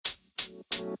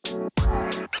You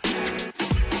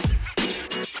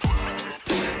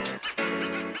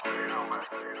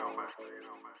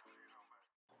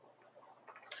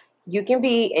can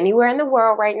be anywhere in the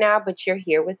world right now, but you're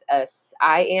here with us.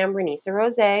 I am Renisa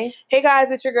Rose. Hey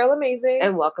guys, it's your girl Amazing.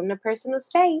 And welcome to Personal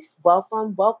Space.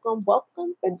 Welcome,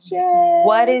 bitches.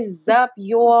 What is up,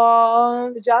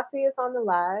 y'all? Did y'all see us on the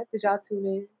live? Did y'all tune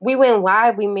in? We went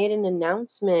live. We made an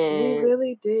announcement. We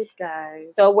really did,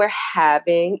 guys. So we're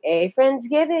having a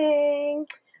Friendsgiving.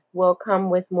 We'll come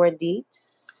with more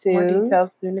deets soon. More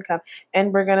details soon to come.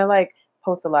 And we're going to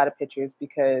post a lot of pictures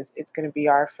because it's going to be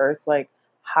our first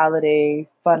holiday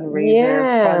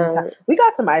fundraiser, fun time. We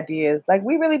got some ideas.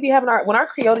 We really be having when our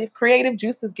creative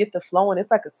juices get to flowing, it's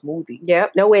like a smoothie.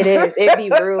 Yep. No, it is. It be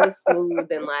real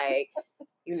smooth and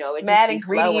it mad just ingredients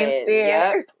flowing.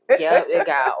 there. Yep. It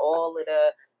got all of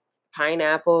the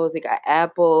pineapples. It got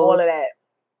apples.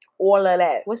 All of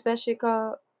that. What's that shit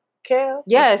called? Kale?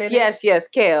 Yes,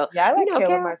 kale. Yeah, I like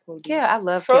kale in my smoothies. Kale, I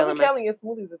love frozen kale in your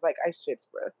smoothies is like ice chips,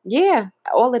 bro. Yeah,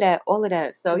 all of that.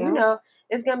 So,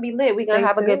 it's going to be lit. We're going to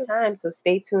have a good time. So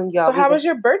stay tuned, y'all. So how was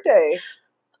your birthday?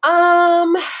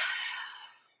 My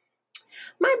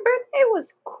birthday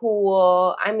was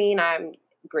cool. I mean, I'm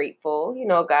grateful.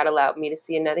 God allowed me to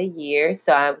see another year.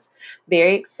 So I was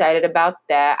very excited about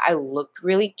that. I looked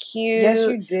really cute. Yes,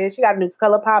 you did. She got a new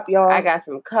color pop, y'all. I got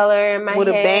some color in my hair. With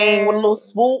a bang, with a little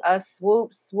swoop. A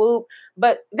swoop.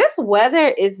 But this weather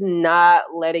is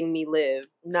not letting me live.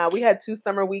 Nah, we had 2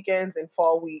 summer weekends and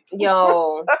fall weeks.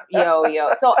 Yo.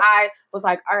 So I was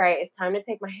like, all right, it's time to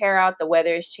take my hair out. The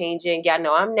weather is changing. Yeah,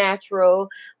 no, I'm natural,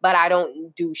 but I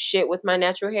don't do shit with my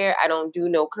natural hair. I don't do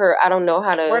no curl. I don't know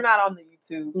how to. We're not on the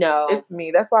YouTube. No. It's me.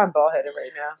 That's why I'm bald-headed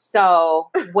right now. So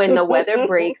when the weather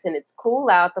breaks and it's cool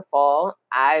out the fall,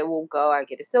 I will go. I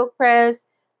get a silk press.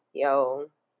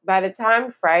 By the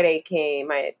time Friday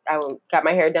came, I got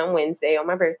my hair done Wednesday on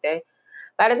my birthday.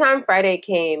 By the time Friday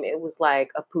came, it was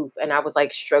like a poof, and I was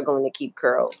struggling to keep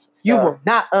curls. So. You will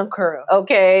not uncurl.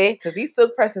 Okay. Because these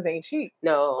silk presses ain't cheap.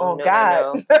 No.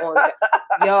 God. No.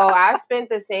 Yo, I spent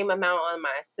the same amount on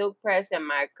my silk press and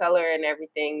my color and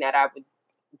everything that I would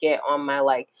get on my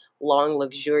long,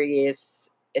 luxurious,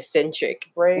 eccentric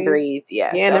braids.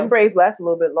 Yeah, and them braids last a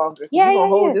little bit longer. So you're going to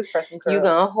hold this press and curl. You're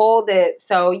going to hold it.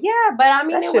 So, yeah, but I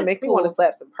mean, that shit make me want to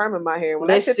slap some perm in my hair. When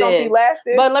that shit don't be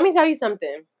lasting. But let me tell you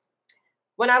something.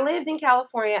 When I lived in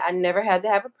California, I never had to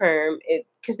have a perm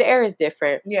because the air is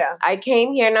different. Yeah. I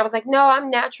came here and I was like, no,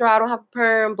 I'm natural. I don't have a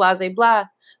perm, blah, blah, blah.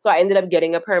 So I ended up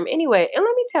getting a perm anyway. And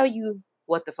let me tell you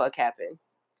what the fuck happened.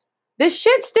 This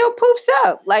shit still poofs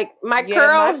up. My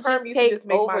curls my perm just take just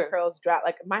make over. My curls drop.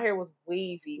 My hair was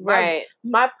wavy. Right.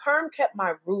 My perm kept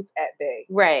my roots at bay.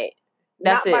 Right.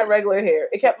 That's Not my regular hair.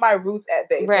 It kept my roots at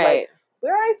bay. Right. So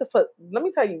where I used to put, let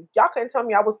me tell you, y'all couldn't tell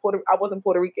me I wasn't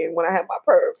Puerto Rican when I had my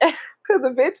perm. Because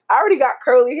bitch, I already got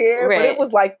curly hair, but it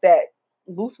was like that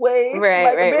loose wave.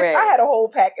 Right, bitch, I had a whole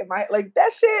pack in my,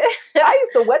 that shit, I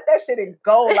used to wet that shit and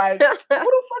go, who the fuck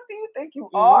do you think you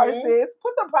are, sis?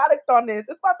 Put some product on this.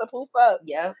 It's about to poof up.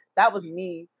 Yeah. That was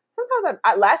me. Sometimes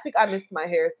last week I missed my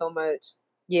hair so much.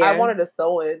 Yeah. I wanted to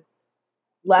sew in.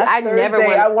 Last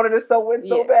Thursday, I wanted to sew in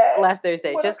so bad. Last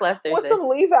Thursday. With some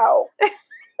leave out.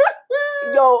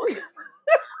 Yo, I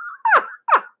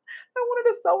wanted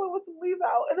to sew it with some leave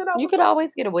out, and then you could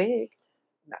always get a wig.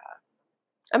 Nah,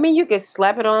 I mean you could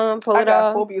slap it on, pull it off. I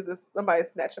got phobias of somebody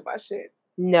snatching my shit.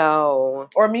 No,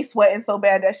 or me sweating so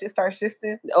bad that shit starts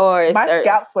shifting. Or my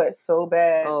scalp sweats so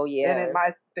bad. Oh yeah,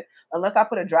 and unless I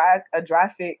put a dry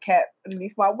fit cap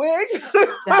underneath my wig.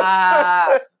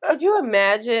 Stop. Could you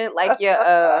imagine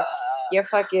your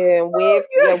fucking wave,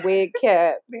 your wig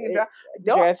cap being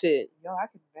dry fit? Yo, I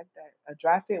can invent that. A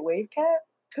dry fit wave cap.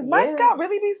 Because my scalp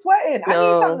really be sweating. I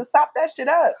need something to sop that shit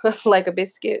up. Like a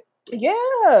biscuit.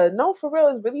 Yeah. No, for real.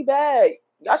 It's really bad.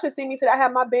 Y'all should see me today. I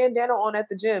had my bandana on at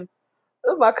the gym.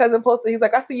 My cousin posted. He's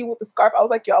like, I see you with the scarf. I was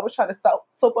like, yo, I was trying to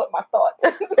soap up my thoughts.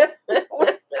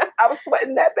 I was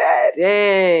sweating that bad.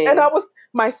 Dang. And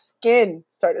my skin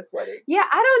started sweating. Yeah,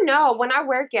 I don't know. When I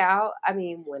work out,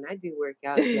 when I do work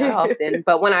out, it's not often,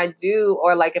 but when I do,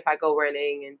 or if I go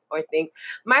running or things,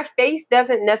 my face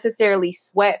doesn't necessarily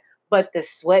sweat, but the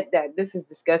sweat this is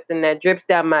disgusting, that drips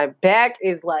down my back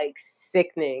is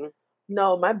sickening.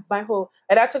 No, my whole,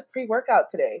 and I took pre-workout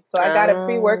today. So I got a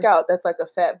pre-workout that's like a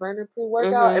fat burner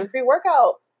pre-workout. And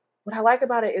pre-workout, what I like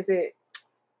about it is it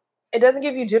doesn't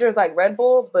give you jitters like Red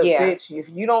Bull, but bitch, if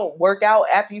you don't work out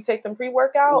after you take some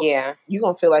pre-workout, you're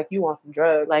going to feel like you want some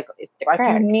drugs. It's the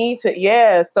crack. You need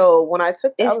to, so when I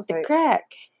took that, I was the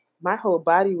crack. my whole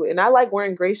body would, and I like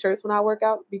wearing gray shirts when I work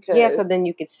out because so then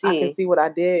you could see. I can see what I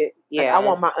did. Yeah. Like I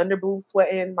want my underboob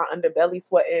sweating, my underbelly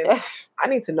sweating. I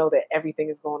need to know that everything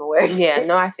is going away. Yeah,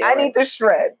 no, I feel I need to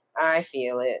shred. I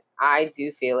feel it. I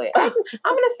do feel it. I'm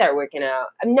gonna start working out.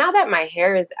 Now that my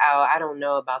hair is out, I don't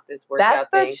know about this workout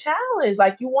thing. That's the challenge.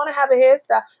 Like, you want to have a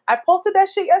hairstyle. I posted that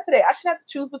shit yesterday. I should have to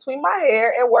choose between my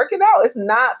hair and working out. It's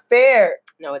not fair.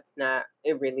 No, it's not.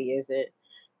 It really isn't.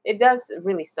 It does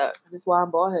really suck. That's why I'm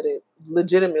bald-headed.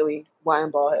 Legitimately why I'm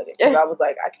bald-headed. Because I was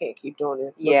like, I can't keep doing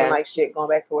this. Looking like shit, going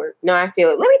back to work. No, I feel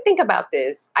it. Let me think about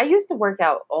this. I used to work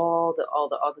out all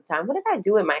the time. What did I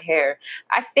do with my hair?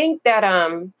 I think that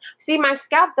see, my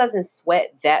scalp doesn't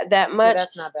sweat that much.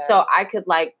 That's not bad. So I could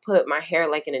like put my hair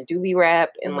like in a doobie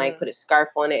wrap and like put a scarf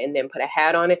on it and then put a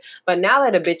hat on it. But now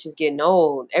that a bitch is getting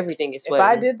old, everything is sweating.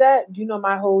 If I did that,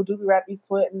 my whole doobie wrap be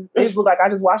sweating. It look like I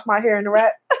just washed my hair in the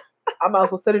wrap. I might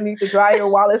as well sit underneath the dryer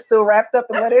while it's still wrapped up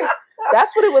and let it.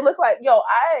 That's what it would look like. Yo,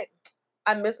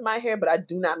 I miss my hair, but I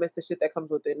do not miss the shit that comes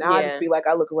with it. Now I just be like,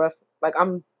 I look rough. Like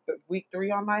I'm week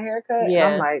 3 on my haircut. Yeah.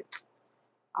 And I'm like,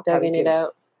 thugging it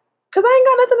out. Cause I ain't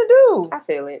got nothing to do. I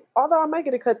feel it. Although I might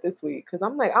get a cut this week. Cause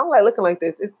I'm like, I don't like looking like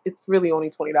this. It's really only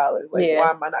 $20. Like, why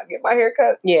am I not getting my hair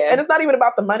cut? Yeah. And it's not even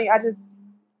about the money. It's the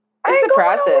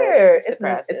process. Nowhere. It's the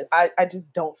process. I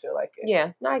just don't feel like it.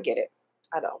 Yeah. No, I get it.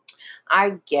 I don't.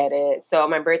 I get it. So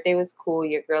my birthday was cool.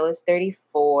 Your girl is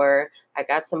 34. I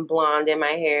got some blonde in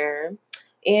my hair.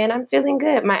 And I'm feeling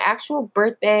good. My actual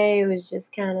birthday was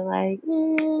just kind of like...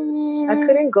 I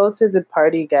couldn't go to the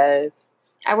party, guys.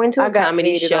 I went to a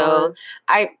comedy show.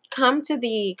 I come to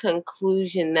the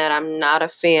conclusion that I'm not a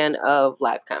fan of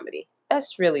live comedy.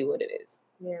 That's really what it is.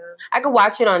 Yeah. I could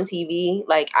watch it on TV.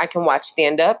 Like, I can watch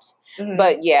stand-ups.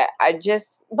 But, yeah,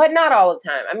 but not all the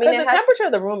time. I mean, the temperature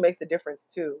of the room makes a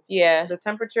difference, too. Yeah. The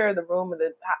temperature of the room and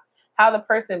how the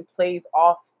person plays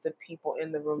off the people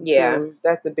in the room, too.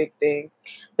 That's a big thing.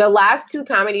 The last 2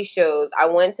 comedy shows, I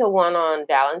went to one on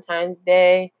Valentine's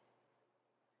Day.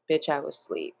 Bitch, I was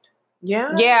asleep.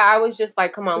 Yeah? Yeah, I was just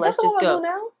like, come on, let's just go.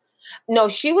 Now? No,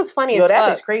 she was funny as fuck.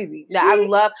 That bitch crazy. I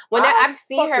love I've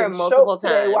seen her multiple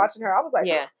times. Watching her, I was like,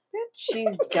 yeah,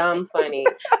 she's dumb funny.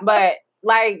 But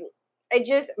like,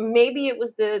 maybe it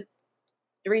was the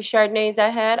 3 Chardonnays I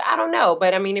had. I don't know,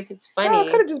 but I mean, if it's funny, it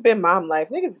could have just been mom life.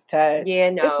 Niggas is tired. Yeah,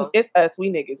 no, it's us.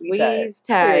 We niggas. We tired.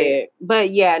 Tired.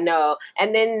 But yeah, no.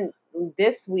 And then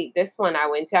this one I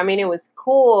went to. I mean, it was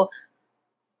cool.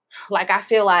 Like, I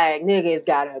feel like niggas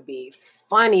gotta be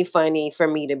funny for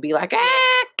me to be like, cat,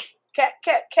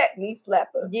 knee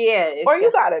slapper. Yeah. Or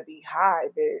you gotta be high,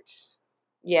 bitch.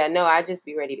 Yeah, no, I just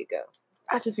be ready to go.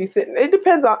 I just be sitting. It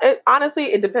depends on.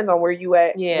 Honestly, it depends on where you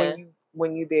at. Yeah.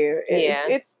 When you there.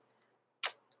 It's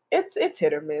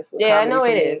hit or miss. Yeah, I know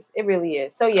it is. It really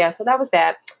is. So yeah, so that was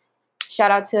that. Shout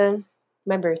out to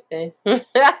my birthday. Shout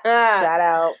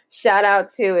out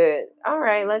to it. All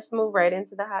right, let's move right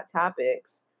into the hot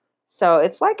topics. So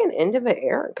it's like an end of an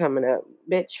era coming up.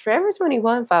 Bitch, Forever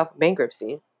 21 filed for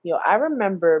bankruptcy. Yo, I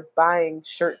remember buying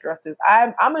shirt dresses.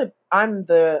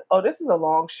 This is a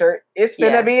long shirt. It's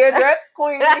finna be a dress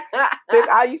queen. Bitch,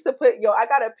 I used to I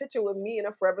got a picture with me in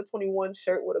a Forever 21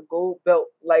 shirt with a gold belt.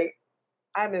 Like,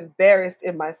 I'm embarrassed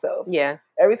in myself. Yeah.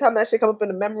 Every time that shit come up in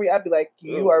the memory, I'd be like,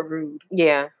 you are rude.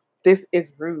 Yeah. This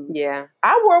is rude. Yeah.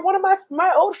 I wore one of my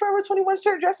old Forever 21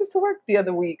 shirt dresses to work the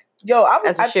other week. Yo,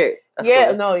 as a shirt. As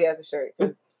a shirt.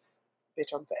 Because,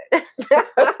 bitch, I'm fat.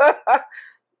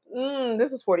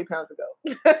 This was 40 pounds ago.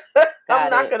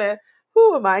 I'm not gonna.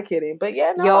 Who am I kidding? But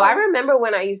yeah, no. Yo, I remember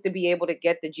when I used to be able to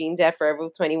get the jeans at Forever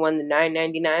 21, the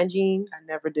 $9.99 jeans. I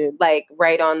never did. Like,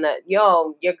 right on the.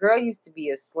 Yo, your girl used to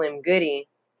be a slim goodie.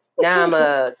 Now I'm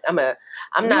not.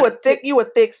 You a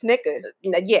thick snicker.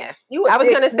 Yeah. I was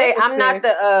gonna say I'm not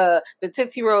the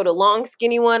Tootsie Roll, the long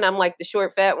skinny one. I'm like the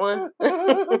short fat one.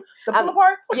 The pull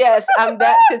parts. Yes, I'm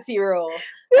that Tootsie Roll.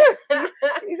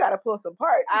 You gotta pull some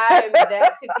parts. I'm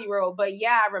that Tootsie Roll. But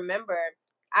yeah, I remember.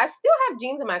 I still have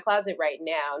jeans in my closet right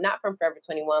now, not from Forever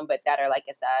 21, but that are like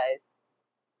a size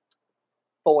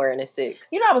 4 and a 6.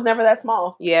 I was never that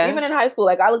small. Yeah. Even in high school,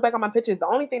 like, I look back on my pictures, the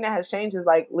only thing that has changed is,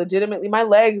 like, legitimately my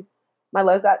legs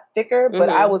got thicker, but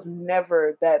I was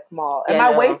never that small. And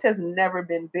my waist has never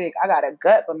been big. I got a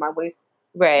gut, but my waist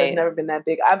has never been that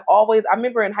big. I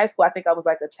remember in high school, I think I was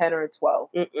like a 10 or a 12.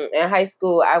 In high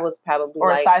school, I was probably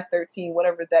or a size 13,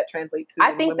 whatever that translates to.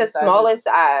 I think the smallest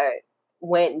I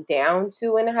went down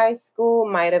to in high school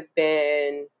might have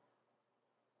been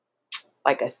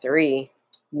like a 3.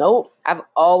 Nope. I've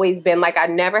always been like, I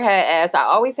never had ass. I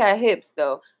always had hips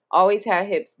though. Always had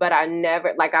hips, but I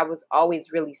never, like, I was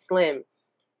always really slim.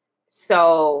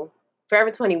 So Forever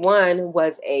 21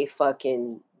 was a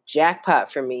fucking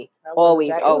jackpot for me.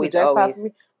 Always. For me.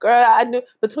 Girl, I knew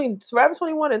between Forever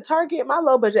 21 and Target, my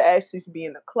low budget actually used to be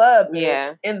in the club. Bitch.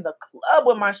 Yeah, in the club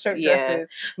with my shirt dresses.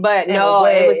 But no,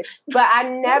 it was. But I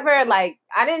never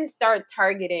I didn't start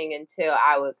targeting until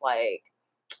I was like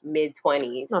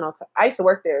mid-20s. No, I used to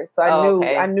work there, so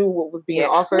I knew what was being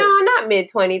offered. No, not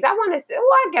mid-20s. I want to say,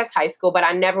 I guess high school, but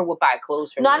I never would buy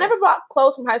clothes from. No, I never bought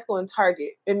clothes from high school in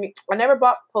Target. I never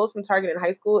bought clothes from Target in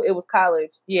high school. It was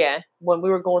college. Yeah, when we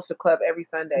were going to the club every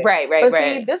Sunday. Right. But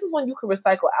see, this is when you could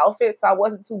recycle outfits, so I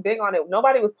wasn't too big on it.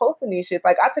 Nobody was posting these shits.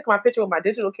 Like, I took my picture with my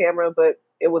digital camera, but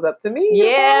it was up to me.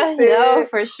 Yeah, no,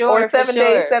 for sure. Or 7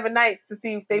 days, 7 nights to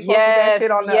see if they posted that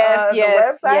shit on the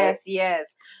website. Yes.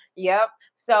 Yep.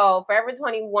 So Forever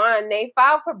 21, they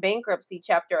filed for bankruptcy,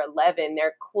 Chapter 11.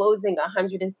 They're closing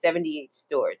 178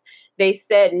 stores. They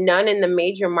said none in the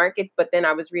major markets, but then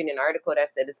I was reading an article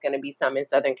that said it's going to be some in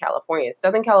Southern California.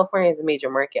 Southern California is a major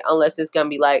market, unless it's going to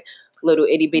be like little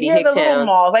itty bitty hick towns. Little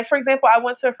malls. Like, for example, I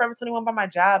went to a Forever 21 by my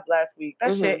job last week.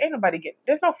 That shit, ain't nobody getting.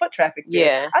 There's no foot traffic there.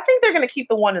 Yeah. I think they're going to keep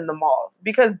the one in the mall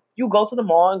because you go to the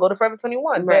mall and go to Forever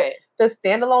 21. Right. But the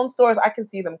standalone stores, I can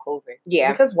see them closing.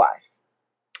 Yeah. Because why?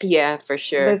 Yeah, for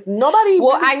sure. There's nobody.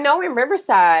 Well, I know in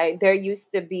Riverside there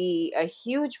used to be a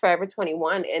huge Forever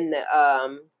 21 in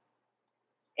the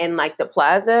in like the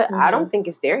plaza. I don't think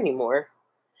it's there anymore.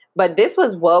 But this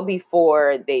was well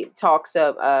before they talks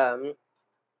of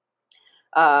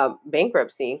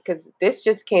bankruptcy, because this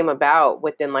just came about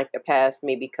within like the past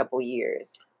maybe couple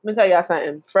years. Let me tell y'all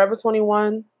something. Forever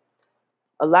 21,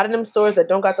 a lot of them stores that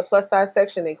don't got the plus size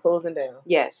section, they closing down.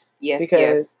 Yes.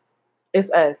 Because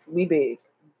it's us. We big.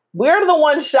 We're the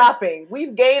ones shopping.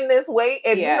 We've gained this weight,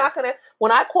 and you're not gonna.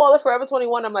 When I call it Forever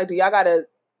 21, I'm like, do y'all got a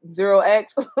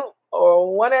 0X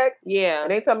or 1X? Yeah.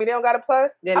 And they tell me they don't got a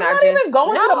plus. I'm not even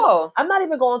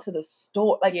going to the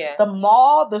store. Like the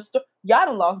mall, the store. Y'all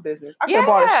done lost business. I could have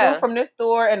bought a shoe from this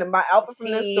store and my outfit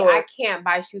from this store. I can't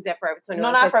buy shoes at Forever 21.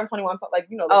 No, not Forever 21. Like,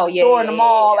 the store in the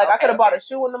mall. Like, I could have bought a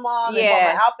shoe in the mall and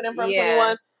bought my outfit in Forever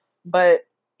 21. But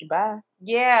bye.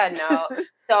 Yeah, no.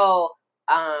 So.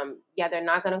 They're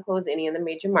not going to close any of the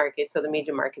major markets. So the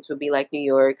major markets would be like New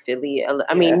York, Philly,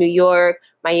 New York,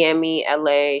 Miami,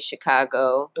 LA,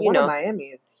 Chicago. The one in Miami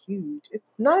is huge.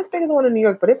 It's not as big as the one in New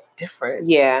York, but it's different.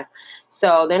 Yeah.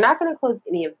 So they're not going to close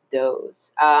any of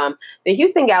those. The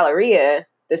Houston Galleria,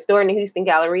 the store in the Houston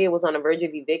Galleria was on the verge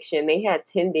of eviction. They had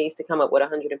 10 days to come up with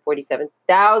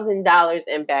 $147,000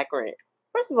 in back rent.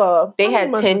 First of all, they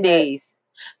had 10 days.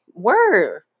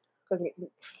 Word.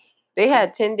 They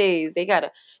had 10 days. They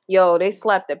they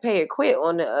slapped the pay or quit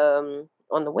on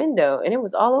the window, and it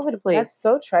was all over the place. That's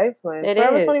so trifling.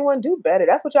 Forever 21 do better.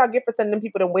 That's what y'all get for sending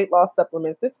people them weight loss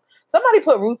supplements. Somebody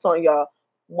put roots on y'all.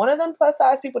 One of them plus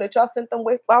size people that y'all sent them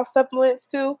weight loss supplements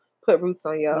to put roots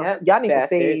on y'all. Yep, y'all need to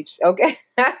sage. Okay.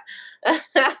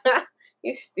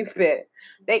 You stupid.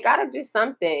 They gotta do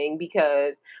something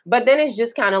but then it's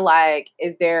just kind of like,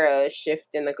 is there a shift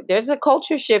there's a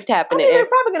culture shift happening. They're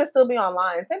probably gonna still be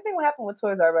online. Same thing will happen with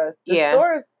Toys R Us. The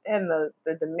stores and the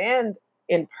demand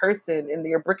in person in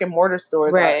your brick and mortar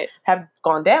stores have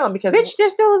gone down because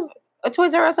there's still a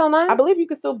Toys R Us online. I believe you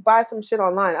can still buy some shit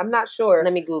online. I'm not sure.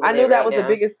 Let me Google. I knew that was the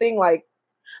biggest thing. Like,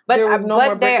 but there was no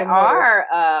more brick and mortar.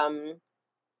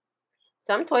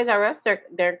 Some Toys R Us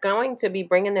they're going to be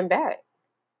bringing them back.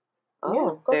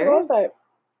 Oh, go to the website.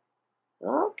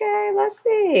 Okay, let's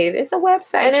see. It's a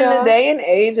website. And in the day and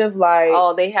age of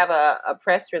they have a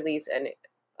press release and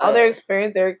their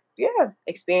experience.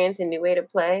 Experience a new way to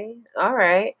play. All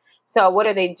right. So what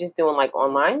are they just doing? Like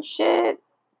online shit?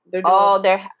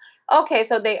 Okay.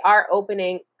 So they are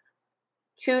opening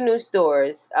 2 new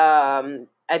stores.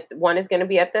 One is going to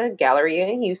be at the Galleria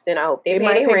in Houston. I hope they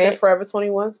might take the Forever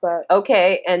 21 spot.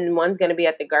 Okay, and one's going to be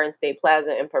at the Garden State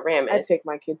Plaza in Paramus. I take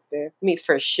my kids there. Me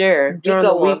for sure. During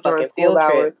the week, during school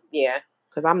hours. Yeah.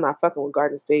 Because I'm not fucking with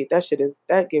Garden State.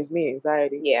 That gives me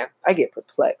anxiety. Yeah. I get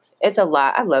perplexed. It's a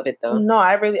lot. I love it though. No,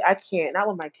 I can't. Not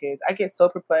with my kids. I get so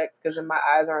perplexed because my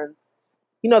eyes aren't.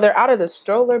 They're out of the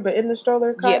stroller, but in the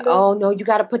stroller, kind of. Yeah. Oh, no, you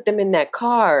got to put them in that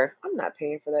car. I'm not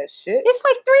paying for that shit. It's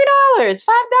like $3,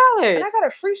 $5. And I got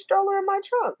a free stroller in my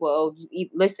trunk. Well,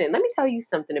 listen, let me tell you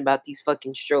something about these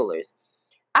fucking strollers.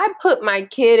 I put my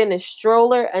kid in a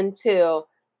stroller until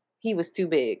he was too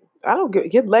big. I don't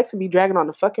get his legs to be dragging on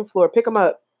the fucking floor. Pick him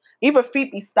up. Even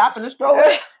feet be stopping the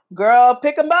stroller. Girl,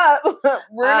 pick him up. I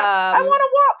want to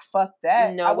walk. Fuck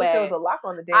that. No I way. wish there was a lock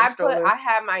on the damn stroller. I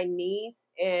had my niece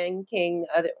and King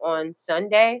on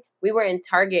Sunday. We were in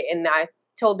Target and I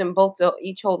told them both to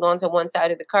each hold on to one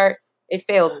side of the cart. It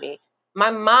failed me. My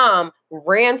mom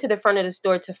ran to the front of the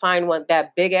store to find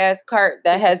that big ass cart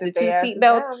that has the 2 seat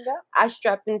belts. I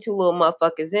strapped them 2 little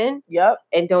motherfuckers in. Yep.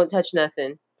 And don't touch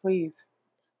nothing. Please.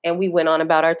 And we went on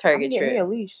about our Target trip. Get me a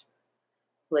leash.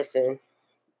 Listen,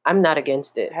 I'm not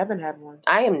against it. I haven't had one.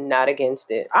 I am not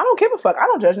against it. I don't give a fuck. I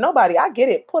don't judge nobody. I get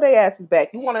it. Pull their asses back.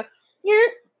 You want to...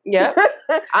 Yep.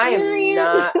 I am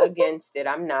not against it.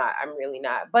 I'm not. I'm really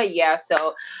not. But yeah,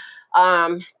 so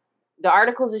the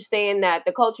articles are saying that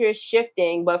the culture is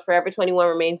shifting, but Forever 21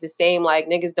 remains the same. Like,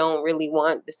 niggas don't really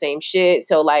want the same shit.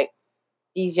 So, like,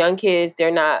 these young kids, they're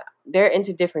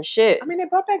into different shit. I mean, they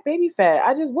brought back baby fat.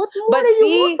 What more do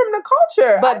you want from the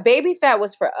culture? But baby fat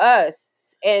was for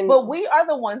us. But we are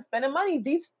the ones spending money.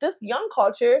 This young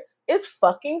culture is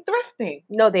fucking thrifting.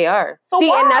 No, they are. So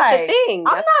why? And that's the thing.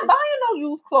 I'm not buying no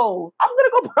used clothes. I'm gonna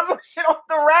go buy my shit off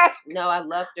the rack. No, I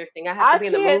love thrifting. I have to be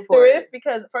in the mood for it.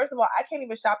 Because first of all, I can't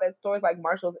even shop at stores like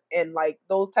Marshall's and like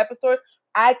those type of stores.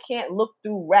 I can't look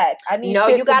through racks. I need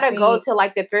you gotta go to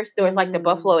like the thrift stores, like the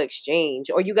Buffalo Exchange,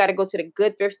 or you gotta go to the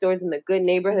good thrift stores in the good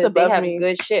neighborhoods. They have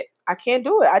good shit. I can't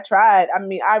do it. I tried. I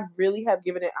mean, I really have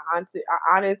given it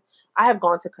honest. I have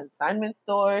gone to consignment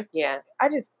stores. Yeah.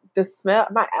 The smell,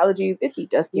 my allergies, it be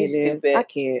dusty in there. Stupid. I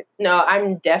can't. No,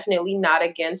 I'm definitely not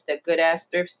against a good ass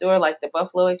thrift store like the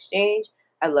Buffalo Exchange.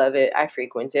 I love it. I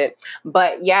frequent it.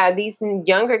 But yeah, these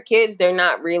younger kids, they're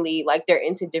not really, like, they're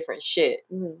into different shit.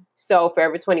 Mm-hmm. So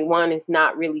Forever 21 is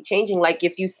not really changing. Like,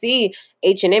 if you see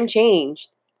H&M changed,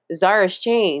 Zara's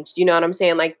changed, you know what I'm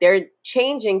saying? Like, they're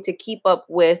changing to keep up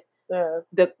with what's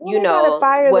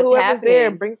happening. There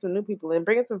and bring some new people in,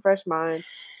 bring some fresh minds.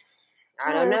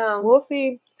 I don't know. We'll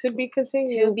see. To be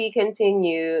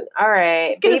continued. All right.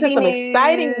 Let's get into some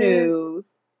exciting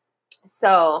news.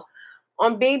 So,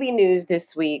 on baby news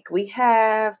this week, we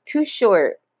have Too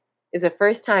Short is a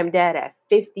first-time dad at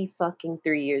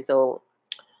 53 years old.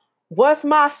 What's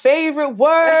my favorite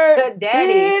word?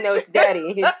 Daddy. Bitch. No, it's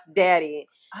daddy. It's daddy.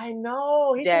 I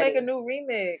know. He should make a new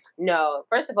remix. No.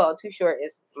 First of all, Too Short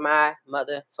is my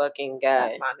motherfucking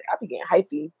guy. I be getting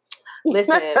hypey.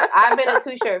 Listen, I've been a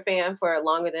Too Short fan for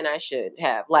longer than I should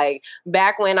have. Like,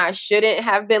 back when I shouldn't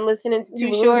have been listening to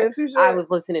Too Short, I was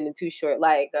listening to Too Short.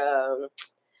 Like,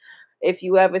 if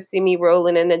you ever see me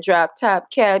rolling in the drop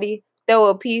top caddy, throw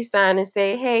a peace sign and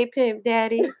say, "Hey, pimp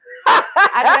daddy."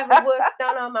 I never would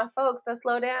stun on my folks. I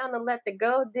slow down and let the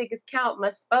gold diggers count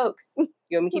my spokes. You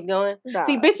want me to keep going? Nah.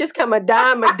 See, bitches come a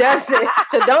dime a dozen,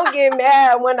 so don't get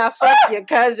mad when I fuck your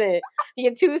cousin,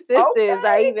 your 2 sisters. Okay.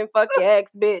 I even fuck your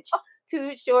ex, bitch.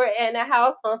 Too Short in the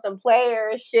house on some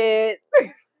player shit.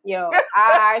 Yo,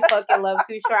 I fucking love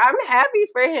Too Short. I'm happy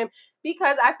for him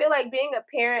because I feel like being a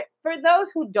parent, for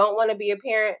those who don't want to be a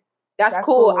parent, that's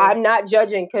cool. I'm not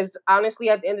judging because honestly,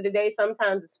 at the end of the day,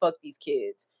 sometimes it's fuck these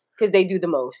kids because they do the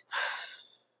most.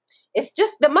 It's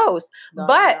just the most.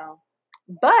 But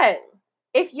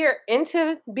if you're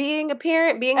into being a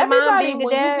parent, being a mom, being a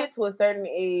dad, when you get to a certain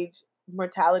age,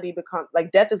 mortality becomes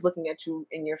like death is looking at you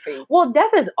in your face. Well,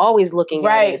 death is always looking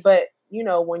at us. But you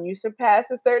know, when you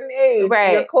surpass a certain age,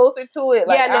 you're closer to it.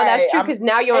 Like, yeah, no, that's true because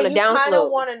now you're on a downslope. You kind of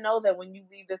want to know that when you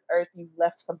leave this earth, you've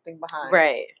left something behind.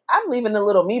 Right. I'm leaving a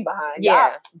little me behind.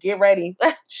 Yeah. Y'all, get ready.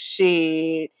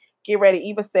 Shit. Get ready.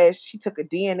 Eva says she took a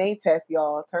DNA test,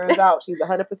 y'all. Turns out she's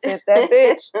 100% that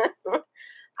bitch.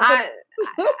 I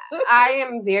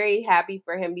am very happy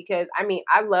for him because, I mean,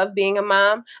 I love being a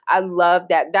mom. I love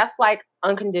that. That's like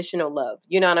unconditional love.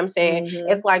 You know what I'm saying? Mm-hmm.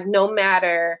 It's like no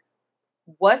matter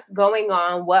what's going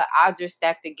on, what odds are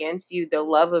stacked against you, the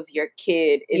love of your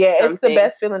kid is something. It's the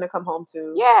best feeling to come home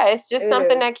to. Yeah, it's just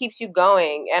something that keeps you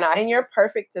going. And you're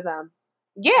perfect to them.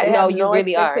 Yeah, they have you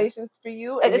really are. Expectations for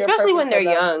you, especially when they're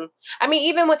young. I mean,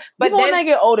 even when when they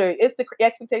get older, it's the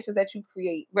expectations that you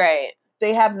create. Right.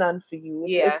 They have none for you.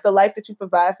 Yeah. It's the life that you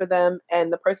provide for them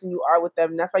and the person you are with them.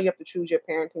 And that's why you have to choose your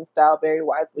parenting style very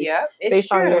wisely. Yeah,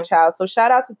 based on your child. So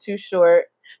shout out to Too Short.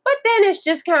 But then it's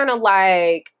just kind of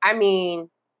like, I mean,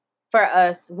 for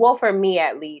us, well, for me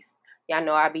at least, y'all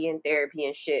know I be in therapy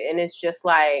and shit. And it's just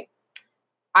like,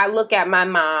 I look at my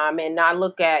mom and I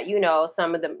look at,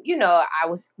 some of them, I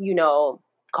was,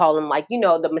 calling like,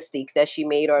 the mistakes that she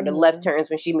made or the left turns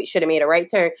when she should have made a right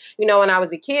turn, when I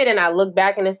was a kid, and I look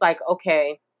back and it's like,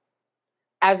 okay,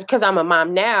 because I'm a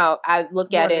mom now, I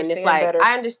look at it and it's like, better.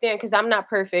 I understand because I'm not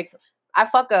perfect. I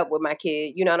fuck up with my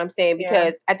kid, you know what I'm saying?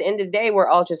 Because at the end of the day, we're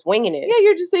all just winging it. Yeah,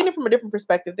 you're just seeing it from a different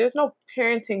perspective. There's no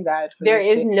parenting guide for There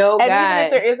is no guide. And even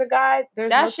if there is a guide, there's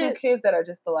no two kids that are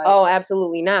just alike. Oh,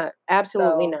 absolutely not.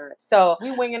 Absolutely not. So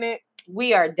we winging it.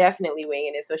 we are definitely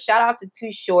winging it. So shout out to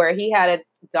Too Short. He had a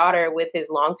daughter with his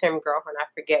long-term girlfriend. I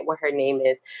forget what her name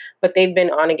is, but they've been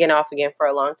on again, off again for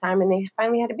a long time, and they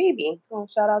finally had a baby. Oh,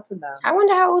 shout out to them. I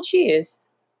wonder how old she is.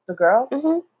 The girl?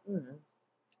 Mm-hmm.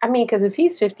 I mean, because if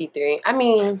he's 53, I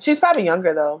mean... She's probably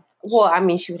younger, though. Well, I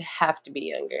mean, she would have to be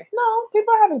younger. No,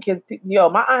 people are having kids. Yo,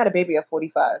 my aunt had a baby at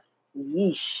 45.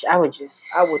 Yeesh, I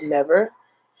would never.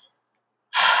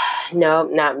 No,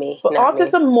 not me. But on to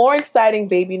some more exciting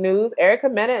baby news. Erica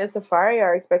Mena and Safari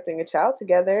are expecting a child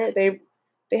together. They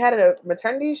had a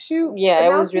maternity shoot. Yeah,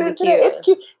 it was really today. cute. It's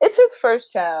cute. It's his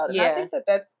first child. Yeah. And I think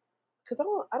that's because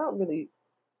I don't really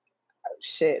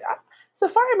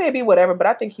Safari may be whatever, but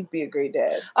I think he'd be a great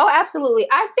dad. Oh, absolutely.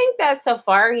 I think that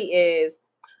Safari is.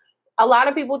 A lot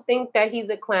of people think that he's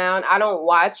a clown. I don't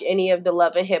watch any of the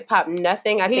Love and Hip Hop,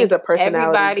 nothing. I think is a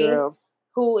personality girl.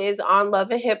 Who is on Love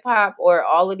and Hip Hop or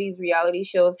all of these reality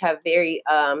shows have very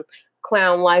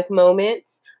clown-like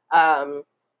moments.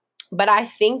 But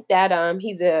I think that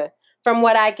from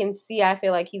what I can see, I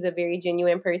feel like he's a very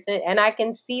genuine person. And I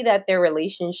can see that their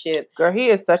relationship... Girl, he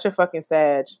is such a fucking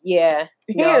Sag. Yeah.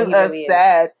 He is a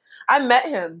Sag. I met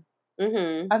him.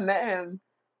 I met him.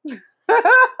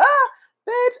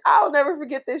 Bitch, I'll never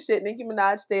forget this shit. Nicki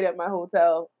Minaj stayed at my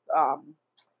hotel.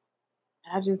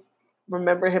 I just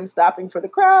remember him stopping for the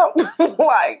crowd.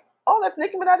 Like, oh, that's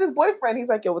Nicki Minaj's boyfriend. He's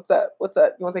like, yo, what's up? What's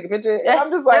up? You want to take a picture? And I'm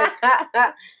just like,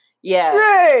 yeah.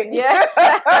 Straight. Yeah.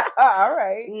 All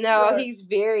right. No, sure. He's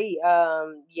very,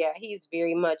 he's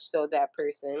very much so that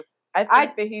person. I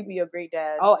think that he'd be a great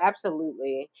dad. Oh,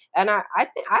 absolutely. And I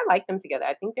think I like them together.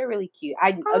 I think they're really cute.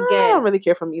 I don't really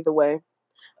care for them either way.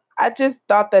 I just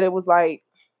thought that it was like,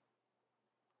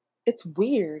 it's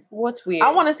weird. What's weird?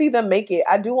 I want to see them make it.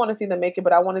 I do want to see them make it,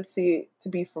 but I want to see it to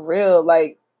be for real.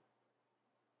 Like,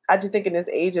 I just think in this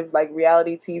age of like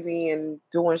reality TV and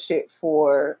doing shit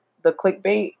for the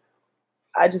clickbait,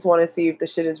 I just want to see if the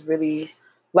shit is really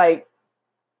like,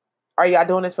 are y'all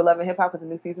doing this for Love and Hip Hop because the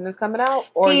new season is coming out?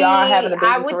 Or y'all having a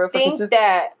baby for real? Think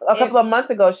that a couple of months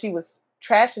ago, she was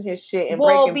trashing his shit and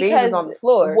breaking vases on the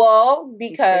floor. Well,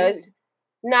 because...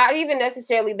 Not even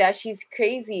necessarily that she's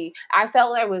crazy. I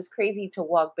felt like it was crazy to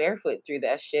walk barefoot through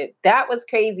that shit. That was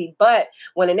crazy. But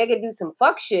when a nigga do some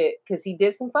fuck shit, because he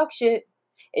did some fuck shit,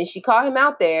 and she called him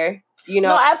out there, you know.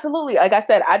 No, absolutely. Like I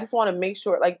said, I just want to make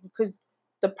sure, like, because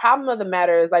the problem of the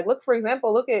matter is, like, look, for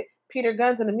example, look at Peter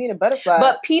Guns and Amina Butterfly.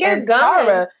 But Peter and Guns...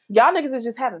 Tara, y'all niggas is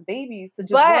just having babies to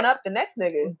just one up the next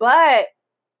nigga. But,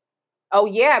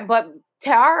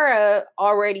 Tara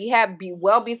already had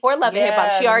well before Love and Hip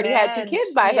Hop. She already had 2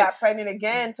 kids by him. She got pregnant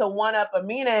again to one up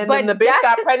Amina, and then the bitch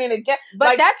got pregnant again. But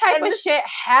like, that type of shit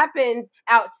happens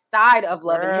outside of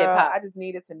Love and Hip Hop. I just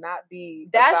need it to not be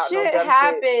that shit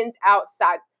happens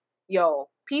outside. Yo,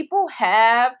 people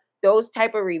have those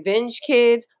type of revenge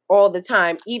kids all the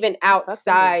time, even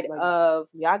outside of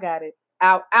y'all got it.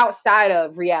 Outside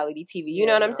of reality TV. You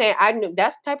know what I'm saying? I know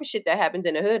that's the type of shit that happens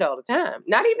in the hood all the time.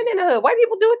 Not even in the hood. White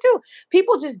people do it too.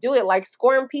 People just do it, like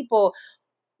scoring people,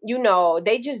 you know,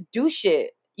 they just do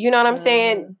shit. You know what I'm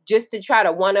saying? Just to try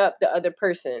to one up the other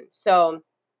person. So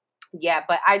yeah,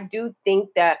 but I do think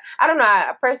that, I don't know,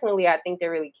 I think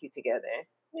they're really cute together.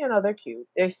 You know, they're cute.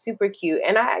 They're super cute.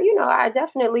 And I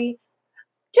definitely,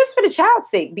 just for the child's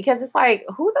sake, because it's like,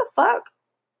 who the fuck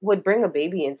would bring a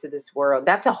baby into this world?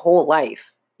 That's a whole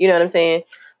life. You know what I'm saying?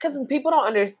 Because people don't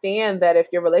understand that if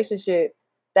your relationship,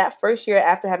 that first year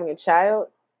after having a child,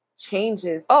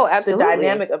 changes the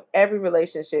dynamic of every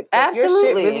relationship. So if your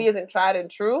shit really isn't tried and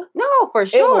true, no, for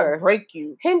sure, it will break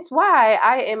you. Hence why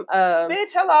I am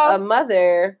a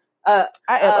mother. I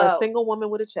am a single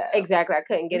woman with a child. Exactly. I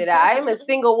couldn't get it out. I am a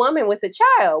single woman with a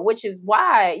child, which is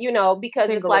why, because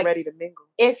single it's like, ready to mingle.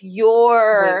 If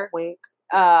you're wink, wink.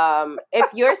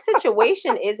 If your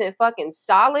situation isn't fucking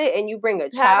solid and you bring a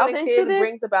child into this,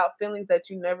 brings about feelings that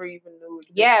you never even knew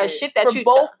existed. Yeah, shit that from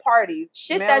both parties,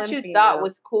 shit that you thought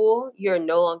was cool, you're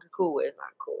no longer cool with. It's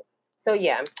not cool. So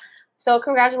yeah. So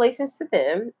congratulations to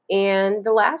them. And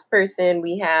the last person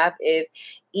we have is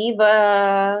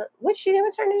Eva. What's her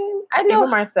name? I know Eva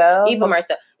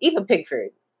Marcel. Eva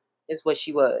Pigford is what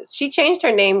she was. She changed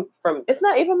her name from... It's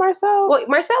not Eva Marcel? Well,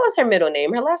 Marcel is her middle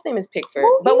name. Her last name is Pigford.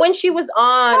 But when she was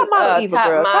on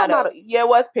Top Model. Yeah, it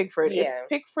was Pigford. Yeah. It's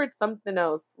Pigford something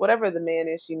else. Whatever the man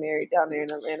is she married down there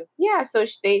in Atlanta. Yeah, so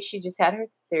she just had her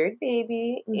 3rd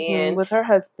baby. And with her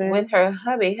husband. With her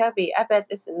hubby. I bet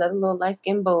this is another little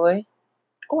light-skinned boy.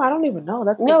 Oh, I don't even know.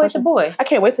 That's it's a boy. I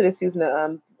can't wait till this season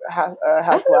of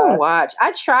Housewives. I watch.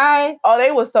 I tried. Oh,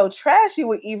 they were so trashy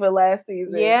with Eva last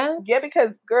season. Yeah,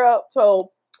 because girl,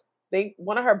 so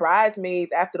one of her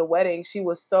bridesmaids after the wedding, she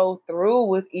was so through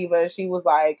with Eva. She was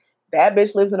like, That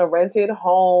bitch lives in a rented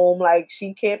home. Like,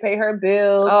 she can't pay her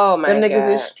bills. Oh my God. Them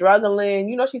niggas is struggling.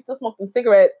 You know, she still smoking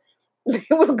cigarettes. It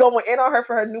was going in on her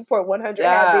for her Newport 100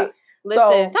 habit.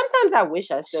 Listen, sometimes I wish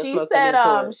I still smoked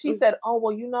Newport. She said, oh,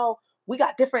 well, you know, we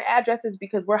got different addresses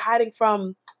because we're hiding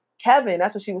from Kevin.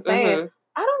 That's what she was saying. Mm-hmm.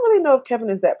 I don't really know if Kevin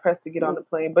is that pressed to get on the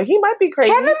plane, but he might be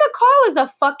crazy. Kevin McCall is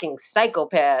a fucking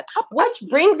psychopath. Which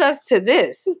brings us to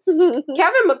this.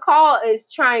 Kevin McCall is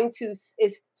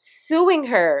suing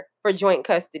her for joint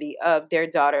custody of their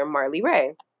daughter, Marley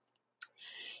Ray.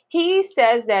 He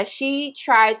says that she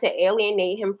tried to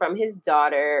alienate him from his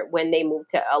daughter when they moved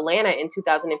to Atlanta in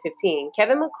 2015.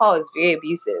 Kevin McCall is very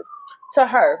abusive to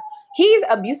her. He's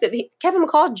abusive. Kevin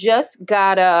McCall just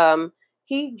got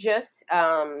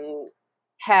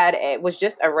was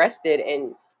just arrested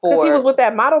because he was with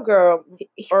that model girl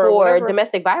for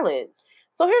domestic violence.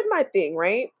 So here's my thing,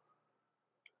 right?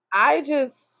 I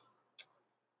just,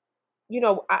 you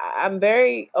know, I'm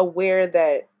very aware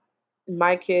that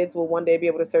my kids will one day be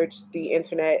able to search the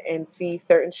internet and see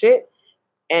certain shit.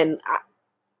 And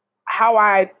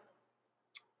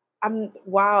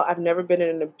while I've never been in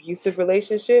an abusive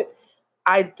relationship,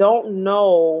 I don't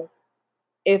know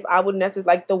if I would necessarily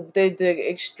like the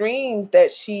extremes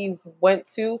that she went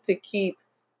to keep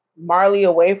Marley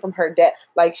away from her dad.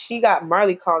 Like, she got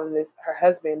Marley calling her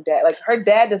husband dad. Like, her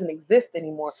dad doesn't exist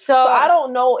anymore. So I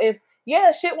don't know if,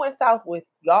 shit went south with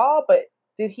y'all, but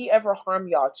did he ever harm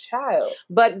y'all child?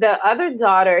 But the other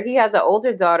daughter, he has an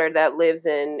older daughter that lives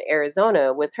in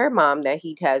Arizona with her mom that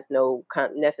he has no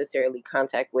necessarily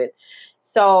contact with.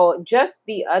 So just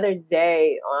the other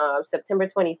day, September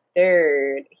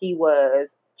 23rd, he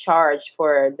was charged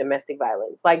for domestic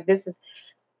violence. Like,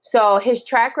 so his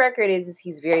track record is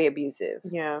he's very abusive.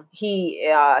 Yeah. He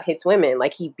hits women.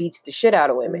 Like, he beats the shit out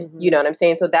of women. Mm-hmm. You know what I'm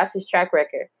saying? So that's his track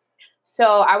record.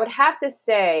 So I would have to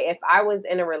say, if I was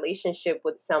in a relationship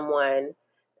with someone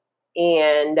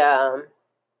and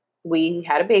we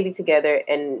had a baby together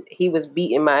and he was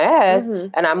beating my ass, mm-hmm.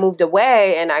 and I moved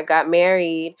away and I got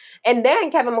married, and then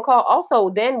Kevin McCall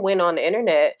also then went on the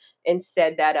internet and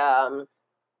said that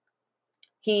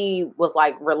he was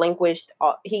like relinquished.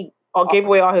 He gave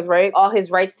away all his rights? All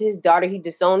his rights to his daughter. He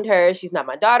disowned her. She's not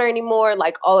my daughter anymore.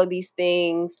 Like, all of these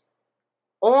things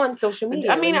on social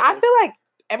media. I mean, I feel like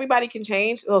everybody can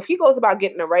change. So if he goes about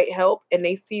getting the right help and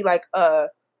they see like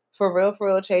for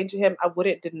real change in him, I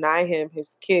wouldn't deny him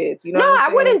his kids. You know? No,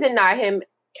 I wouldn't deny him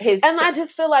his. And I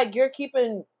just feel like you're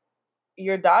keeping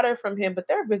your daughter from him. But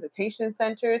there are visitation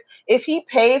centers. If he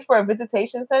pays for a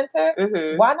visitation center,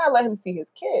 mm-hmm. why not let him see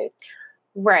his kid?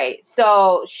 Right.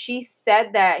 So she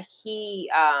said that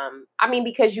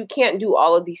because you can't do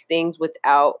all of these things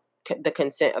without the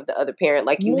consent of the other parent.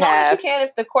 Like, you have. You can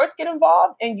if the courts get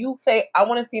involved and you say, I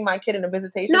want to see my kid in a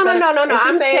visitation center. No.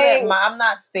 I'm saying that I'm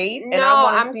not safe. No, and I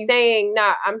want to see.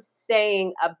 I'm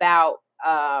saying about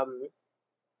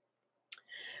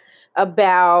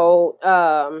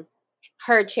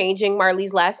her changing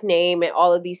Marley's last name and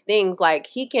all of these things. Like,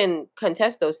 he can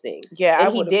contest those things. Yeah,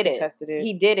 and he didn't. Contested it.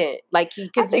 He didn't. Like,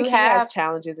 he has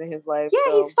challenges in his life. Yeah,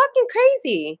 so. He's fucking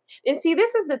crazy. And see,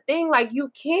 this is the thing. Like, you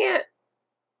can't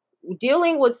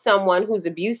dealing with someone who's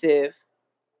abusive.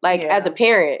 Like, as a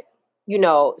parent, you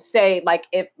know, say, like,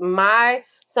 if my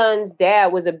son's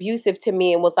dad was abusive to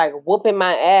me and was like whooping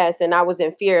my ass and I was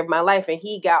in fear of my life and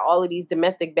he got all of these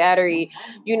domestic battery,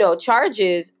 you know,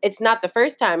 charges. It's not the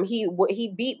first time he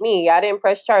beat me. I didn't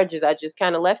press charges. I just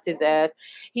kind of left his ass.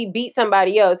 He beat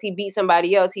somebody else. He beat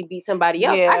somebody else.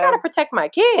 Yeah. I got to protect my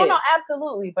kid. Well, no,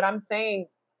 absolutely. But I'm saying,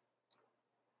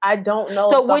 I don't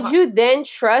know. So would you then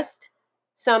trust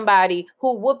somebody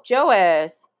who whooped your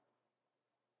ass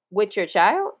with your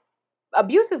child?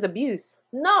 Abuse is abuse.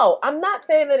 No, I'm not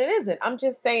saying that it isn't. I'm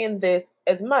just saying this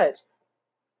as much.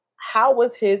 How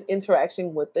was his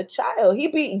interaction with the child? He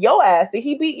beat your ass. Did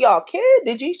he beat y'all kid?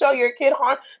 Did you show your kid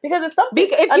harm? Because it's something.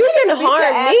 If you didn't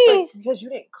harm me, because you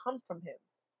didn't come from him.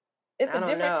 It's a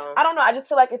different. I don't know. I just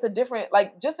feel like it's a different.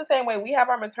 Like, just the same way we have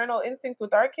our maternal instinct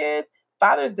with our kids.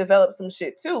 Fathers develop some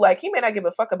shit too. Like, he may not give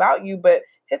a fuck about you, but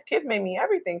his kids may mean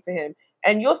everything to him.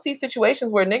 And you'll see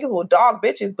situations where niggas will dog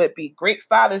bitches, but be great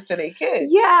fathers to their kids.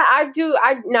 Yeah, I do.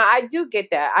 I do get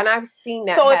that, and I've seen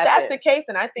that. So happen. If that's the case,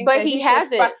 then I think, but he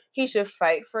hasn't. He should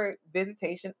fight for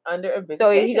visitation under a visitation.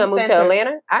 So is he gonna move to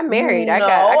Atlanta? I'm married. No, I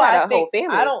got a whole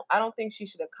family. I don't think she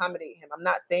should accommodate him. I'm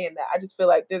not saying that. I just feel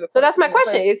like there's a. So that's my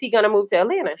question: is he gonna move to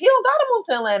Atlanta? He don't gotta move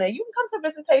to Atlanta. You can come to a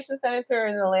visitation center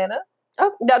in Atlanta.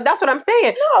 Oh, that's what I'm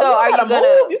saying. No, so are you gonna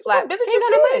visit your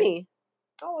kid? Money?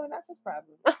 Oh, well, that's his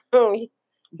problem.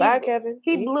 Bye, Kevin.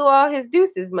 He blew all his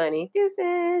deuces money.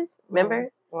 Deuces.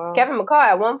 Remember? Wow. Kevin McCall,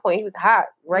 at one point, he was hot,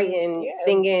 writing,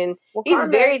 singing. Well, he's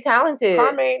very talented.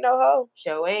 Karma ain't no hoe.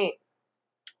 Sure ain't.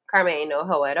 Karma ain't no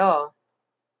hoe at all.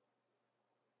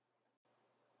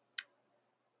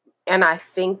 And I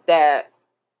think that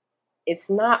it's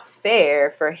not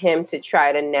fair for him to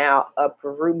try to now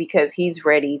uproot, because he's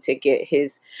ready to get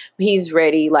he's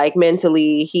ready, like,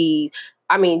 mentally.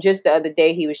 Just the other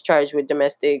day he was charged with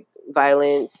domestic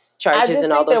violence charges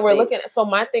and all those things. So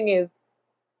my thing is,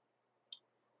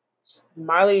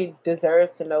 Marley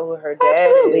deserves to know who her dad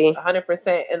is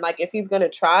 100%. And like, if he's going to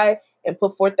try and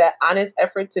put forth that honest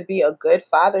effort to be a good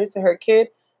father to her kid,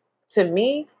 to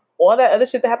me, all that other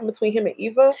shit that happened between him and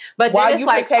Eva. But then it's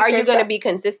like, are you going to be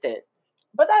consistent?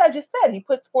 But that I just said, he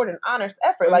puts forth an honest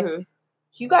effort. Like,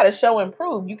 you got to show and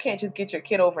prove. You can't just get your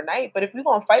kid overnight. But if you're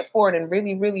going to fight for it and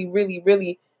really, really, really,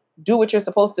 really do what you're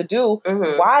supposed to do,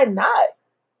 why not?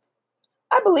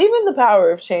 I believe in the power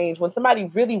of change. When somebody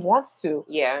really wants to,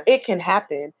 it can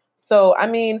happen. So, I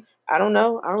mean, I don't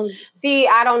know.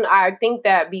 I think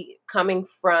that coming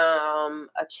from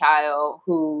a child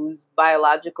whose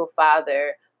biological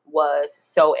father was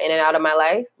so in and out of my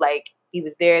life, like, he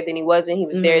was there, then he wasn't, he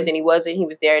was there, then he wasn't, he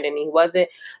was there, then he wasn't.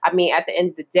 I mean, at the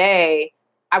end of the day,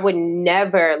 I would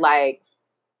never, like,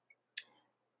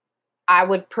 I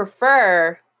would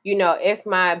prefer, if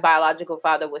my biological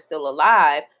father was still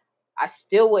alive, I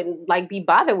still wouldn't, like, be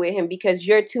bothered with him, because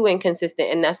you're too inconsistent,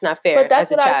 and that's not fair. But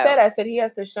that's what I said. I said he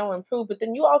has to show and prove. But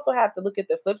then you also have to look at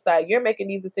the flip side. You're making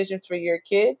these decisions for your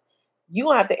kids. You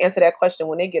don't have to answer that question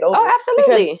when they get older. Oh,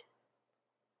 absolutely.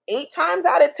 Because 8 times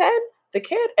out of 10, the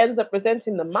kid ends up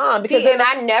resenting the mom. Because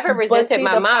I never resented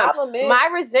my mom. My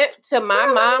resent to my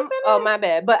mom. Oh, my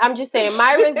bad. But I'm just saying,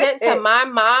 my resent to my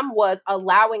mom was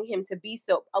allowing him to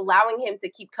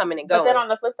keep coming and going. But then on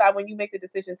the flip side, when you make the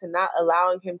decision to not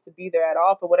allowing him to be there at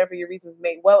all for whatever your reasons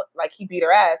may, like, he beat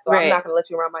her ass, so I'm not going to let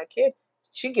you around my kid.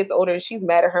 She gets older and she's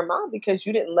mad at her mom because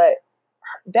you didn't let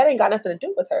her. That ain't got nothing to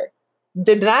do with her.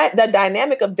 The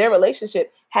dynamic of their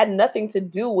relationship had nothing to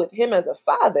do with him as a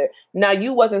father. Now,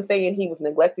 you wasn't saying he was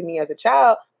neglecting me as a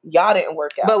child. Y'all didn't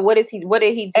work out. But what did he do with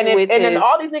his then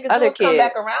all these niggas do is come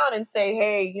back around and say,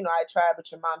 hey, I tried,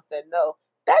 but your mom said no.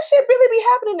 That shit really be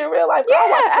happening in real life. Yeah, I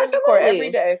watch Trending Court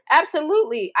every day.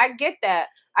 Absolutely. I get that.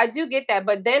 I do get that.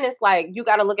 But then it's like, you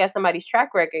got to look at somebody's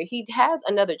track record. He has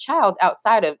another child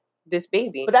outside of this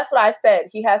baby. But that's what I said.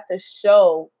 He has to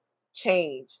show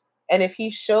change. And if he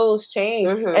shows change,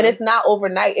 and it's not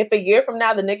overnight, if a year from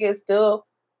now the nigga is still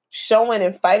showing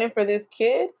and fighting for this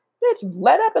kid, bitch,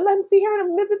 let up and let him see her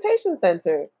in a visitation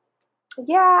center.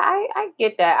 Yeah, I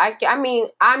get that. I mean,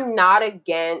 I'm not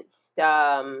against.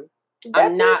 I'm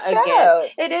not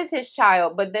against. It is his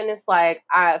child, but then it's like,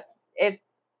 if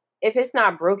it's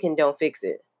not broken, don't fix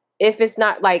it. If it's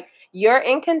not, like, you're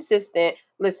inconsistent.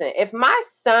 Listen, if my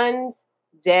son's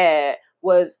dad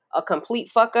was a complete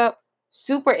fuck up,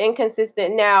 super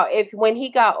inconsistent. Now, when he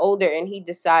got older and he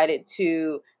decided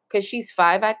to, because she's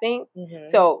 5, I think.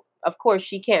 So, of course,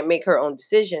 she can't make her own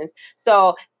decisions.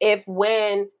 So if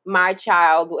my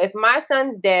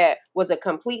son's dad was a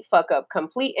complete fuck up,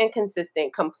 complete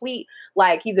inconsistent, complete,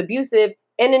 like, he's abusive,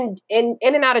 in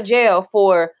and out of jail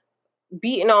for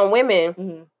beating on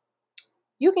women,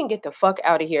 you can get the fuck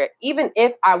out of here. Even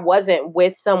if I wasn't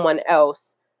with someone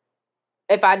else,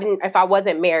 if I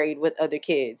wasn't married with other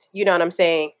kids, you know what I'm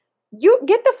saying? You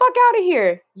get the fuck out of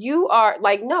here. You are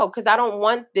like, no, because I don't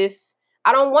want this.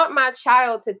 I don't want my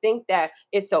child to think that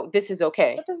this is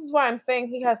okay. But this is why I'm saying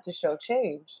he has to show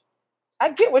change.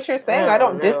 I get what you're saying. I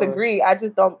don't disagree. I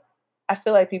just don't. I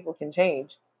feel like people can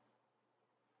change.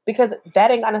 Because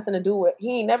that ain't got nothing to do with.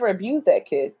 He ain't never abused that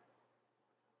kid.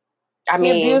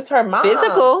 He abused her mom.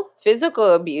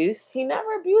 Physical abuse. He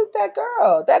never abused that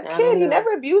girl. That kid, he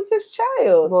never abused his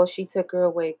child. Well, she took her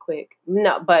away quick.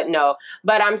 No.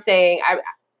 But I'm saying,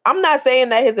 I'm not saying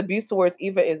that his abuse towards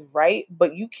Eva is right,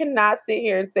 but you cannot sit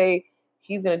here and say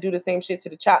he's going to do the same shit to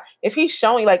the child. If he's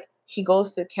showing, like, he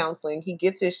goes to counseling, he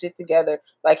gets his shit together,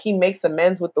 like, he makes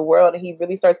amends with the world, and he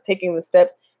really starts taking the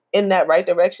steps in that right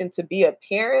direction to be a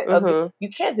parent, you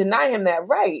can't deny him that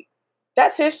right.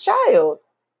 That's his child.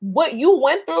 What you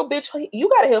went through, bitch, you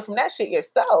got to heal from that shit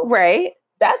yourself. Right.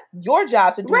 That's your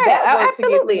job to do that work to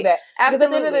get through that. Because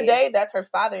at the end of the day, that's her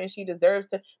father, and she deserves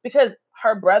to, because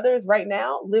her brothers right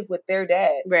now live with their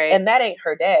dad. Right. And that ain't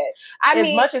her dad.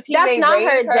 As much as he may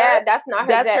raise her, that's not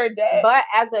her dad. But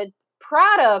as a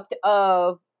product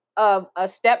of a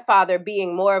stepfather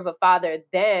being more of a father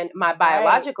than my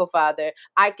biological father,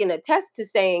 I can attest to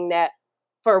saying that,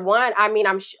 for one, I mean,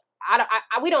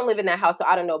 we don't live in that house, so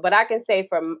I don't know. But I can say,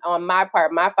 on my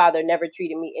part, my father never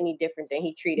treated me any different than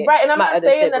he treated and I'm my not other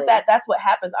saying siblings. that's what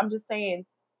happens. I'm just saying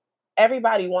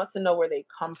everybody wants to know where they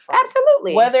come from.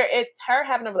 Absolutely. Whether it's her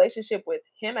having a relationship with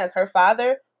him as her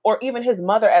father or even his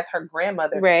mother as her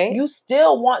grandmother, right? You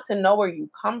still want to know where you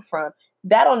come from.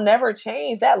 That'll never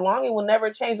change. That longing will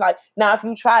never change. Like, now, if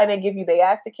you try and they give you the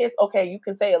ass to kiss, okay, you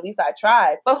can say, at least I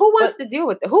tried. But who wants to deal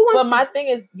with it? Who wants But my thing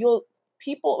is,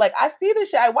 people, like, I see this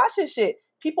shit. I watch this shit.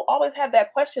 People always have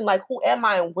that question, like, who am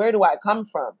I and where do I come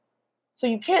from? So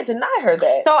you can't deny her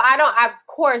that. So of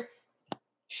course,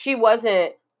 she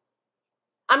wasn't.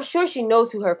 I'm sure she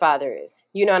knows who her father is.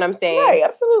 You know what I'm saying? Right,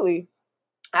 absolutely.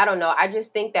 I don't know. I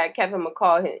just think that Kevin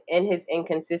McCall and his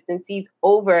inconsistencies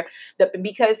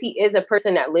because he is a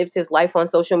person that lives his life on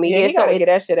social media. Yeah, he gotta get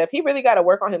that shit up. He really gotta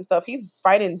work on himself. He's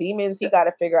fighting demons. He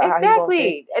gotta figure out how he's gonna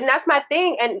fix. And that's my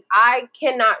thing. And I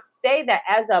cannot say that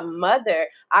as a mother,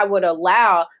 I would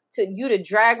allow you to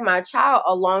drag my child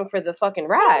along for the fucking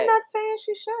ride. No, I'm not saying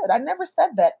she should. I never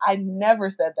said that.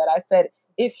 I said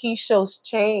if he shows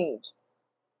change.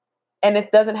 And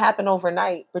it doesn't happen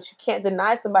overnight, but you can't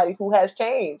deny somebody who has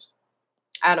changed.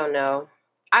 I don't know.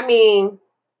 I mean,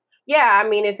 yeah,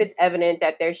 if it's evident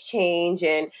that there's change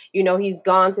and, he's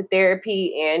gone to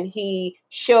therapy and he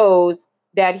shows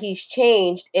that he's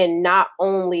changed and not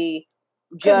only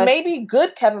just... maybe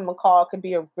good Kevin McCall could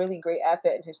be a really great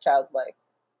asset in his child's life.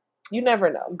 You never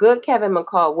know. Good Kevin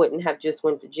McCall wouldn't have just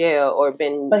went to jail or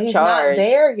been But he's charged. Not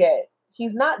there yet.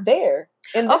 He's not there.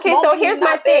 Okay, so here's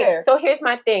my thing. There. So here's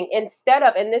my thing. Instead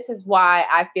of, and this is why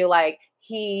I feel like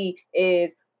he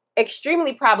is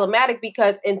extremely problematic,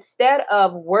 because instead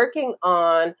of working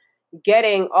on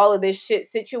getting all of this shit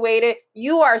situated,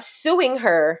 you are suing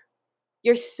her.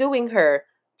 You're suing her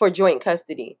for joint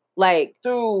custody. Like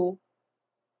through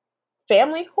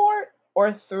family court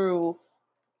or through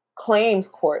claims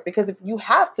court? Because if you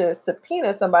have to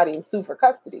subpoena somebody and sue for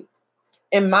custody.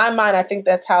 In my mind, I think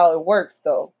that's how it works,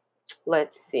 though.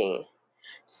 Let's see.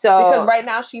 So because right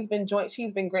now she's been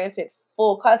granted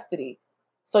full custody.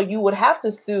 So you would have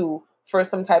to sue for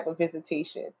some type of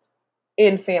visitation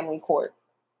in family court.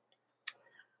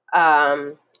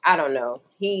 I don't know.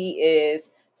 He is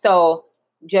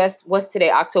just what's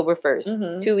today, October 1st.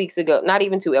 Mm-hmm. 2 weeks ago, not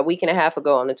even a week and a half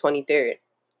ago on the 23rd,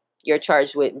 you're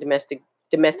charged with domestic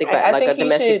right. like a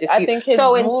domestic dispute. I think his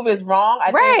move is wrong.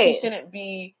 I think he shouldn't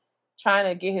be trying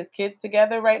to get his kids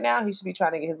together right now. He should be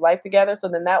trying to get his life together. So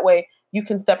then that way you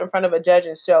can step in front of a judge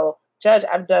and show, Judge,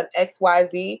 I've done X, Y,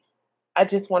 Z. I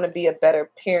just want to be a better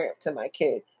parent to my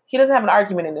kid. He doesn't have an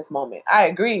argument in this moment. I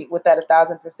agree with that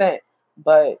 1,000%.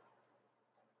 But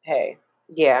hey.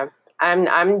 Yeah.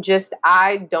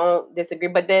 I don't disagree.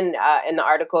 But then in the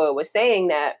article it was saying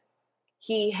that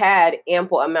he had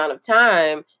ample amount of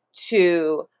time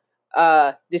to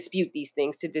dispute these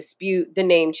things, to dispute the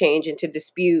name change and to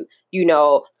dispute,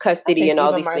 custody and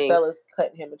all these things. Marcella's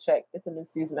cutting him a check. It's a new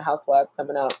season of Housewives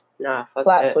coming out. Nah, fuck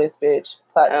Plot that. twist, bitch.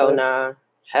 Plot Hell twist. nah.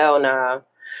 Hell nah.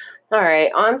 All right,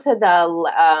 on to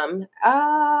the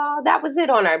that was it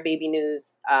on our baby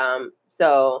news.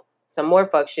 So some more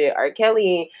fuck shit. R.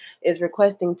 Kelly is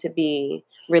requesting to be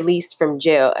released from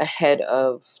jail ahead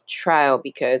of trial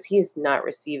because he is not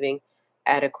receiving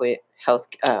adequate health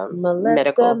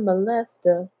medical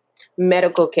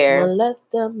care.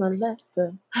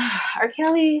 Molester. R.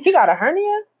 Kelly, he got a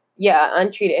hernia? Yeah,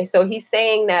 untreated. So he's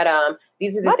saying that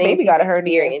these are the things he's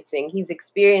experiencing. He's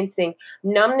experiencing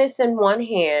numbness in one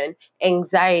hand,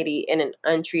 anxiety, and an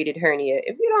untreated hernia.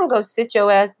 If you don't go sit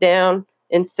your ass down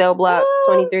in cell block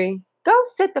 23, go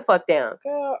sit the fuck down.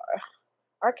 Girl,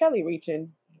 R. Kelly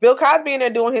reaching. Bill Cosby in there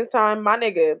doing his time. My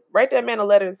nigga, write that man a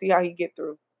letter and see how he get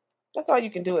through. That's all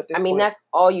you can do at this point. That's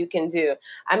all you can do.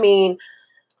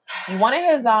 One of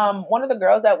his one of the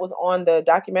girls that was on the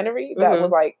documentary that was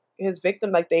like his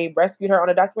victim, like they rescued her on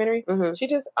a documentary. Mm-hmm. She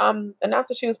just announced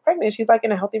that she was pregnant. She's like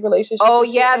in a healthy relationship. Oh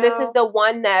yeah, this is the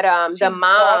one that the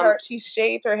mom she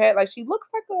shaved her head. Like she looks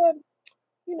like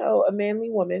a manly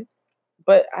woman.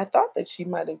 But I thought that she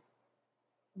might have.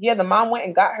 Yeah, the mom went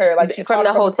and got her like she from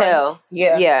the hotel.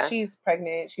 Yeah, she's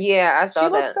pregnant. I saw that.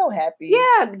 She looks so happy.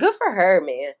 Yeah, good for her,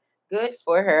 man. Good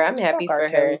for her. I'm happy for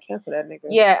her. Cancel that nigga.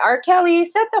 Yeah, R. Kelly,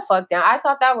 set the fuck down. I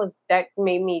thought that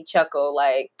made me chuckle.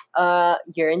 Like,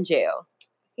 you're in jail.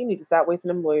 You need to stop wasting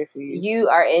them lawyer fees. You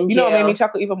are in jail. You know what made me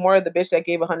chuckle even more? The bitch that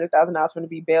gave $100,000 for him to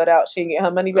be bailed out. She didn't get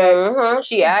her money back. Mm-hmm.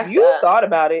 She asked. You thought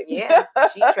about it. Yeah,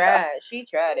 she tried. She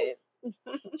tried it.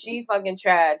 She fucking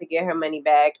tried to get her money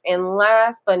back. And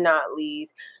last but not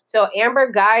least, so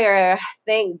Amber Geier,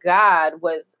 thank God,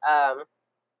 was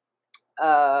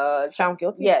found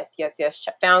guilty. Yes,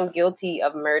 found guilty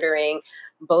of murdering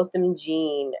Botham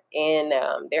Jean, and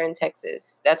they're in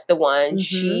Texas. That's the one. Mm-hmm.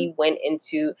 She went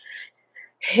into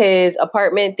his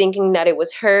apartment thinking that it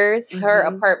was hers. Her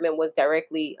apartment was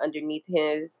directly underneath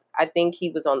his. I think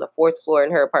he was on the 4th floor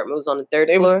and her apartment was on the 3rd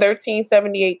floor. It was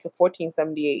 1378 to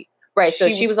 1478. Right. So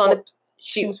she was on the.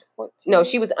 She was 14. No,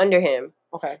 she was under him.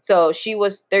 Okay. So she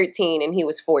was 13 and he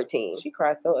was 14. She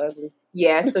cried so ugly.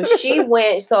 Yeah, so she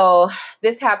went, so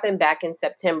this happened back in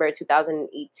September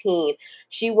 2018.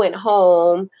 She went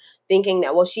home thinking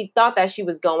that, well, she thought that she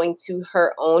was going to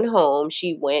her own home.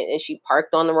 She went and she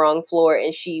parked on the wrong floor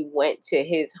and she went to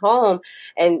his home.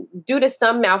 And due to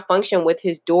some malfunction with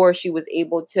his door, she was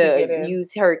able to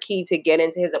use her key to get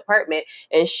into his apartment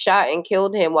and shot and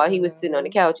killed him while he was sitting on the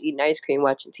couch eating ice cream,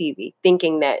 watching TV,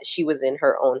 thinking that she was in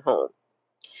her own home.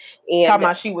 And talking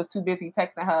about she was too busy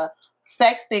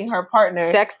sexting her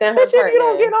partner. Bitch, if you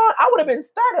don't get on, I would have been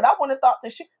started. I wouldn't have thought to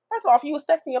shit. First of all, if you was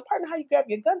sexting your partner, how you grab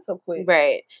your gun so quick?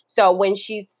 Right. So when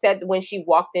she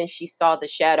walked in, she saw the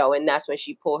shadow, and that's when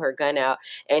she pulled her gun out.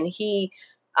 And she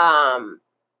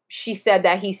said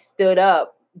that he stood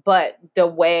up, but the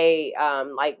way,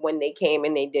 like when they came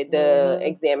and they did the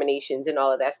examinations and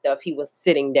all of that stuff, he was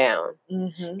sitting down,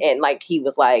 and like he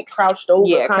was like crouched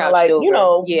over, kind of like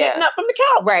over. Getting up from the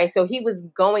couch. Right. So he was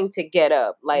going to get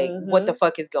up. Like, what the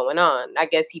fuck is going on? I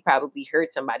guess he probably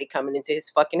heard somebody coming into his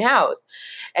fucking house,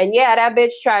 and that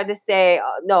bitch tried to say,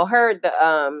 no, her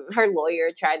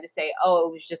lawyer tried to say, oh,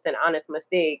 it was just an honest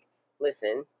mistake.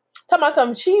 Listen, tell me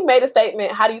something. She made a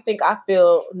statement. How do you think I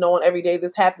feel knowing every day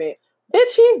this happened?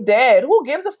 Bitch, he's dead. Who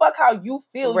gives a fuck how you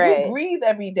feel? Right. You breathe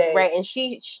every day. Right, and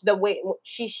she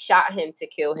shot him to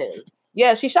kill him.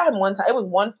 Yeah, she shot him one time. It was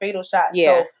one fatal shot.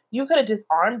 Yeah. So you could have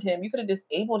disarmed him. You could have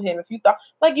disabled him if you thought,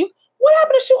 what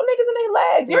happened to shooting niggas in their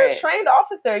legs? You're a trained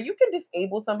officer. You can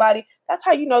disable somebody. That's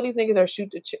how you know these niggas are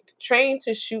trained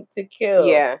to shoot to kill.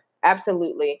 Yeah,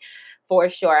 absolutely. For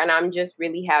sure. And I'm just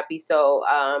really happy. So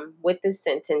with this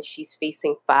sentence, she's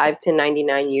facing 5 to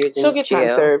 99 years in jail. She'll get time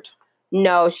served.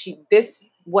 No,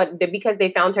 because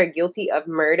they found her guilty of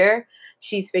murder.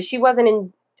 She was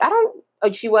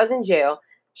in jail.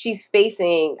 She's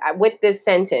facing, with this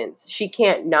sentence, she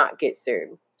can't not get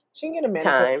served. She can get a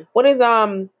mandatory time. What is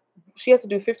she has to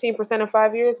do 15% of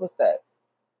 5 years? What's that?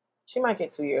 She might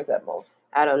get 2 years at most.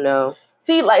 I don't know.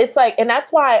 See, and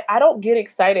that's why I don't get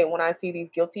excited when I see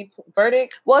these guilty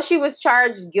verdicts. Well, she was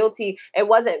charged guilty. It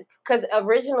wasn't because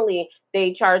originally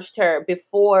they charged her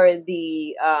before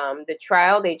the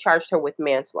trial. They charged her with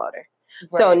manslaughter.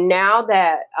 Right. So now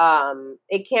that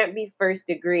it can't be first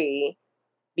degree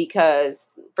because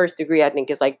first degree I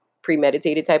think is like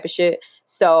premeditated type of shit.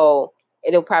 So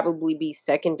it'll probably be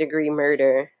second degree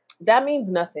murder. That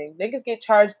means nothing. Niggas get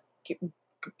charged.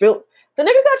 The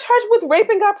nigga got charged with rape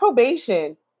and got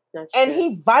probation. And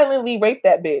he violently raped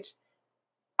that bitch.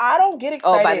 I don't get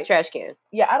excited. Oh, by the trash can.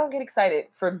 Yeah, I don't get excited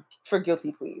for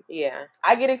guilty pleas. Yeah.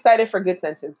 I get excited for good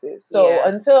sentences. So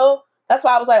until, that's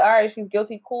why I was like, all right, she's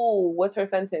guilty, cool. What's her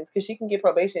sentence? Because she can get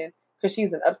probation because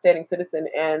she's an upstanding citizen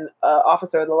and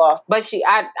officer of the law. But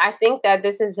I think that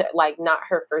this is like not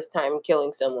her first time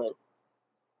killing someone.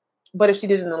 But if she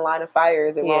did it in the line of fire,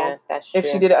 is it wrong? Yeah, that's true. If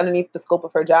she did it underneath the scope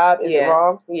of her job, is it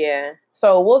wrong? Yeah.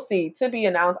 So we'll see. To be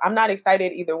announced. I'm not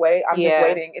excited either way. I'm just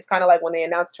waiting. It's kind of like when they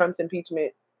announced Trump's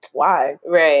impeachment. Why?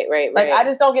 Right. Like, I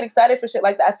just don't get excited for shit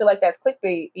like that. I feel like that's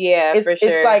clickbait. Yeah, for sure.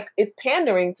 It's like, it's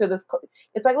pandering to this.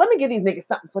 It's like, let me give these niggas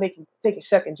something so they can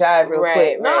shuck and jive real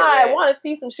quick. I want to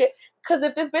see some shit. Because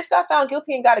if this bitch got found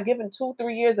guilty and got a given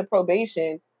 2-3 years of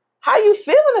probation, how you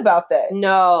feeling about that?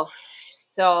 No.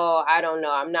 So I don't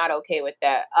know. I'm not okay with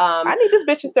that. I need this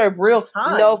bitch to serve real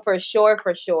time. No, for sure.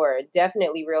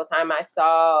 Definitely real time. I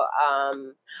saw,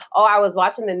 I was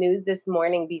watching the news this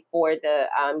morning before the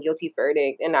guilty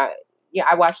verdict. And I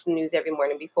watch the news every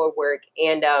morning before work.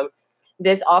 And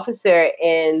this officer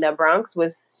in the Bronx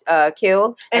was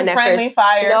killed. And friendly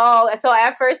fire. No, so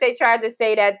at first they tried to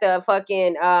say that the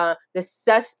fucking the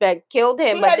suspect killed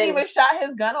him. He hadn't even shot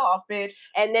his gun off, bitch.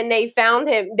 And then they found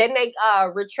him. Then they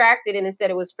retracted it and said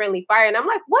it was friendly fire. And I'm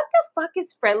like, what the fuck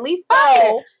is friendly fire?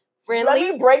 So, let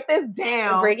me break this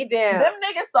down. Break it down. Them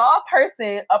niggas saw a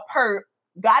person, a perp,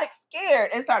 got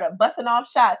scared and started busting off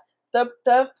shots.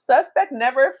 The suspect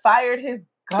never fired his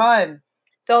gun.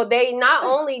 So they not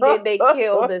only did they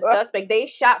kill the suspect, they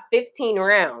shot 15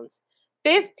 rounds.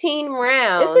 15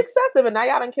 rounds. It's excessive, and now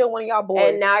y'all done killed one of y'all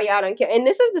boys. And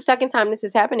this is the second time this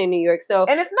has happened in New York. So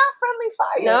and it's not friendly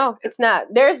fire. No, it's not.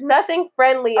 There's nothing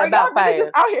friendly about fire.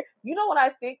 Just out here? You know what I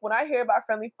think when I hear about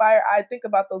friendly fire? I think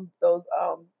about those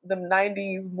them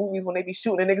 90s movies when they be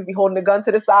shooting and niggas be holding the gun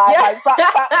to the side, like pop,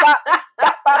 pop, pop,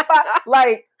 pop, pop, pop.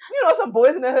 Like some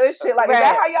boys in the hood shit. Like, is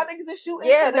that how y'all niggas is shooting?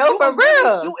 Yeah, no, for real.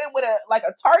 Really shooting with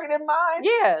a target in mind.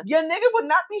 Yeah, your nigga would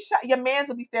not be shot. Your man's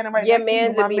would be standing right. Your next to you. Your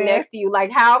man's would be next to you.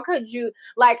 Like, how could you?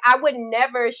 Like, I would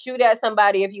never shoot at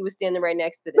somebody if you was standing right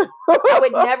next to them. I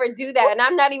would never do that, and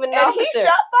I'm not even an officer. He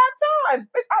shot 5 times.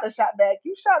 Bitch, I'd have shot back.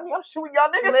 You shot me. I'm shooting y'all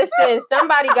niggas. Listen,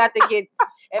 somebody got to get.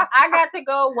 If I got to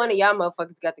go, one of y'all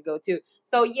motherfuckers got to go too.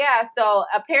 So yeah, so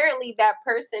apparently that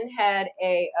person had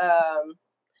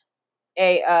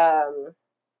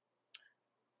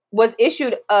was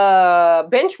issued a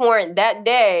bench warrant that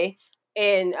day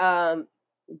in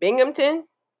Binghamton.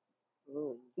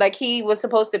 Like he was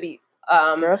supposed to be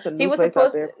he was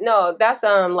supposed to, no, that's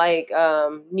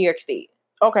New York State.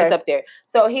 Okay. It's up there.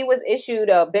 So he was issued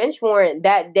a bench warrant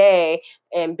that day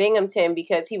in Binghamton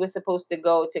because he was supposed to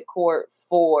go to court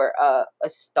for a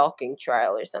stalking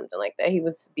trial or something like that. He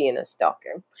was being a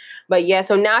stalker. But yeah,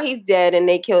 so now he's dead and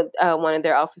they killed one of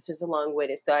their officers along with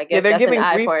it. So I guess that's an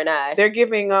eye for an eye. They're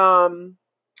giving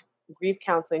grief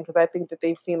counseling because I think that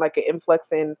they've seen like an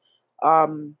influx in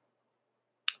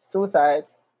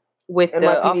suicides. With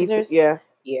the officers? Yeah.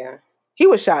 Yeah. He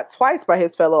was shot twice by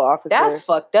his fellow officer. That's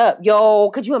fucked up.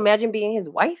 Yo, could you imagine being his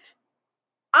wife?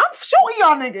 I'm shooting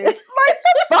y'all niggas. Like,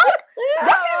 the fuck? Y'all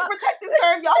can't protect and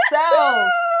serve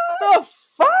yourselves. The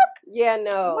fuck? Yeah,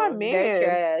 no. My man. They're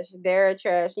trash. They're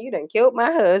trash. You done killed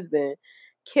my husband.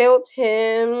 Killed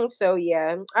him. So,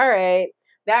 yeah. All right.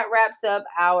 That wraps up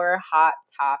our hot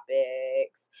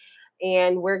topics.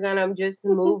 And we're going to just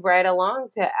move right along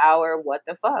to our what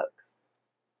the fucks.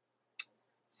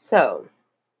 So,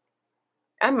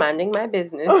 I'm minding my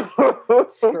business,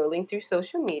 scrolling through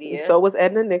social media. And so was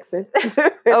Edna Nixon.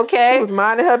 Okay. She was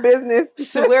minding her business.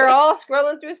 So we're all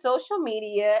scrolling through social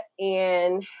media,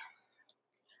 and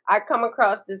I come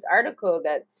across this article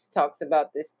that talks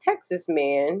about this Texas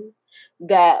man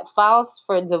that files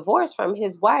for divorce from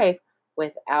his wife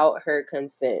without her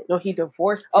consent. No, he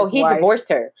divorced his wife. Divorced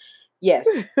her. Yes,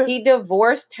 he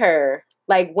divorced her,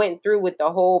 like went through with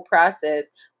the whole process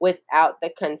without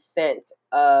the consent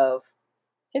of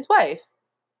his wife.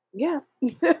 Yeah.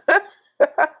 It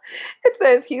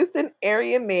says Houston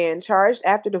area man charged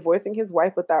after divorcing his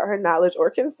wife without her knowledge or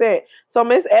consent. So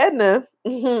Miss Edna.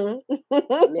 Miss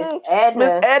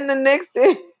Edna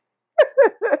Nixon.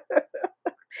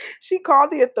 She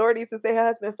called the authorities to say her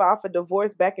husband filed for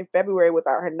divorce back in February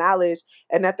without her knowledge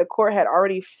and that the court had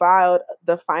already filed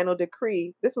the final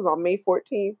decree. This was on May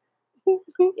 14th.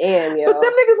 Damn, yo. But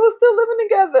them niggas was still living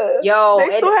together. Yo,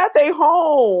 they still had their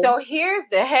home. So here's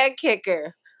the head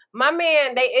kicker. My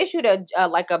man, they issued a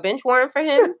bench warrant for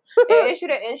him. They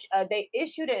issued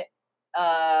a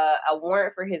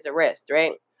warrant for his arrest,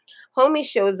 right? Homie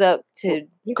shows up to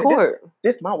court.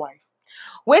 This my wife.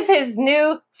 With his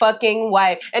new fucking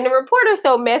wife. And the reporter's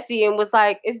so messy and was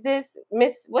like, is this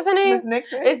Miss, what's her name? Miss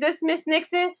Nixon? Is this Miss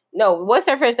Nixon? No, what's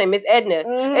her first name? Miss Edna.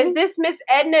 Mm-hmm. Is this Miss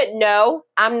Edna? No,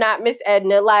 I'm not Miss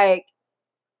Edna. Like,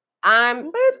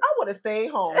 Bitch, I would have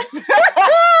stayed home.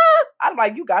 I'm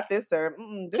like, you got this, sir.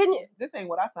 This ain't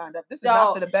what I signed up. This is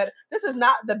not for the better. This is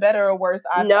not the better or worse.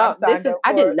 I did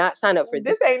not sign up for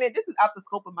this. This ain't it. This is out the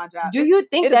scope of my job. Do you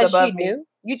think that she knew?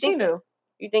 She knew.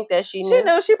 You think that she knew? She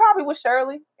knew. She probably was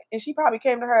Shirley, and she probably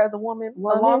came to her as a woman a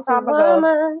long time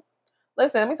ago.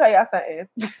 Listen, let me tell y'all something.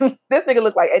 This nigga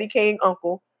look like Eddie King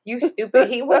uncle. You stupid.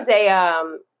 He was a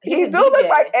he do look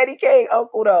like Eddie King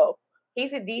uncle though.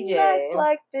 He's a DJ. Nights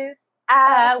like this,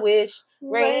 I wish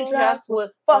raindrops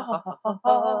would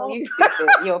fall. You stupid.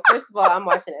 Yo, first of all, I'm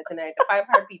watching it tonight. The 5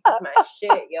 Heartbeats is my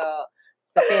shit, y'all.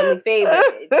 It's a family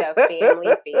favorite. It's a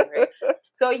family favorite.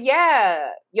 So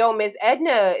yeah, yo, Miss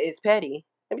Edna is petty.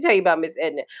 Let me tell you about Miss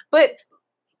Edna. But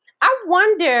I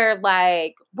wonder,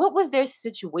 like, what was their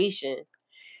situation?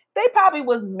 They probably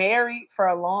was married for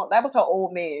a long. That was her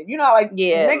old man. You know, like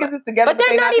niggas is together, but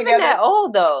they're not even together. That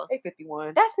old though. They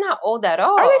 51. That's not old at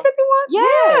all. Are they 51?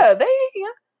 Yes. Yeah.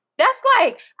 That's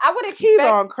like I would expect. He's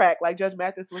on crack, like Judge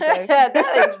Mathis would say.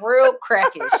 That is real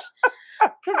crackish.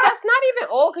 Because that's not even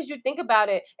old. Because you think about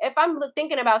it. If I'm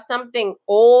thinking about something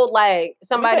old, like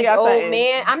somebody's old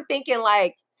man, I'm thinking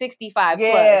like 65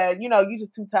 plus. Yeah, you know, you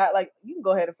just too tired. Like you can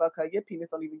go ahead and fuck her. Your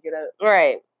penis don't even get up.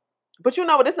 Right. But you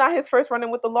know what? It's not his first run-in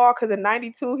with the law because in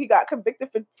 92, he got convicted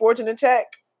for forging a check.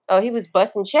 Oh, he was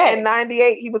busting checks. In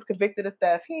 98, he was convicted of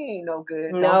theft. He ain't no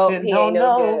good. No, he ain't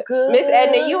no good. Miss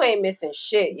Edna, you ain't missing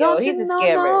shit, yo. He's a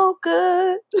scammer. No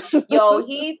good. Yo,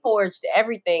 he forged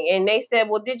everything. And they said,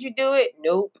 well, did you do it?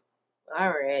 Nope. All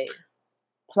right.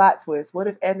 Plot twist. What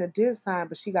if Edna did sign,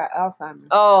 but she got Alzheimer's?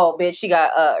 Oh, bitch, she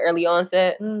got early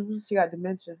onset. Mm-hmm. She got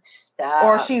dementia. Stop.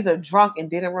 Or she's a drunk and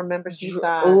didn't remember she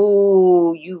signed.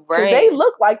 Ooh, you right. Because they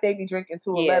look like they be drinking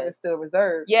 211 still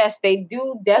reserved. Yes, they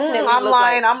do definitely. I'm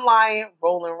lying. I'm lying.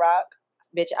 Rolling Rock.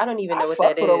 Bitch, I don't even know what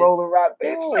that is. With a Rolling Rock,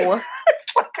 bitch.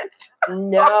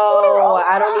 No,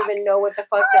 I don't even know what the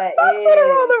fuck that is. With a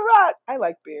Rolling Rock. I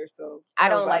like beer, so I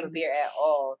don't like beer at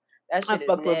all. That shit is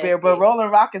nasty. With beer, but Rolling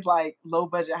Rock is like low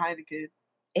budget Heineken.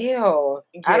 Ew,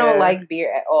 yeah. I don't like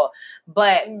beer at all.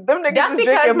 But them niggas that's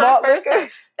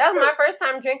because that was my first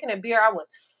time drinking a beer. I was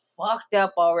fucked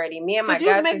up already. Me and my guys.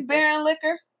 Did you mix beer and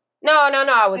liquor? No.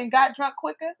 I was and got drunk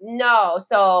quicker. No,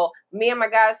 so me and my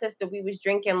god sister, we was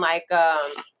drinking like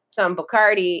some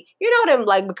Bacardi. You know them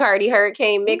like Bacardi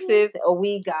Hurricane mixes. Mm-hmm.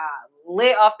 We got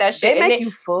lit off that shit. They make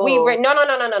you full.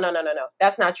 No.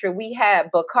 That's not true. We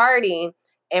had Bacardi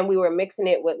and we were mixing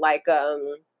it with like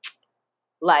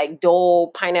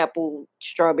Dole pineapple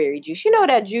strawberry juice. You know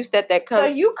that juice that comes.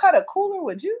 So you cut a cooler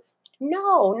with juice?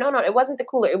 No. It wasn't the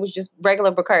cooler. It was just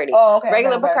regular Bacardi. Oh, okay.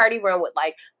 Regular Bacardi run with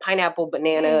like pineapple,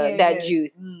 banana,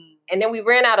 juice. And then we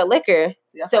ran out of liquor.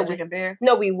 So drinking beer?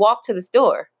 No, we walked to the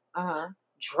store.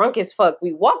 Drunk as fuck.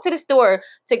 We walked to the store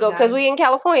to go because we in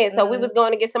California, so we was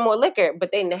going to get some more liquor,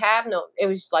 but they didn't have no. It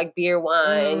was just like beer,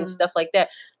 wine, stuff like that.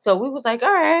 So we was like,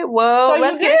 all right, well, so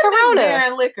let's get a Corona. Beer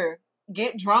and liquor.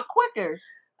 Get drunk quicker.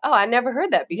 Oh, I never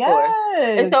heard that before.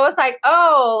 Yes. And so it's like,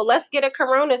 oh, let's get a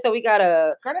Corona. So we got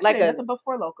a like a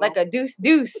deuce.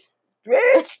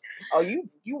 Bitch. Oh,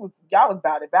 y'all was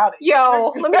about it.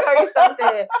 Yo, let me tell you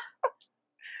something.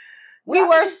 We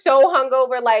were so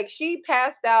hungover. Like, she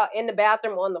passed out in the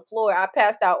bathroom on the floor. I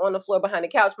passed out on the floor behind the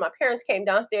couch. My parents came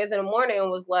downstairs in the morning and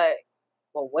was like,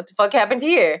 well, what the fuck happened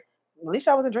here? At least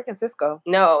I wasn't drinking Cisco.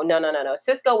 No.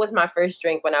 Cisco was my first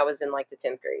drink when I was in like the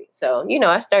 10th grade. So,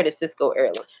 I started Cisco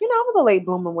early. I was a late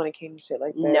bloomer when it came to shit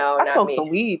like that. No, I smoked some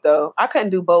weed though. I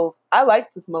couldn't do both. I like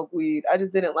to smoke weed. I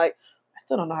just didn't like. I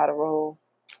still don't know how to roll.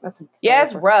 It's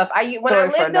rough. When I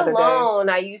lived alone,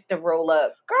 I used to roll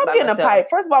up. Girl, I'm getting a pipe.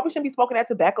 First of all, we shouldn't be smoking that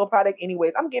tobacco product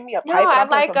anyways. I'm getting me a pipe. No, I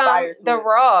like the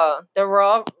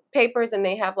raw papers, and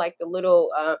they have like the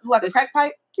little like a crack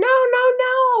pipe. No.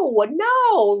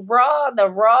 The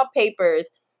raw papers.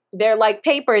 They're like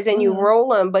papers, and you roll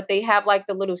them, but they have like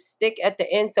the little stick at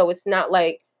the end, so it's not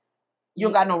like you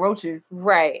don't got no roaches.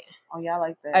 Right. Oh yeah, I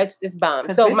like that. It's bomb.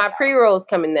 So my pre-rolls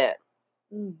come in that.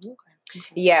 Okay.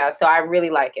 Yeah, so I really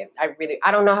like it.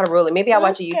 I don't know how to roll it. Maybe I'll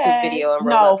watch a YouTube video and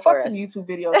roll it for us. No, fuck the YouTube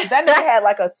videos. That nigga had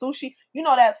like a sushi. You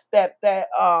know that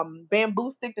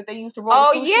bamboo stick that they used to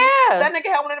roll sushi? Yeah. That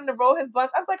nigga had one of them to roll his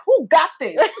blunts. I was like, who got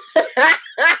this? I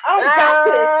don't got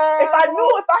this. If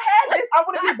I had this, I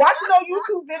wouldn't be watching no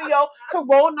YouTube video to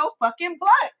roll no fucking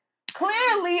blunt.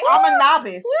 Clearly, I'm a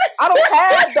novice. I don't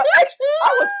have the extra.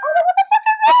 I was, what the fuck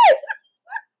is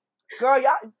this? Girl,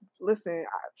 y'all... Listen.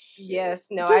 Yes,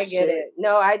 no, I get it.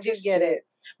 No, I do get it.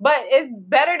 But it's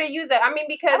better to use it. I mean,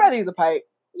 because I'd rather use a pipe.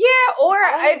 Yeah, or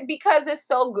because it's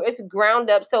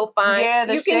ground up so fine.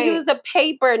 Yeah, you can use a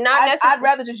paper, not necessarily. I'd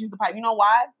rather just use the pipe. You know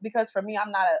why? Because for me, I'm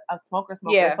not a smoker.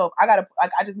 Yeah. So I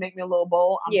just make me a little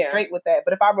bowl. I'm straight with that.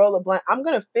 But if I roll a blunt, I'm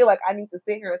gonna feel like I need to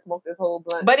sit here and smoke this whole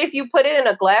blunt. But if you put it in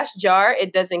a glass jar,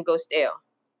 it doesn't go stale.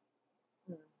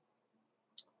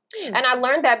 And I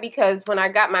learned that because when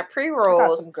I got my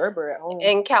pre-rolls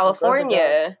in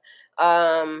California,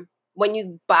 when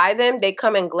you buy them, they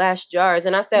come in glass jars.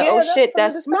 And I said, oh shit,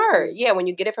 that's smart. Yeah, when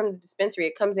you get it from the dispensary,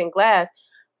 it comes in glass.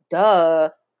 Duh.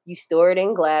 You store it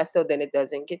in glass so then it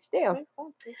doesn't get stale. Makes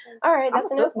sense. All right,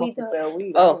 that's enough weed.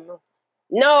 Oh.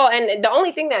 No, and the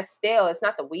only thing that's stale, it's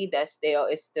not the weed that's stale,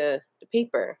 it's the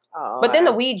paper. Oh, but then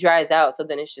the weed dries out, so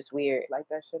then it's just weird. Light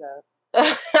that shit up.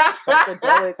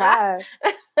 Psychedelic high.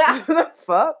 The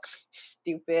fuck?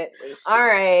 Stupid. All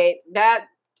right. That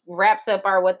wraps up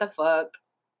our what the fuck.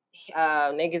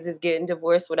 Niggas is getting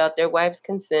divorced without their wife's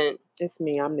consent. It's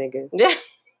me. I'm niggas.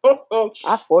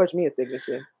 I forged me a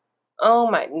signature. Oh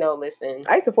my, no, listen.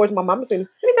 I used to forge my mama's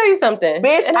signature. Let me tell you something.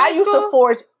 Bitch, I used to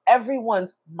forge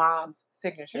everyone's mom's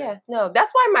signature. Yeah, no, that's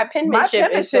why my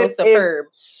penmanship is so superb.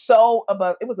 So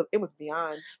above, it was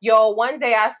beyond. Yo, one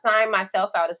day I signed myself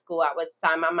out of school. I would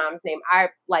sign my mom's name.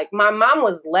 My mom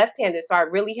was left-handed, so I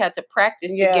really had to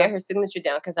practice to get her signature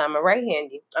down because I'm a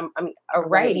right-handy. I'm a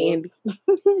righty.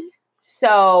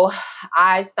 So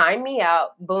I signed me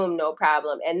out. Boom, no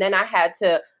problem. And then I had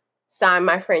to sign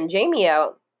my friend Jamie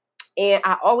out. And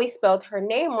I always spelled her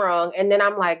name wrong. And then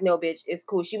I'm like, no, bitch, it's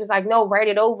cool. She was like, no, write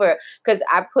it over. Because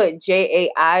I put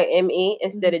Jaime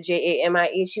instead of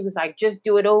Jamie. She was like, just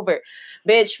do it over.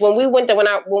 Bitch, when we went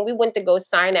to go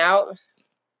sign out,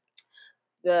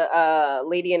 the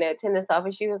lady in the attendance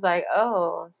office, she was like,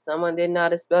 "Oh, someone didn't know how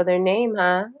to spell their name,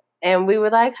 huh?" And we were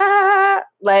like, "Ha!"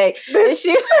 Like, and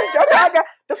she. I got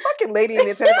the fucking lady in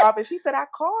the attendance office. She said, "I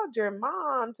called your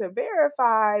mom to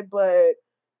verify, but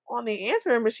on the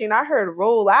answering machine, I heard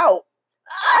roll out."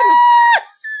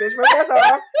 Bitch, that's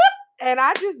all. And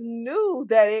I just knew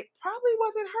that it probably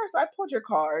wasn't her, so I pulled your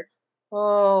card.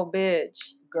 Oh, bitch.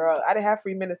 Girl, I didn't have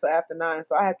 3 minutes till after 9,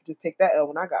 so I had to just take that L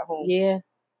when I got home. Yeah.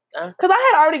 Because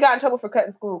I had already gotten in trouble for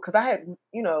cutting school, because I had,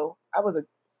 I was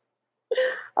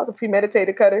a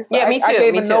premeditated cutter. So yeah, me too. I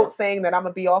gave a note saying that I'm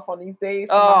going to be off on these days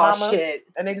for my mama. Shit.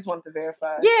 And they just wanted to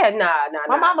verify. Yeah, nah.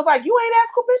 My mom was like, "You ain't at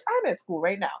school, bitch? I'm at school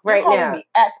right now. Right You're now. calling me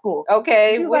at school."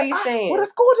 Okay, what are you saying? Well, the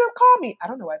school just called me. I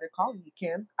don't know why they're calling me,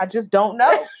 Kim. I just don't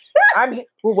know. I'm here.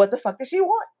 Well, what the fuck does she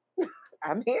want?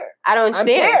 I'm here. I don't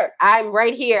understand. I'm here. I'm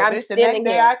right here. But I'm standing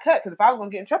here. I cut, because if I was gonna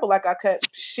get in trouble like I cut,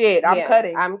 shit, I'm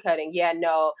cutting. I'm cutting. Yeah,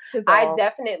 no. I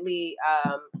definitely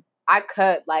I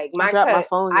cut like my cut. My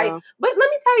phone, but let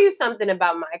me tell you something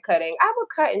about my cutting. I would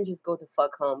cut and just go the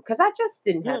fuck home because I just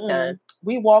didn't have time.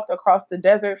 We walked across the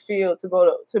desert field to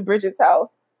go to Bridget's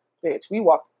house. Bitch, we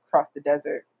walked across the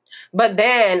desert. But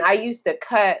then I used to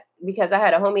cut because I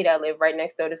had a homie that lived right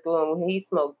next door to school, and he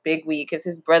smoked big weed because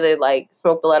his brother like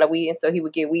smoked a lot of weed, and so he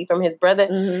would get weed from his brother.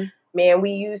 Mm-hmm. Man,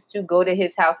 we used to go to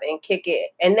his house and kick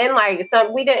it, and then like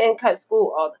we didn't cut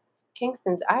school all.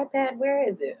 Kingston's iPad, where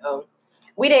is it?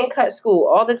 We didn't cut school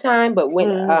all the time, but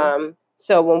when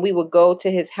so when we would go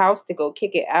to his house to go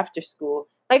kick it after school,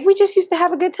 like we just used to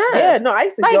have a good time. Yeah, no, I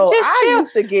used to go. I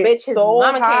used to get bitch, so his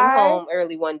mama high. Came home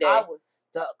early one day. I was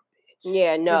stuck.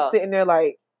 Yeah, no. Just sitting there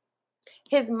like.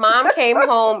 His mom came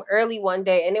home early one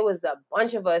day, and it was a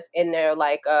bunch of us in there.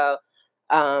 Like, I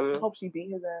hope she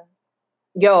beat his ass.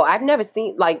 Yo, I've never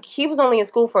seen, like, he was only in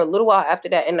school for a little while after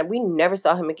that, and we never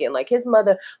saw him again. Like, his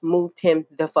mother moved him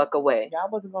the fuck away. Y'all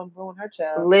wasn't gonna ruin her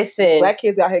child. Listen. Black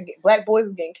kids out here, black boys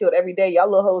is getting killed every day. Y'all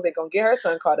little hoes ain't gonna get her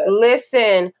son caught up.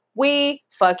 Listen, we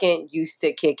fucking used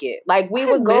to kick it. Like, we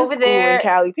would go over there. In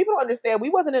Cali. People don't understand. We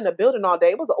wasn't in the building all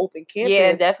day. It was an open campus.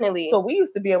 Yeah, definitely. So we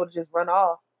used to be able to just run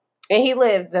off. And he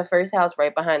lived the first house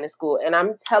right behind the school. And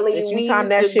I'm telling you, we used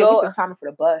to go. We used to time for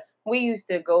the bus. We used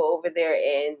to go over there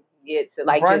and get to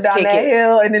like run just down kick that it.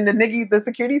 hill, and then the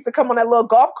security used to come on that little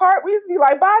golf cart. We used to be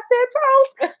like, "Bye,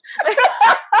 Santos."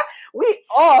 We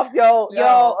off, yo.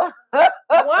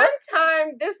 One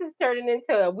time, this is turning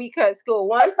into a we cut school.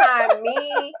 One time,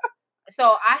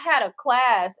 so I had a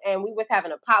class and we was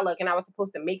having a potluck, and I was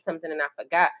supposed to make something and I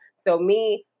forgot. So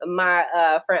me,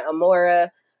 my friend Amora,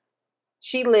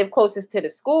 she lived closest to the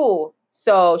school.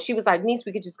 So she was like, "Niece,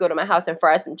 we could just go to my house and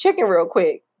fry some chicken real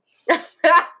quick."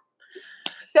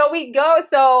 So we go.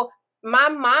 So my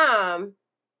mom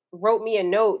wrote me a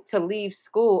note to leave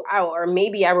school, or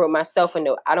maybe I wrote myself a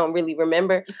note. I don't really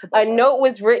remember. A note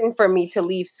was written for me to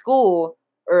leave school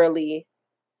early,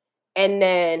 and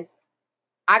then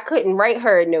I couldn't write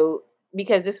her a note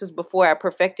because this was before I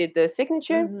perfected the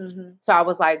signature. Mm-hmm. So I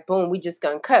was like, boom, we just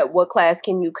gonna cut. What class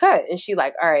can you cut? And she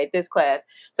like, all right, this class.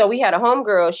 So we had a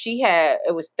homegirl.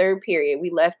 It was third period. We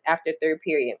left after third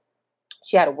period.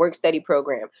 She had a work study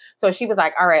program. So she was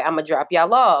like, all right, I'm going to drop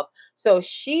y'all off. So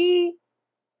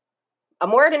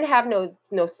Amora didn't have no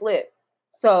slip.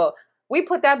 So we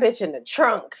put that bitch in the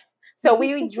trunk. So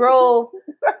we drove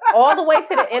all the way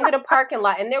to the end of the parking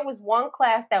lot. And there was one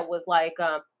class that was like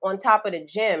on top of the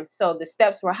gym. So the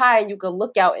steps were high and you could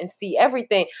look out and see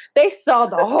everything. They saw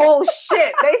the whole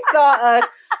shit. They saw us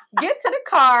get to the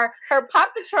car, her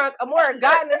pop the trunk. Amora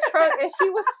got in the trunk and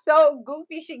she was so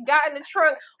goofy. She got in the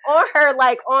trunk on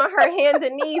her hands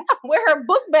and knees with her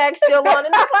book bag still on.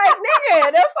 And it's like, nigga,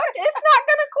 it's not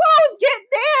going to close. Get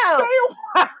down.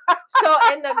 So,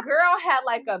 and the girl had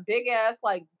like a big ass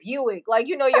like Buick. Like,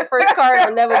 you know, your first car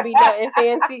will never be nothing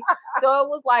fancy. So it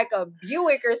was like a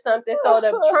Buick or something. So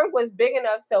the trunk was big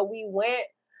enough. So we went,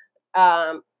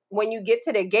 when you get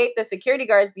to the gate, the security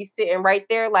guards be sitting right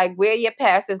there, like, where your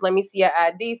passes? Let me see your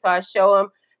ID. So I show them.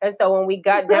 And so when we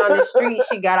got down the street,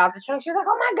 she got out the trunk. She was like,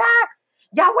 oh my God,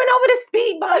 y'all went over the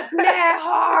speed bumps mad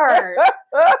hard.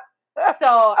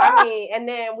 So, I mean, and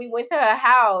then we went to her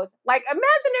house. Like, imagine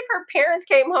if her parents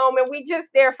came home and we just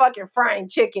there fucking frying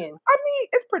chicken. I mean,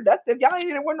 it's productive. Y'all ain't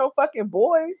even with no fucking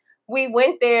boys. We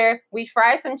went there, we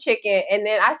fried some chicken, and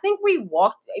then I think we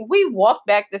walked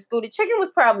back to school. The chicken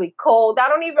was probably cold. I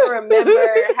don't even remember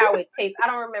how it tastes. I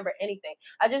don't remember anything.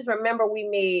 I just remember we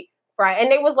made fried, and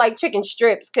they was like chicken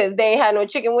strips because they ain't had no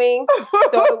chicken wings.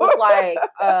 So it was like,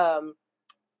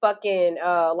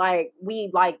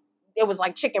 it was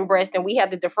like chicken breast, and we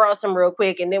had to defrost them real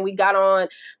quick, and then we got on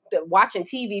watching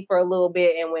TV for a little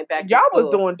bit and went back. Y'all to school.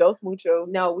 was doing Dos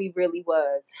Muchos. No, we really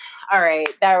was. All right,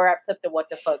 that wraps up the what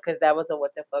the fuck, because that was a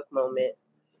what the fuck moment.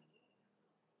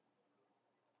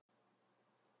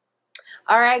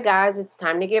 All right, guys, it's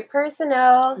time to get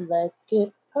personal. Let's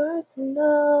get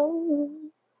personal.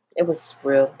 It was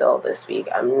real dull this week.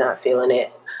 I'm not feeling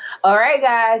it. All right,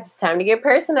 guys, it's time to get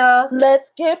personal.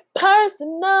 Let's get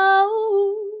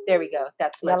personal. There we go.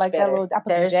 That's much like better. That little, I put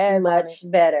There's some jazz much on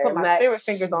it. better. Put my spirit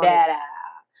fingers on better. it.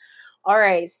 All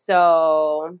right,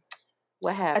 so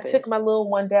what happened? I took my little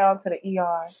one down to the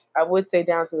ER. I would say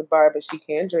down to the bar, but she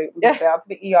can't drink. We went down to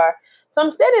the ER. So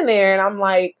I'm sitting there, and I'm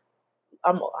like,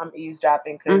 I'm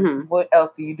eavesdropping, because what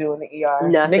else do you do in the ER?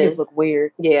 Nothing. Niggas look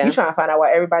weird. Yeah. You trying to find out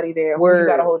why everybody there. Who you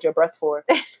gotta hold your breath for.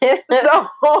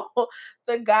 So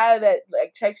the guy that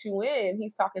like checks you in,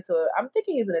 he's talking to I'm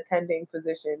thinking he's an attending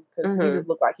physician, because he just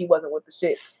looked like he wasn't with the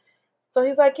shit. So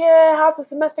he's like, yeah, how's the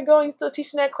semester going? You still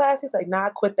teaching that class? He's like, nah, I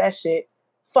quit that shit.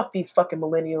 Fuck these fucking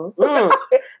millennials.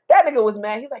 That nigga was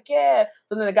mad. He's like, yeah.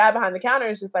 So then the guy behind the counter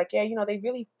is just like, yeah, you know, they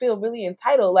really feel really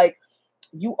entitled. Like,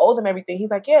 you owe them everything. He's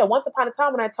like, yeah, once upon a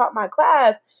time when I taught my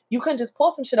class, you couldn't just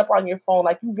pull some shit up on your phone.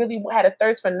 Like, you really had a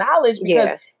thirst for knowledge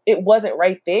because it wasn't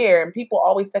right there. And people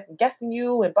always second guessing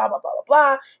you and blah, blah, blah, blah,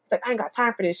 blah. He's like, I ain't got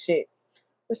time for this shit.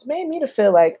 Which made me to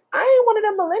feel like I ain't one of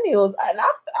them millennials. And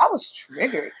I was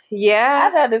triggered. Yeah.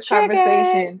 I've had this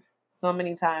conversation so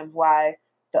many times why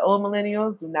the old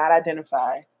millennials do not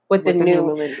identify with the new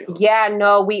millennials. Yeah,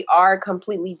 no, we are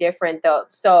completely different though.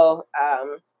 So,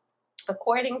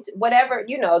 according to whatever,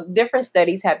 you know, different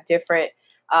studies have different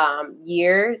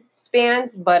year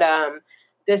spans, but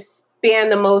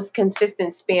the most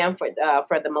consistent span for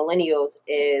the millennials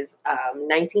is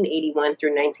 1981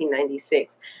 through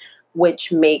 1996,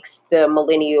 which makes the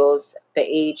millennials the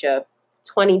age of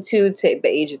 22 to the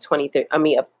age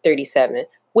of 37,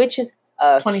 which is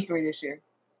 23 this year.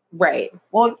 Right.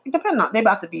 Well, depending on, they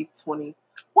about to be 20.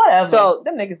 Whatever. So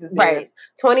them niggas is there. Right.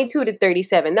 22 to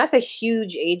 37. That's a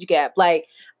huge age gap. Like,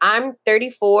 I'm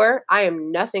 34. I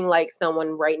am nothing like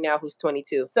someone right now who's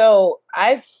 22. So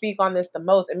I speak on this the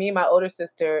most. And me and my older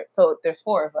sister, so there's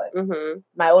 4 of us. Mm-hmm.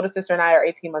 My older sister and I are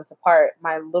 18 months apart.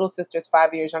 My little sister's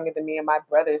 5 years younger than me, and my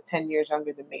brother is 10 years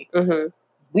younger than me. Mm-hmm.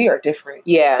 We are different.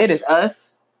 Yeah. It is us.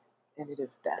 And it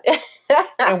is them.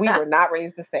 And we were not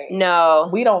raised the same. No.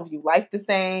 We don't view life the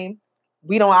same.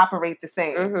 We don't operate the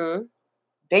same. Mm-hmm.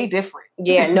 They different.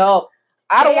 Yeah, no.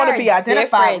 I don't want to be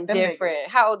identified with them different. niggas.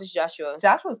 How old is Joshua?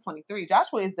 Joshua is 23.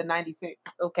 Joshua is the 96.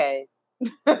 Okay.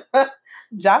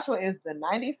 Joshua is the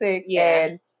 96. Yeah.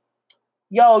 And,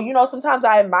 yo, you know, sometimes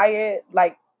I admire,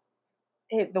 like,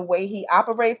 the way he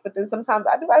operates, but then sometimes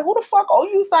I'd be like, who the fuck owe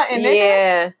you something,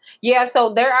 nigga? Yeah,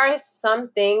 so there are some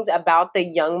things about the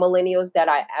young millennials that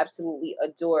I absolutely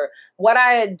adore. What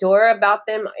I adore about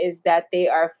them is that they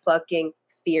are fucking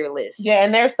fearless. Yeah,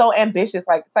 and they're so ambitious.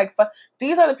 Like, it's like, fuck,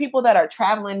 these are the people that are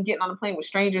traveling, getting on a plane with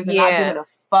strangers and not giving a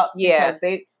fuck because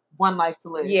they one life to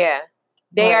live. Yeah,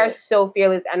 they are so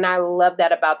fearless, and I love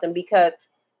that about them, because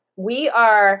we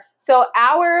are, so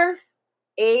our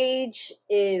age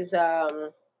is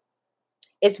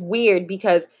it's weird,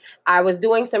 because I was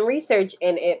doing some research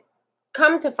and it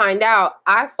come to find out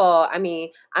I'm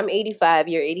 85,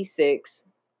 you're 86,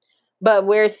 but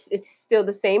it's still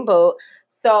the same boat.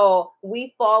 So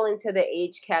we fall into the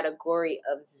age category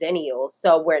of Zennials.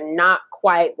 So we're not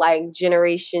quite like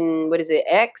generation, what is it,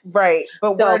 X? Right.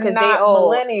 But so, we're not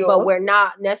millennials. But we're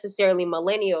not necessarily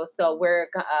millennials. So we're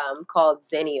called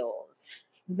Zennials.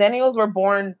 Zennials were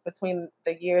born between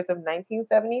the years of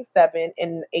 1977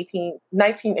 and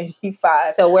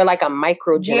 1985. So we're like a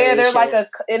micro generation. Yeah, they're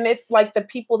and it's like the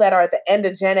people that are at the end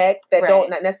of Gen X that don't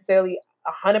necessarily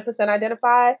 100%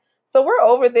 identify. So we're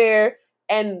over there.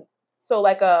 And so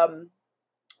like a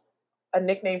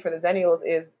nickname for the Zennials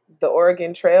is the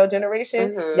Oregon Trail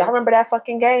generation. Mm-hmm. Y'all remember that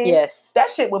fucking game? Yes.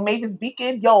 That shit with Mavis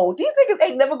Beacon. Yo, these niggas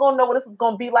ain't never gonna know what this is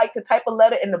gonna be like to type a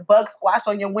letter and the bug squash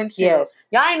on your windshield. Yes.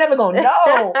 Y'all ain't never gonna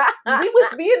know. We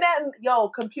was being that. Yo,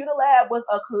 computer lab was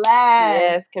a class.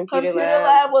 Yes, computer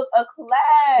lab was a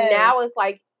class. Now it's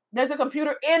like there's a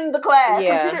computer in the class.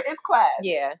 Yeah. Computer is class.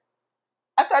 Yeah.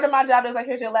 I started my job. It was like,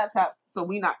 here's your laptop. So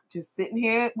we not just sitting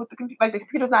here with the computer. Like, the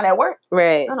computer's not at work.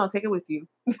 Right. No, take it with you.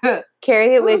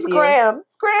 Carry it with you. Scram.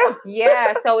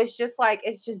 Yeah. So it's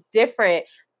just different.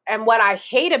 And what I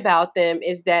hate about them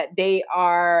is that they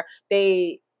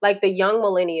like the young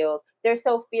millennials, they're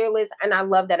so fearless. And I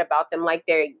love that about them. Like,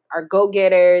 they are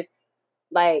go-getters,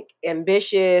 like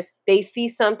ambitious. They see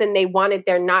something they want it.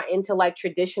 They're not into like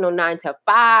traditional 9 to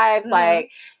 5s. Mm-hmm. Like,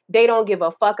 They don't give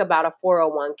a fuck about a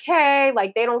 401k.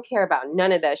 Like, they don't care about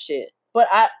none of that shit. But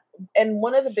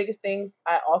one of the biggest things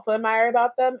I also admire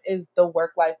about them is the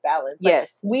work-life balance. Like,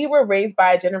 Yes. We were raised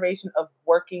by a generation of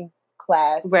working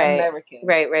class Americans.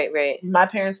 Right. My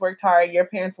parents worked hard. Your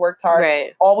parents worked hard.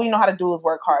 Right. All we know how to do is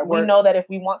work hard. We know that if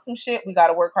we want some shit, we got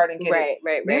to work hard and get it.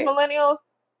 Right. These millennials,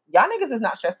 y'all niggas is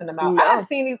not stressing them out. No. I've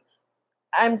seen these.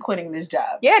 I'm quitting this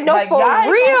job. Yeah, no, like, for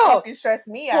y'all real. Fucking stress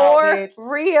me out, bitch.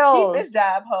 For real. Keep this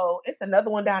job, ho. It's another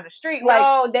one down the street.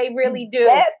 No, they really do.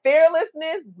 That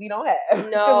fearlessness we don't have.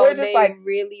 No, we're just they like,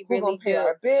 really gonna pay do.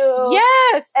 our bills.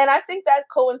 Yes. And I think that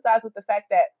coincides with the fact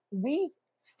that we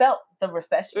felt the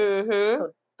recession. Mm-hmm.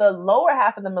 So the lower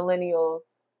half of the millennials,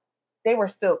 they were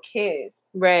still kids.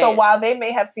 Right. So while they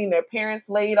may have seen their parents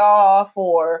laid off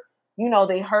or,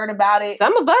 they heard about it.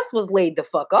 Some of us was laid the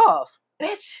fuck off.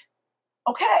 Bitch.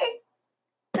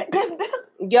 Okay.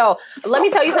 Yo, let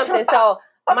me tell you something. So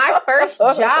my first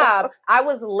job, I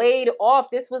was laid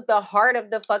off. This was the heart of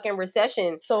the fucking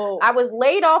recession. So I was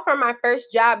laid off from my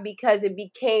first job because it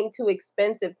became too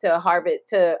expensive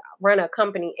to run a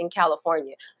company in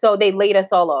California. So they laid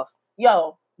us all off.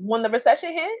 Yo, when the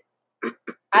recession hit,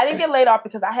 I didn't get laid off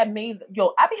because I had made,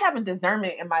 I be having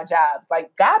discernment in my jobs.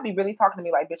 Like, God be really talking to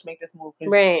me like, bitch, make this move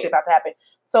because shit about to happen.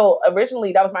 So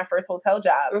originally, that was my first hotel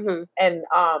job. Mm-hmm. And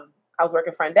I was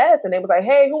working front desk and they was like,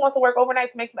 hey, who wants to work overnight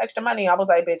to make some extra money? I was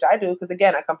like, bitch, I do. Because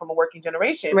again, I come from a working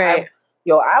generation. Right.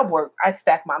 I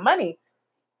stack my money.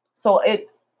 So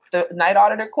the night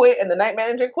auditor quit and the night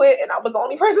manager quit and I was the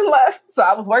only person left. So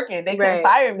I was working. They couldn't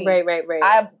fire me.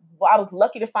 Right. I was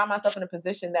lucky to find myself in a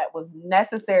position that was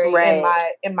necessary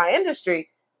in my industry.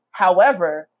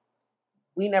 However,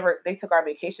 they took our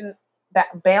vacation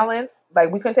balance.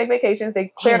 Like, we couldn't take vacations.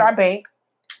 They cleared our bank.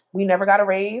 We never got a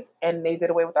raise, and they did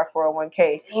away with our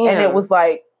 401k. Damn. And it was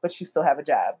like, but you still have a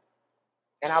job.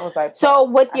 And I was like, so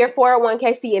with your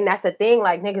 401k, see, and that's the thing,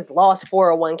 like, niggas lost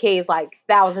 401ks, like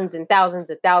thousands and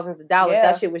thousands and thousands of dollars.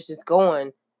 Yeah. That shit was just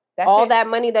gone. That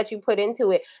money that you put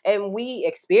into it. And we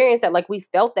experienced that, like, we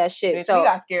felt that shit. Bitch, so we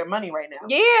got scared money right now.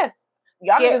 Yeah.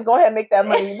 Y'all niggas go ahead and make that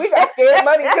money. We got scared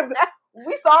money because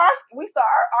we saw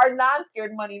our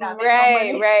non-scared money not make no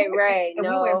money. Right. And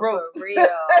no, we went broke. For real.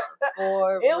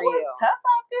 It was tough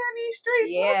out there in these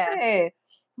streets. Yeah. Listen.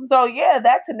 So yeah,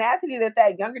 that tenacity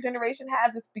that younger generation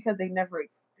has is because they never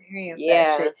experienced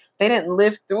that shit. They didn't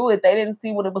live through it. They didn't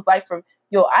see what it was like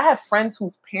I have friends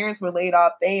whose parents were laid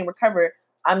off. They ain't recovered.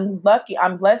 I'm lucky.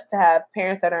 I'm blessed to have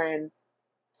parents that are in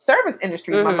service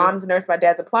industry. Mm-hmm. My mom's a nurse. My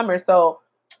dad's a plumber. So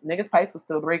niggas' pipes was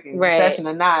still breaking, recession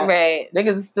or not. Right.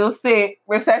 Niggas is still sick,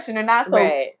 recession or not.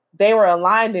 So they were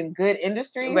aligned in good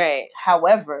industries. Right.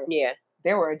 However,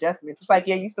 there were adjustments. It's like,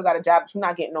 you still got a job, but you're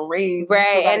not getting no raise.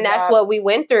 Right. And that's what we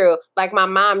went through. Like, my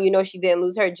mom, she didn't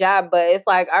lose her job, but it's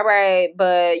like, all right,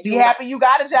 but be happy you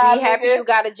got a job. Be happy you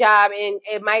got a job, and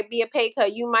it might be a pay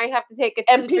cut. You might have to take a 2-3%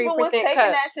 cut. And people was taking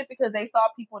that shit because they saw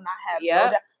people not have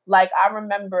no job. Like, I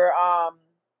remember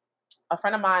a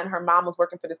friend of mine, her mom was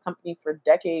working for this company for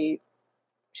decades.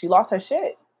 She lost her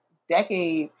shit.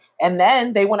 Decades. And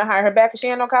then they want to hire her back because she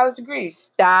had no college degree.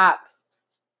 Stop.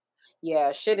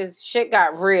 Yeah, shit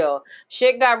got real.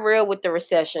 Shit got real with the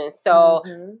recession. So,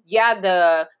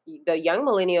 the young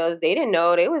millennials, they didn't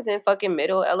know. They was in fucking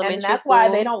middle elementary and that's school. Why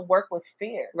they don't work with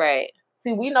fear. Right.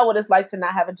 See, we know what it's like to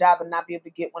not have a job and not be able to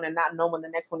get one and not know when the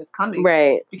next one is coming.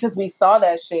 Right. Because we saw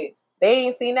that shit. They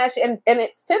ain't seen that shit. And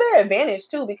it's to their advantage,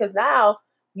 too, because now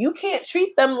you can't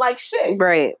treat them like shit.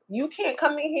 Right. You can't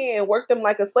come in here and work them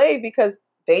like a slave because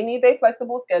they need their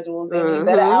flexible schedules. They need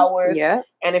better hours. Yeah.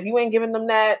 And if you ain't giving them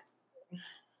that,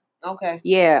 okay.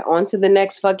 Yeah, on to the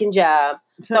next fucking job.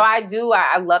 So I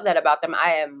love that about them.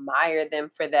 I admire them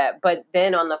for that. But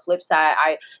then on the flip side,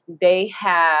 they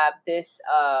have this,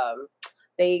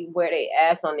 they wear their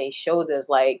ass on their shoulders.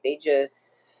 Like, they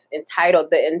just entitled.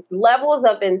 The levels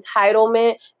of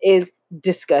entitlement is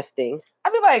disgusting.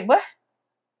 I'd be like, what?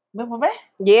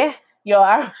 Yeah. Yo,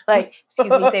 like, excuse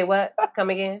me, say what?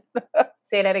 Come again?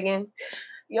 Say that again.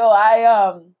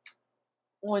 Yo,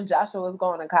 when Joshua was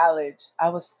going to college, I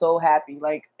was so happy.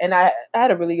 Like, and I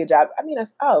had a really good job. I mean, I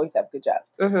always have good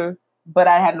jobs. Mm-hmm. But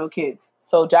I had no kids.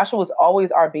 So Joshua was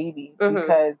always our baby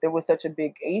because there was such a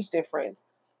big age difference.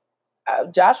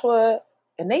 Joshua,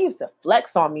 and they used to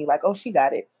flex on me like, oh, she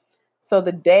got it. So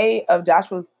the day of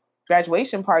Joshua's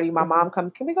graduation party, my mom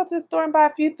comes, can we go to the store and buy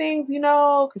a few things,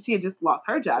 because she had just lost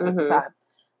her job at the time.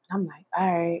 I'm like, all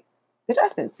right. Bitch, I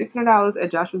spent $600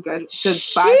 at Joshua's graduation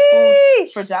to buy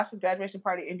food for Joshua's graduation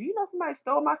party. And do you know somebody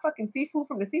stole my fucking seafood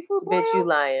from the seafood boil? Bitch, you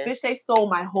lying. Bitch, they stole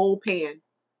my whole pan.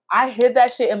 I hid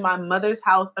that shit in my mother's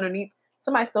house underneath.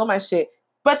 Somebody stole my shit.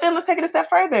 But then let's take it a step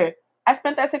further. I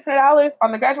spent that $600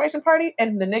 on the graduation party,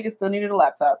 and the nigga still needed a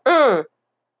laptop. The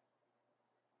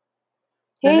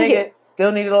nigga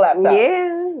still needed a laptop. Yeah.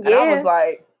 And I was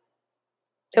like,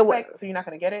 so you're not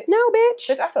gonna get it? No, bitch.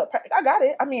 Bitch, I got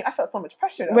it. I mean, I felt so much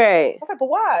pressure though. Right. I was like, but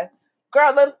why?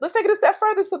 Girl, let's take it a step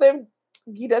further. So then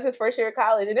he does his first year of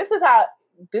college, and this is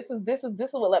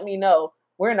what let me know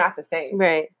we're not the same.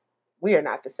 Right. We are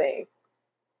not the same.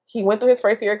 He went through his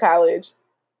first year of college,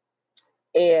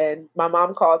 and my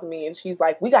mom calls me, and she's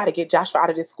like, "We got to get Joshua out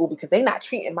of this school because they not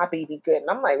treating my baby good." And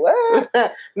I'm like, "What?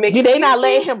 They not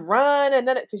letting him run?" And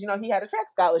then because he had a track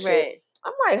scholarship. Right.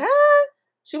 I'm like, "Huh?"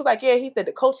 She was like, "Yeah." He said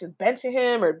the coach is benching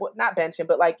him, or not benching,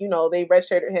 but like they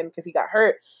redshirted him because he got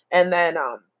hurt, and then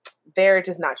they're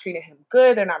just not treating him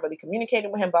good. They're not really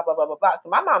communicating with him. Blah blah blah blah blah. So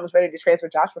my mom was ready to transfer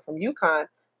Joshua from UConn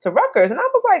to Rutgers, and I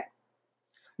was like,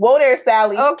 "Whoa there,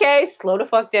 Sally. Okay, slow the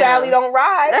fuck down. Sally don't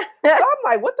ride." So I'm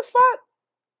like, "What the fuck,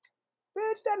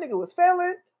 bitch? That nigga was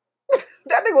failing.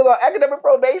 That nigga was on academic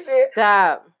probation."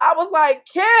 Stop. I was like,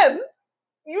 "Kim,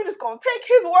 you just gonna take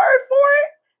his word for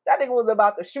it?" That nigga was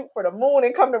about to shoot for the moon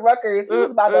and come to Rutgers. He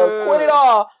was about to quit it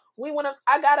all. We went up.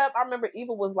 I got up. I remember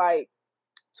Eva was like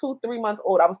 2-3 months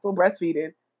old. I was still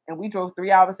breastfeeding, and we drove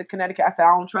 3 hours to Connecticut. I said,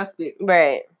 "I don't trust it."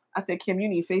 Right. I said, "Kim, you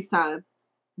need FaceTime.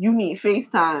 You need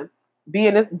FaceTime."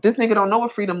 Being this nigga don't know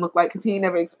what freedom look like because he ain't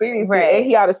never experienced it, and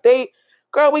he out of state.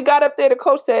 Girl, we got up there. The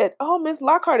coach said, "Oh, Miss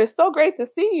Lockhart, it's so great to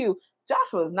see you."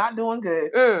 Joshua is not doing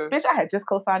good. Bitch, I had just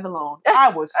co-signed a loan. I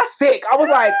was sick. I was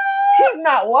like, he's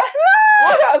not what?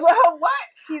 What?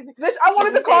 Excuse me. Bitch, I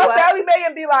wanted to call Sally Mae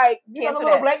and be like, the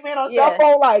little black man on the cell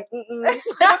phone, like, with the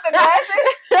glasses.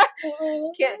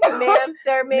 Ma'am,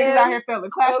 sir, ma'am. Niggas out here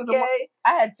failing classes. Okay.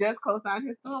 I had just co-signed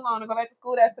his student loan to go back to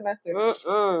school that semester.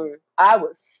 I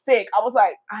was sick. I was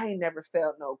like, I ain't never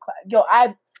failed no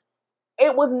class.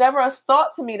 It was never a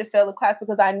thought to me to fail a class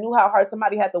because I knew how hard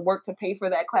somebody had to work to pay for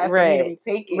that class for me to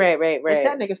retake it. Right. But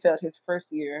that nigga failed his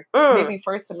first year. Maybe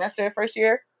first semester, first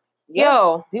year.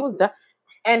 Yo. He was done.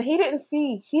 And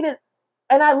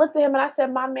and I looked at him and I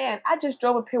said, "My man, I just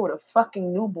drove up here with a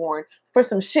fucking newborn for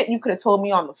some shit you could have told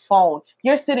me on the phone.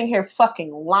 You're sitting here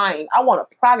fucking lying. I want a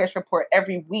progress report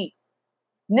every week.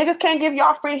 Niggas can't give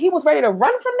y'all free." He was ready to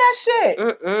run from that shit.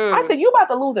 I said, "You about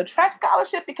to lose a track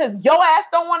scholarship because your ass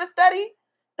don't want to study?"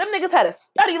 Them niggas had a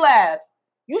study lab.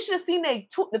 You should have seen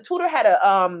the tutor had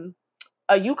a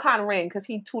UConn ring because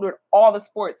he tutored all the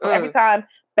sports. So every time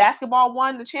basketball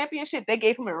won the championship, they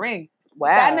gave him a ring.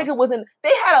 Wow. That nigga was in.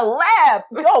 They had a lab.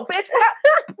 Yo, bitch, bitch.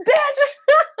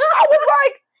 I was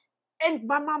like. And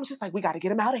my mom was just like, "We got to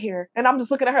get him out of here." And I'm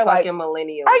just looking at her fucking like,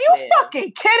 millennials, "Are you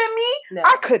fucking kidding me?" No.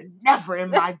 I could never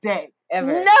in my day.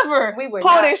 Ever. Never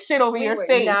pull this shit over your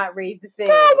face. Not raised the same.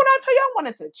 Girl, when I tell you I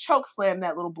wanted to choke slam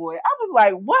that little boy, I was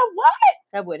like, what?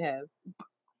 I would have.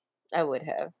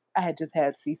 I had just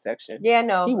had C-section. Yeah,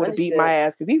 no. He would have beat my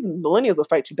ass because these millennials will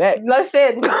fight you back.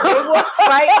 Listen, they will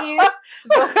fight you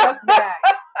the fuck back.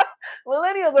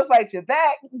 Millennials will fight you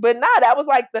back. But nah, that was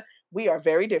like we are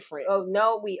very different. Oh,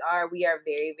 no, we are. We are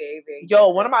very, very, very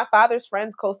different. One of my father's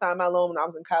friends co-signed my loan when I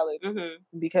was in college.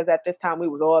 Because at this time we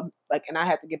was all like, and I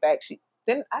had to get back.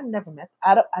 I never met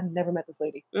this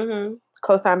lady.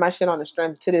 Co-signed my shit on the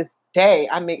strength. To this day,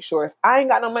 I make sure if I ain't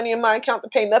got no money in my account to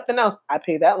pay nothing else, I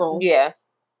pay that loan. Yeah.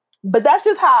 But that's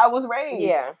just how I was raised.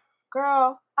 Yeah.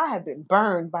 Girl, I have been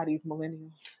burned by these millennials.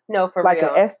 No, for like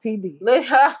real. Like an STD.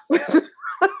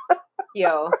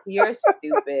 Yo, you're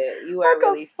stupid. You are like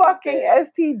really a fucking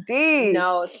STD.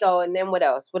 No, so and then what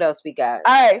else? What else we got?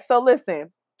 All right, so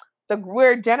listen.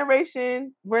 We're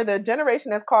the generation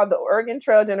that's called the Oregon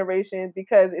Trail generation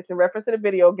because it's in reference to the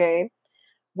video game.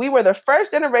 We were the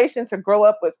first generation to grow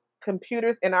up with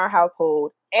computers in our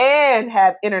household and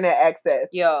have internet access.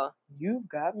 Yo. You've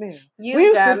got mail. We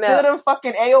used to steal them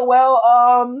fucking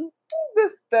AOL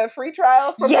the free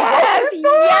trials from yes.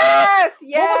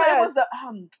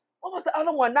 What was the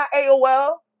other one? Not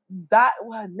AOL.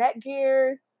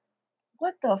 Netgear.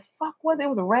 What the fuck was it? It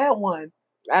was a red one.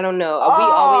 I don't know. We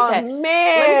always had. Man. Let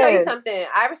me tell you something.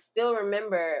 I still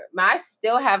remember. I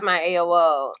still have my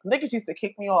AOL. Niggas used to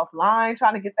kick me offline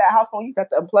trying to get that house phone. You used to have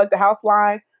to unplug the house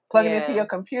line, plug it into your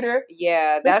computer.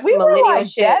 Yeah, that's millennial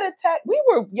shit. Data tech. We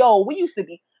used to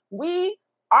be.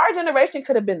 Our generation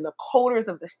could have been the coders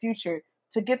of the future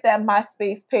to get that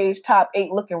MySpace page top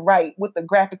 8 looking right with the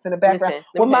graphics in the background. Listen,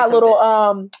 with my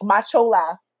little macho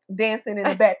laugh dancing in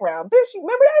the background. Bitch, you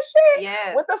remember that shit?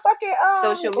 Yeah. With the fucking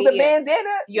social media. The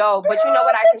bandana. Yo, but you know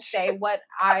what I can say? What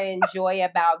I enjoy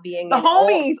about being the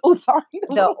homies.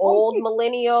 The old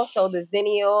millennial, so the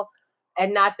zennial,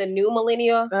 and not the new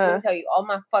millennial. Let me tell you, all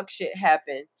my fuck shit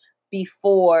happened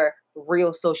before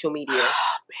real social media.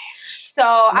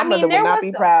 So My mother would not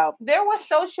be proud. There was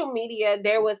social media.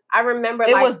 I remember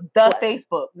it was the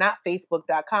Facebook, not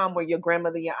Facebook.com, where your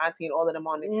grandmother, your auntie, and all of them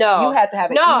on it. No, you had to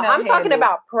have an email I'm talking handle.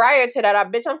 about prior to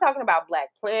that, bitch. I'm talking about Black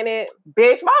Planet.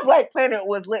 Bitch, my Black Planet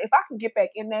was lit. If I can get back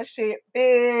in that shit,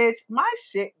 bitch, my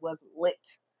shit was lit.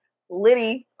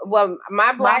 Litty. Well,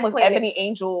 my Black was Planet. Ebony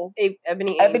Angel.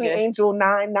 Ebony Angel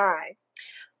 99.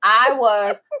 I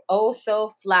was Oh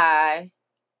So Fly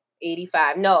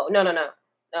 85. No,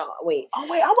 wait. Oh,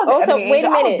 wait, I wasn't Ebony wait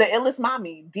Angel. a minute. I was the illest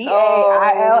mommy. DAILLEST.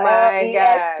 Oh, my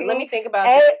God. Let me think about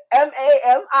this.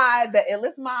 AMAMI, the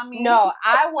illest mommy. No,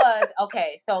 I was,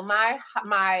 okay, so my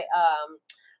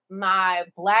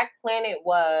Black Planet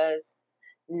was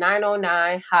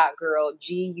 909 Hot Girl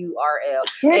GURL.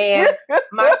 And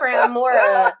my friend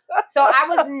Amora. So I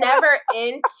was never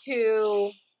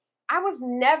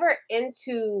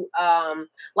into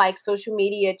like social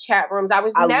media chat rooms. I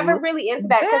was never really into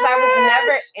that because I was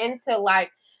never into like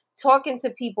talking to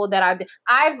people that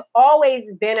I've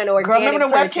always been an organic Girl, remember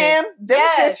the person. webcams? Them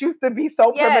shit used to be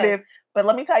so primitive. But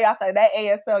let me tell y'all something, that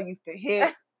ASL used to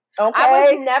hit. Okay. I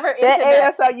was never into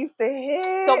that. ASL used to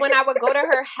hit. So when I would go to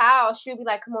her house, she would be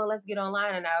like, "Come on, let's get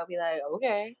online," and I would be like,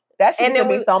 "Okay." That shit used to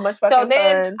be so much fucking fun. So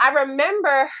then I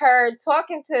remember her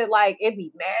talking to like it'd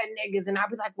be mad niggas, and I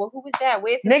was like, "Well, who was that?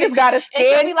 Where's his niggas gotta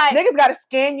scan? Like, niggas gotta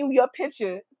scan you your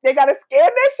picture. They gotta scan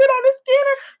that shit on the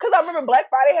scanner. Because I remember Black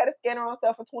Friday had a scanner on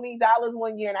sale for $20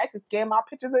 one year, and I used to scan my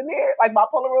pictures in there, like my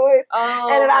Polaroids. Oh,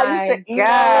 and then I used to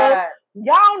email.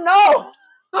 Y'all know.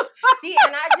 See,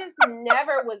 and I just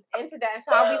never was into that.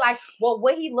 So I'll be like, "Well,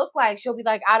 what he look like?" She'll be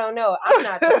like, "I don't know. I'm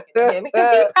not talking to him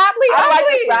because he probably ugly." I like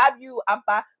describe you. I'm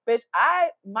fine, bitch.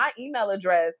 My email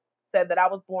address said that I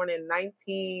was born in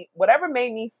 19, whatever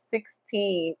made me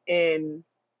 16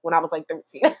 when I was like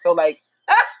 13. So like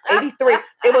 83.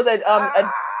 It was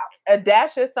a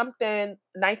dash of something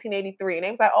 1983, and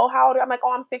they was like, "Oh, how old are you?" I'm like,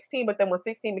 "Oh, I'm 16." But then when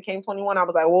 16 became 21, I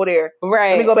was like, "Whoa, there."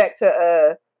 Right. Let me go back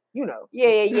to you know.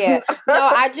 Yeah. No,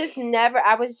 I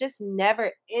was just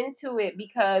never into it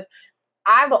because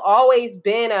I've always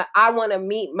been I want to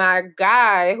meet my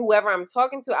guy, whoever I'm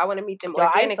talking to. I want to meet them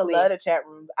organically. I used to love the chat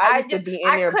rooms. I used to be in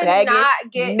there begging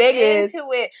not get niggas into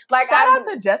it. Like, shout out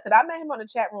to Justin. I met him on the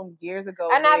chat room years ago.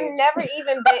 And bitch. I've never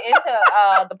even been into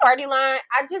the party line.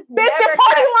 I just bitch, your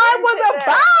party line was a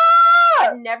vibe.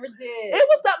 I never did. It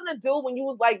was something to do when you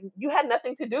was like, you had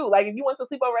nothing to do. Like, if you went to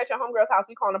sleep over at your homegirl's house,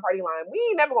 we calling a party line. We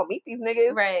ain't never gonna meet these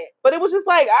niggas. Right. But it was just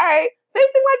like, all right, same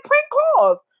thing like prank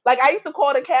calls. Like, I used to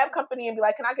call the cab company and be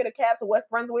like, "Can I get a cab to West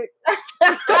Brunswick?"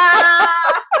 You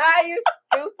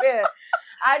stupid.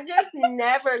 I just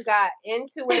never got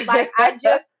into it. Like, I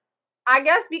guess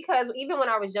because even when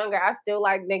I was younger, I still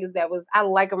like niggas I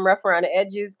like them rough around the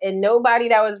edges. And nobody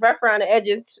that was rough around the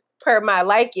edges per my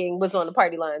liking was on the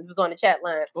party lines, was on the chat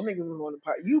lines. Well, niggas was on the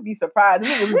party. You'd be surprised. No,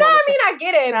 I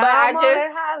get it, but I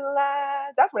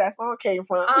just... That's where that song came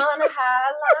from. On a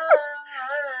high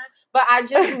line. But I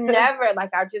just never,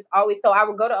 I just always, so I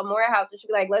would go to Amora house and she'd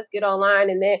be like, "Let's get online,"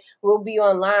 and then we'll be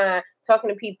online talking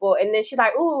to people, and then she's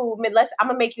like, "Ooh, I'm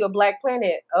gonna make you a Black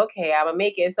Planet." Okay, I'm gonna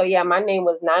make it. So yeah, my name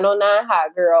was 909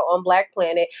 Hot Girl on Black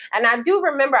Planet, and I do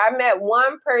remember I met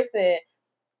one person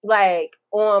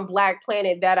on Black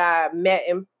Planet that I met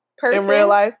in person. In real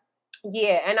life?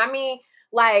 Yeah, and I mean,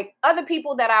 other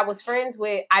people that I was friends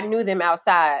with, I knew them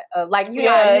outside of, I knew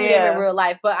them in real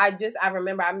life, but I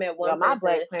remember I met one person. My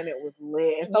Black Planet was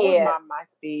lit, and so was my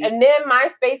MySpace. And then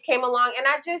MySpace came along, and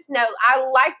I just know, I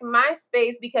liked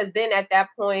MySpace because then at that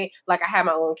point, I had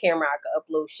my own camera, I could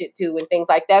upload shit to and things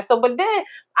like that. So, but then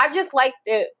I just liked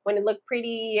it when it looked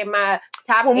pretty in my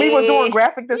top when we were doing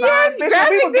graphic design, bitch,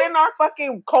 we were getting our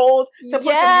fucking codes to put the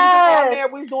music on there,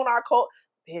 we was doing our code.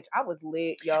 Bitch, I was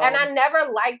lit, y'all. And I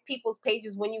never liked people's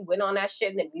pages when you went on that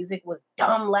shit and the music was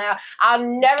dumb loud. I'll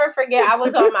never forget. I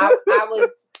was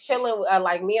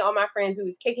chilling, me and all my friends who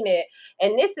was kicking it.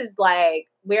 And this is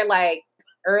we're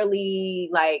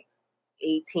early,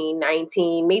 18,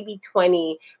 19, maybe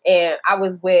 20. And I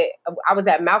was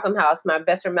at Malcolm house, my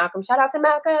best friend Malcolm. Shout out to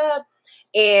Malcolm.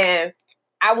 And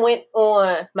I went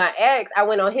on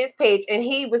his page and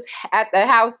he was at the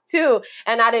house too.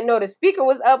 And I didn't know the speaker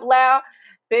was up loud.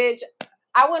 Bitch,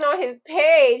 I went on his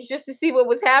page just to see what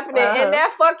was happening. And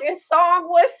that fucking song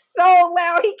was so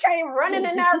loud. He came running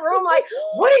in that room like,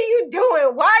 "What are you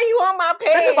doing? Why are you on my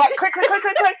page?" Click, click, click,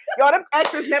 click, click. Yo, them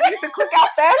extras never used to click out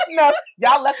fast enough.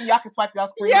 Y'all lucky y'all can swipe y'all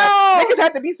screen. Niggas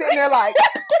have to be sitting there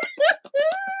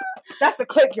that's the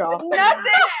click, y'all.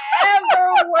 Nothing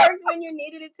ever worked when you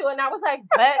needed it to. And I was like,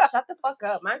 "Bet, shut the fuck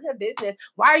up. Mind your business.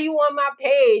 Why are you on my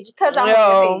page?" Because I'm on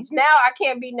your page. Now I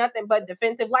can't be nothing but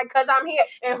defensive, because I'm here.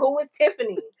 And who is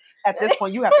Tiffany? At this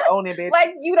point, you have to own it, bitch.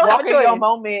 Like, you don't have a choice. Walk in your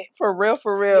moment, for real,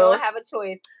 for real. You don't have a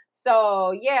choice.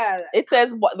 So, yeah. It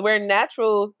says we're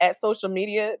naturals at social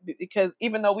media because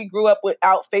even though we grew up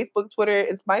without Facebook, Twitter,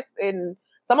 and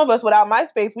some of us without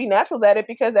MySpace, we naturals at it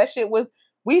because that shit was,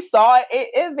 we saw it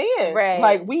advance. Right.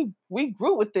 Like, we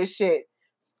grew with this shit.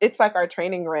 It's like our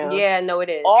training ground. Yeah, no, it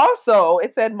is. Also,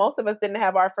 it said most of us didn't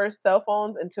have our first cell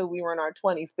phones until we were in our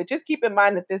 20s. But just keep in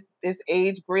mind that this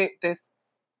age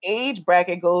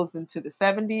bracket goes into the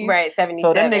 70s. Right, 77.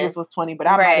 So them niggas was 20, but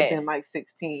I might have been like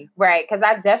 16. Right, because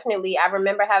I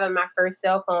remember having my first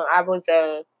cell phone. I was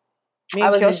a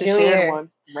junior.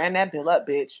 One. Ran that bill up,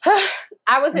 bitch.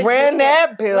 I was a Ran junior.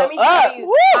 that bill up. Let me tell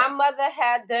you, my mother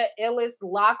had the illest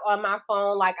lock on my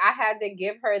phone. Like, I had to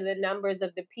give her the numbers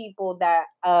of the people that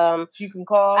you can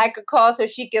call. I could call so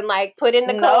she can like put in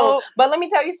the code. But let me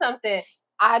tell you something.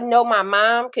 I know my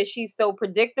mom because she's so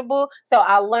predictable. So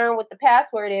I learned what the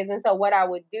password is. And so what I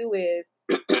would do is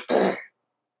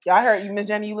I heard you, Miss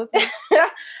Jenny, you listen?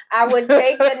 I would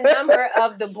take the number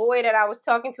of the boy that I was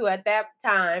talking to at that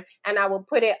time, and I would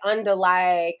put it under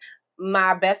like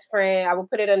my best friend. I would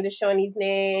put it under Shawnee's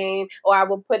name, or I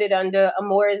would put it under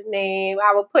Amora's name.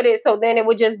 I would put it so then it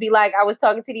would just be like I was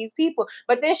talking to these people.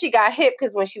 But then she got hip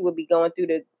because when she would be going through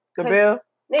the bill.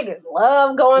 Niggas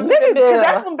love going through the bill. Because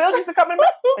that's when bills used to come in.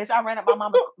 Bitch, I ran up my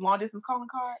mama's long distance calling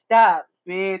card. Stop.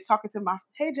 Bitch, talking to my,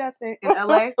 hey, Justin, in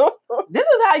LA. This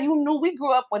is how you knew we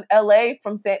grew up when LA,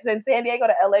 from San Diego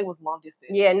to LA was long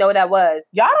distance. Yeah, no, that was.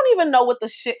 Y'all don't even know what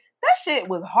that shit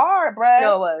was hard, bruh.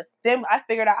 No, it was. Then I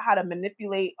figured out how to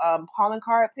manipulate calling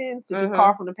card pins to just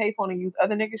call from the payphone and use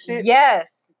other nigga shit.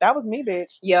 Yes. That was me,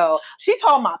 bitch. Yo. She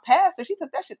told my pastor, she took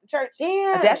that shit to church.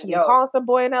 Damn. That she been calling some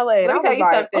boy in LA. Let me tell you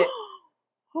something.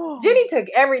 Jenny took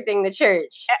everything to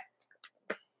church.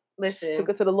 Listen. Took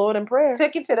it to the Lord in prayer.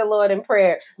 Took it to the Lord in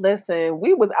prayer. Listen,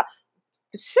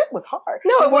 the shit was hard.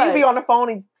 No, it was. When you be on the phone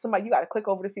and somebody, you got to click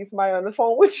over to see somebody on the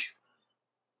phone with you.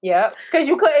 Yeah, because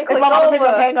you couldn't click over.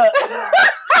 Hang up.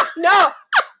 No.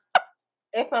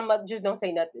 If my mother, just don't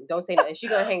say nothing. Don't say nothing. She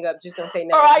gonna hang up. Just don't say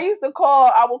nothing. Or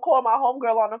I would call my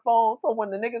homegirl on the phone, so when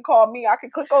the nigga called me, I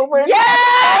could click over.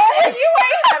 Yes! And you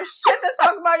ain't have shit to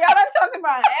talk about. Y'all done talking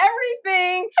about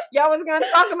everything y'all was gonna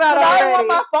talk about already. I didn't want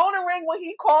my phone to ring when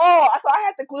he called, so I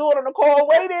had to glue it on the call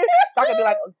waiting. So I could be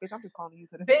like, oh, bitch, I'm just calling you.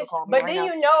 So this nigga call me. But then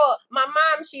you know, my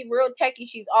mom, she real techie.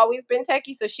 She's always been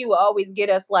techie, so she will always get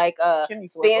us like fancy.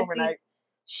 Overnight.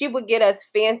 She would get us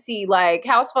fancy like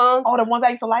house phones. Oh, the ones I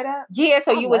used to light up? Yeah,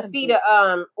 so you would see the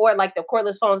or like the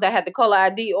cordless phones that had the caller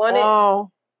ID on it.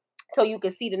 Oh. So you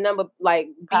could see the number like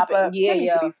pop beeping. Up. Yeah.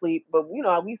 Used to be sleep, but you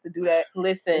know, we used to do that.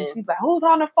 Listen. And she's like, who's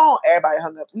on the phone? Everybody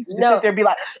hung up. We used to just sit there and be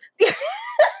like,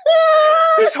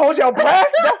 bitch, hold your breath.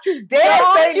 Don't you dare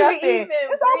say nothing.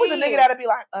 It's always a nigga that'll be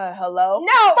like, hello?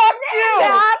 No. Fuck you.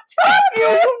 Fuck you.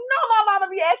 You know my mama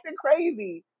be acting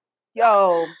crazy.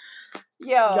 Yo.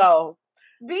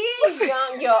 Being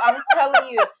young, I'm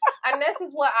telling you, and this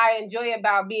is what I enjoy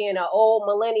about being an old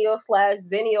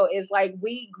millennial/zennial is like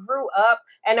we grew up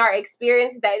and our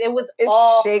experience that it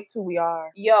all shaped who we are.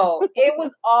 Yo, it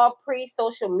was all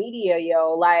pre-social media,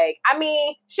 yo. Like, I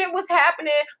mean, shit was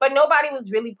happening, but nobody was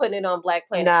really putting it on Black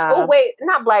Planet. Nah. Oh wait,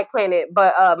 not Black Planet,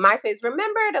 but MySpace.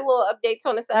 Remember the little updates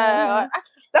on the side?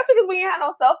 That's because we ain't had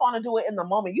no cell phone to do it in the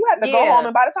moment. You had to go home,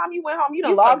 and by the time you went home, you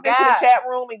done logged into the chat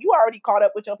room, and you already caught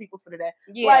up with your peoples for the day.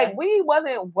 Yeah. Like, we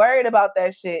wasn't worried about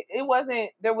that shit. There was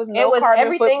no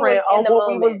carbon footprint on what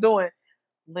we was doing.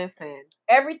 Listen.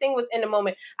 Everything was in the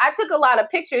moment. I took a lot of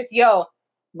pictures, yo.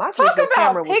 Talk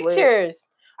about pictures.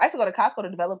 I used to go to Costco to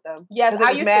develop them. Yes,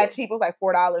 I used mad cheap. It was like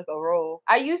 $4 a roll.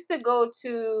 I used to go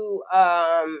to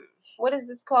what is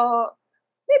this called?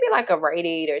 Maybe like a Rite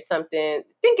Aid or something. I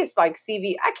think it's like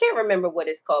CV. I can't remember what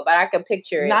it's called, but I can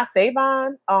picture it. Not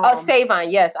Savon?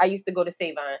 Savon. Yes, I used to go to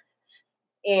Savon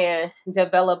and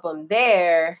develop them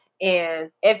there. And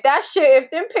if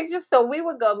them pictures, so we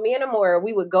would go, me and Amora,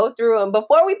 we would go through them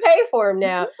before we pay for them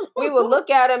now. We would look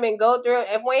at them and go through them.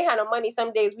 If we ain't had no money,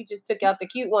 some days we just took out the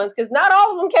cute ones because not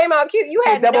all of them came out cute. You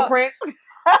had double prints.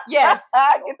 Yes.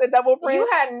 Get the double print. You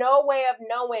had no way of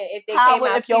knowing if they came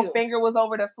out if cute. Your finger was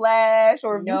over the flash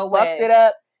or if you fucked it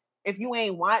up. If you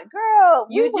ain't girl,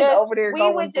 we was over there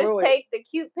going through it. We would just take the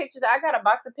cute pictures. I got a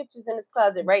box of pictures in this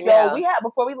closet right now.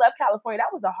 Before we left California,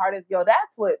 that was the hardest.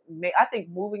 That's what made, I think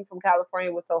moving from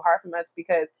California was so hard for us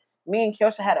because me and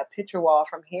Kyosha had a picture wall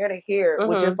from here to here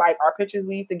with just like our pictures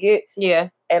we used to get. Yeah.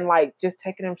 And like just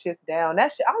taking them shits down.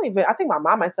 That shit, I think my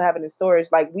mom might still have it in storage.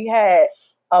 Like we had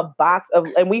a box of,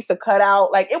 and we used to cut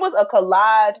out, like it was a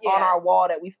collage on our wall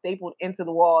that we stapled into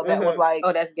the wall that was like,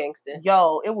 oh, that's gangster.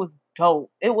 Yo, it was dope.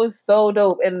 It was so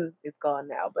dope. And it's gone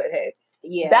now, but hey.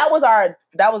 Yeah. That was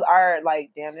our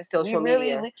like, damn, this social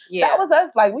really media. Yeah. That was us,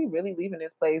 like, we really leaving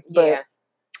this place. But yeah.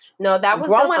 No, that was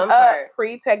growing the fun up part.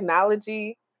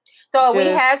 pre-technology. So we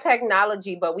had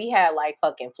technology, but we had like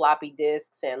fucking floppy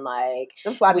disks and like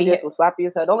them floppy disks was floppy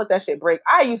as hell. Don't let that shit break.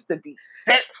 I used to be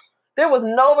sick. There was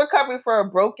no recovery for a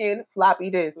broken floppy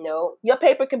disk. No. Your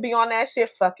paper can be on that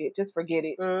shit. Fuck it. Just forget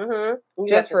it. Mm-hmm.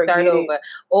 Just forget it. Over.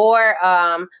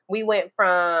 Or we went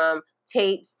from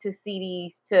tapes to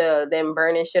CDs to them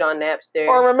burning shit on Napster.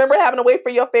 Or remember having to wait for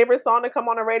your favorite song to come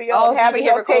on the radio and having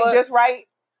your tape just right.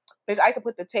 Bitch, I used to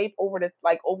put the tape over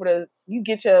the you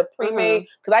get your pre-made,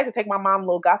 because I used to take my mom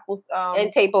little gospel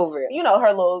and tape over it. You know,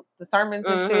 her the sermons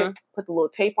and shit. Put the little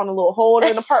tape on the little hole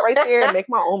in the part right there and make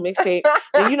my own mixtape.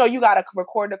 And you know, you gotta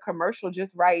record the commercial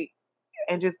just right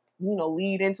and just, you know,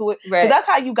 lead into it. Right. That's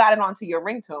how you got it onto your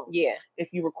ringtone. Yeah. If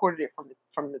you recorded it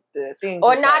from the thing.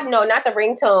 Or not the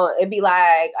ringtone. It'd be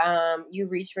like, you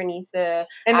reach Renisa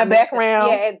in the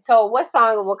background. Yeah. So what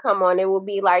song will come on? It will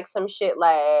be like some shit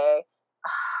like,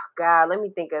 God, let me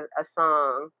think of a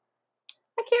song.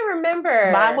 I can't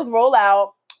remember. Mine was Roll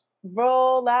Out.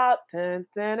 Roll out. Dun,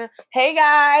 dun, dun. Hey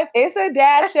guys, it's a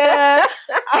Dasha.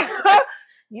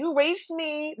 You reached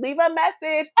me. Leave a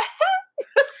message.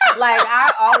 Like,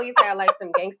 I always had like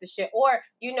some gangster shit. Or,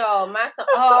 you know, my song.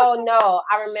 Oh no,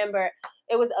 I remember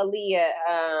it was Aaliyah.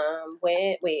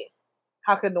 Wait.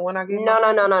 How could the one I gave? No.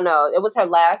 It was her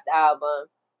last album.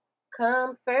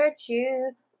 Comfort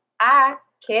you. I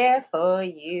care for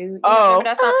you. Remember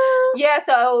that song? Yeah,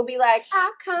 so it would be like,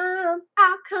 I'll come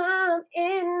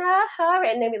in a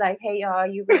hurry. And then be like, hey y'all,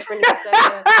 you reach for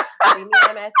Lisa. Leave me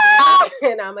a message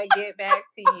and I'm gonna get back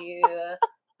to you.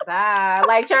 Bye.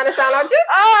 Like trying to sound out just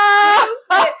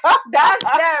stupid. That's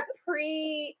that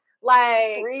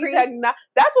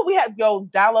that's what we had.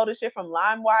 Downloaded shit from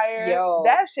LimeWire.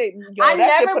 That shit. I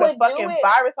that never shit put a fucking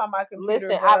virus on my computer.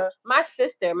 Listen,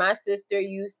 my sister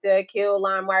used to kill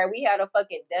LimeWire. We had a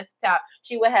fucking desktop.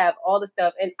 She would have all the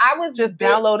stuff, and I was just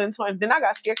downloading. Then I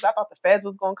got scared because I thought the feds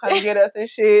was gonna come get us and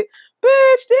shit.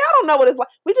 Bitch, I don't know what it's like.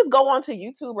 We just go onto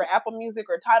YouTube or Apple Music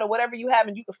or Tidal, whatever you have,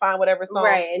 and you can find whatever song.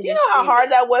 Right. And you know how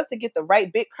hard that was to get the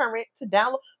right bit current to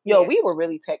download. Yo, we were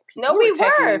really tech people. No, we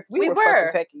were. We were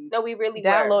fucking techies. No, we really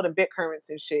downloading bit currents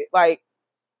and shit. Like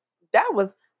it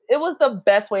was the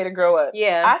best way to grow up.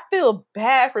 Yeah. I feel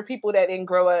bad for people that didn't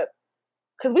grow up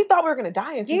because we thought we were gonna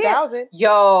die in 2000.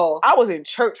 Yo, I was in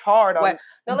church hard on.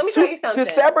 No, let me tell you something.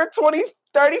 December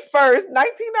 31st,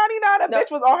 1999. That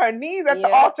bitch was on her knees at the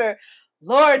altar.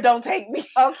 Lord, don't take me.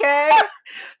 Okay.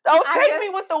 Don't take me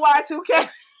with the Y2K.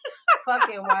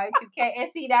 Fucking Y2K.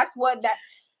 And see, that's what that.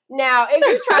 Now, if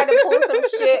you try to pull some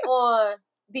shit on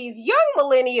these young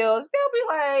millennials, they'll be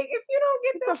like, if you don't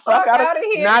get the fuck out of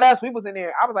here. Not us. We was in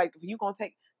there. I was like, if you gonna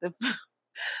take the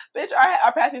bitch,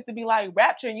 our pastor used to be like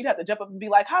rapture, and you'd have to jump up and be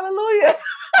like, hallelujah.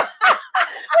 I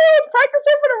was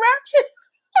practicing for the rapture.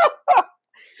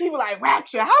 He'd be like,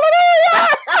 rapture, hallelujah.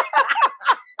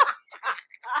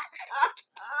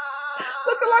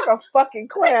 Looking like a fucking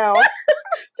clown.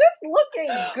 Just looking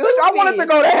goofy. Bitch, I wanted to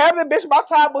go to heaven, bitch. My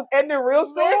time was ending real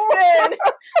soon. Listen,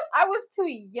 I was too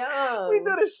young. We do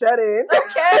the shut-in.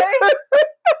 Okay.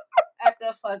 At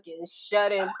the fucking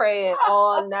shut-in praying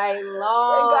all night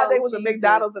long. Thank God there was a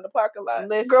McDonald's in the parking lot.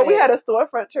 Listen. Girl, we had a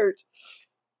storefront church.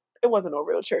 It wasn't no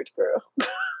real church, girl.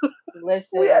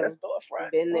 Listen. We had a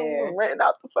storefront. Been there. We were renting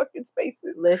out the fucking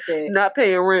spaces. Listen. Not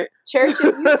paying rent. Churches,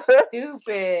 you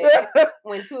stupid.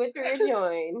 When 2 or 3 are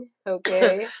joined.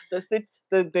 Okay.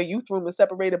 The youth room is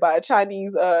separated by a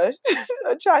Chinese a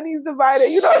Chinese divider.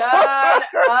 You know.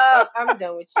 Shut up! I'm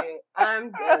done with you.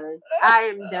 I'm done. I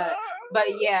am done.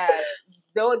 But yeah,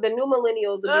 the new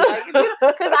millennials will be like,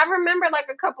 because I remember like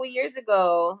a couple years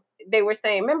ago they were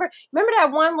saying, remember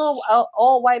that one little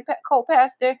all white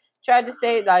co-pastor tried to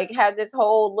say like had this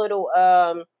whole little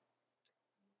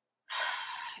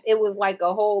it was like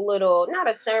a whole little, not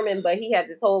a sermon, but he had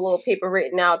this whole little paper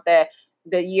written out that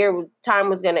the time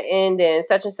was going to end in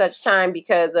such and such time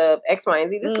because of X, Y, and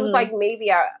Z. This was like maybe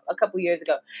a couple years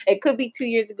ago. It could be 2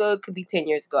 years ago. It could be 10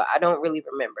 years ago. I don't really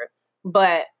remember.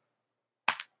 But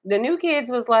the new kids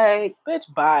was like,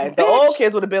 bitch, bye. The old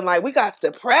kids would have been like, we got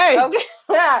to pray. Okay.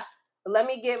 Let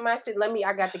me get my shit.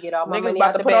 I got to get all my niggas money about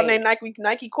out to the put bank. on their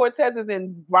Nike Cortezes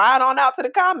and ride on out to the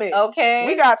comment. Okay.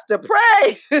 We got to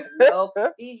pray. Nope.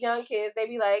 These young kids, they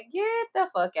be like, get the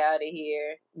fuck out of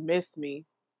here. Miss me.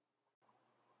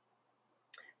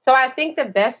 So I think the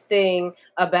best thing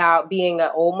about being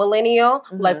an old millennial,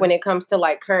 like when it comes to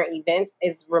like current events,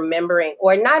 is remembering,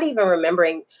 or not even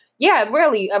remembering,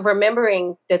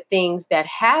 remembering the things that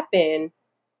happen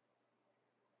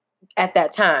at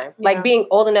that time. Like being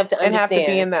old enough to understand. And have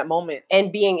to be in that moment.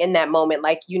 And being in that moment,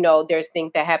 like, you know, there's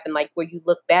things that happen, like where you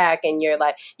look back and you're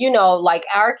like, you know, like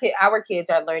our kids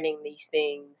are learning these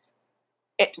things.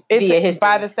 It's via history.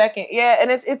 By the second. Yeah.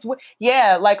 And it's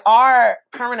like our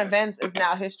current events is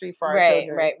now history for our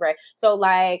children. Right. So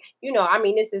like, you know, I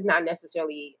mean, this is not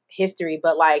necessarily history,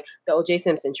 but like the O.J.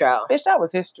 Simpson trial. Bitch, that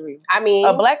was history. I mean,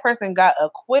 a black person got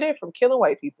acquitted from killing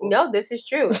white people. No, this is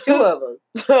true. 2 of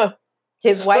them.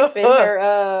 His wife and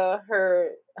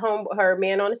her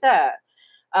man on the side.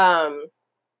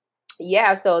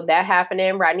 Yeah, so that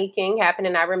happening. Rodney King happened,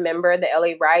 and I remember the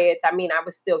LA riots. I mean, I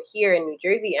was still here in New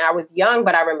Jersey, and I was young,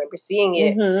 but I remember seeing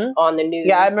it on the news.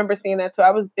 Yeah, I remember seeing that too. I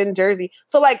was in Jersey.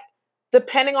 So like,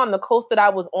 depending on the coast that I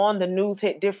was on, the news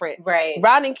hit different. Right.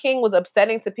 Rodney King was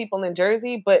upsetting to people in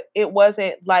Jersey, but it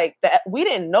wasn't like that. We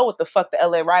didn't know what the fuck the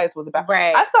LA riots was about.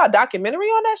 Right. I saw a documentary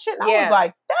on that shit, and I was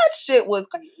like, that shit was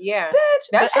yeah, bitch.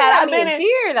 That shit had me in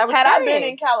tears. I been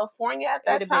in California at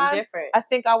that time, been different. I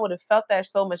think I would have felt that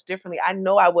so much differently. I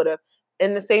know I would have.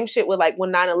 And the same shit with like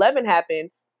when 9/11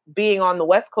 happened, being on the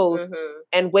West Coast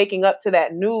and waking up to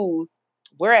that news.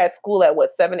 We're at school at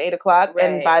 7, 8 o'clock,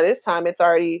 and by this time it's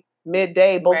already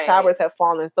midday. Both towers have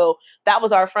fallen. So that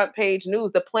was our front page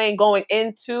news, the plane going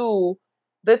into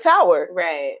the tower.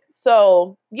 Right.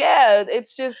 So yeah,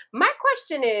 it's just, my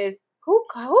question is, who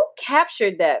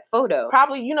captured that photo?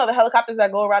 Probably, you know, the helicopters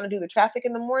that go around and do the traffic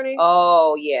in the morning.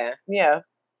 Oh yeah.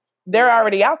 They're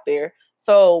already out there.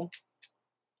 So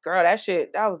girl,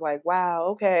 that was like, wow,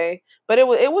 okay. But it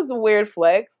was a weird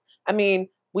flex. I mean,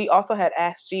 we also had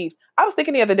Ask Jeeves. I was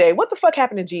thinking the other day, what the fuck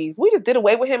happened to Jeeves? We just did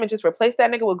away with him and just replaced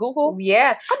that nigga with Google?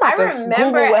 Yeah. I remember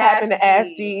Google what happened to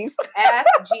Ask Jeeves. Ask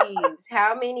Jeeves.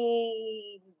 How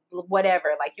many,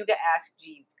 whatever. Like, you can ask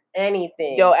Jeeves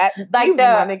anything. Yo, like Jeeves is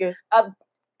my nigga.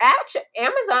 Actually,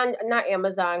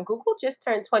 Google just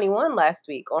turned 21 last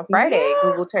week. On Friday,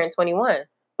 Google turned 21.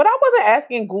 But I wasn't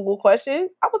asking Google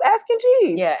questions. I was asking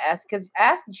Jeeves. Yeah, because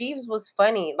Ask Jeeves was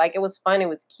funny. Like, it was fun. It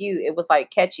was cute. It was,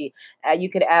 like, catchy. You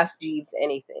could ask Jeeves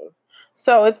anything.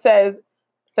 So it says,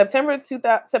 September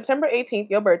 18th,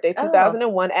 your birthday,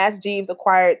 2001, Ask Jeeves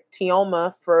acquired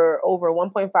Tioma for over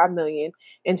 $1.5 million.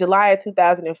 In July of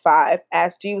 2005,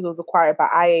 Ask Jeeves was acquired by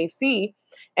IAC.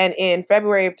 And in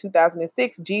February of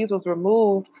 2006, Jeeves was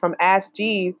removed from Ask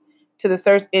Jeeves to the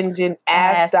search engine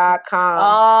Ask.com.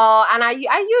 Oh, and I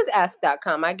use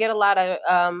Ask.com. I get a lot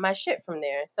of my shit from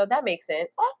there. So that makes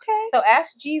sense. Okay. So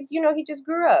Ask Jeeves, you know, he just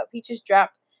grew up. He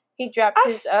dropped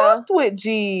his... I fucked with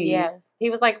Jeeves. Yeah. He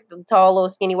was like the tall, little,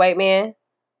 skinny white man.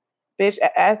 Bitch,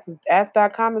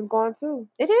 Ask.com is gone too.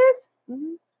 It is?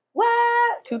 Mm-hmm.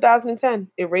 What? 2010.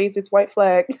 It raised its white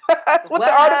flag. That's what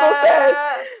the article says.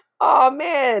 Oh,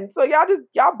 man. So y'all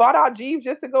bought out Jeeves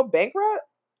just to go bankrupt?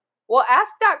 Well,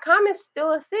 Ask.com is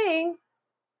still a thing.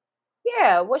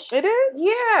 Yeah. It is?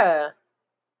 Yeah.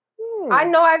 I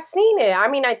know, I've seen it. I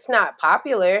mean, it's not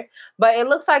popular, but it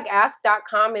looks like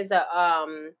Ask.com is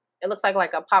it looks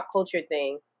like a pop culture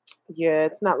thing. Yeah,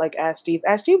 it's not like Ask Jeeves.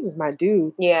 Ask Jeeves is my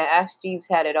dude. Yeah, Ask Jeeves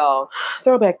had it all.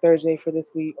 Throwback Thursday for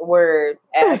this week. Word,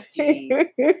 Ask Jeeves.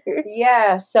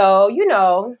 Yeah, so, you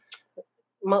know,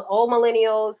 old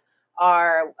millennials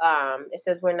are, it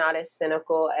says we're not as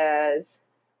cynical as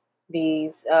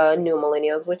these new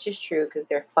millennials, which is true because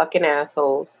they're fucking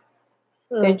assholes.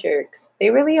 They're jerks.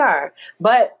 They really are.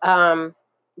 But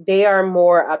they are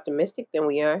more optimistic than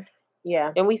we are.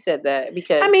 Yeah. And we said that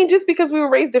because... I mean, just because we were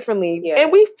raised differently. Yeah.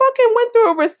 And we fucking went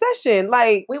through a recession.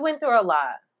 Like, we went through a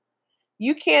lot.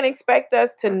 You can't expect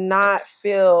us to not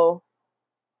feel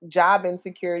job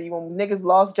insecurity when niggas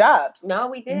lost jobs. No,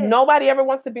 we did. Nobody ever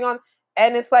wants to be on...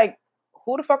 And it's like,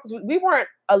 who the fuck was... We weren't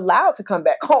allowed to come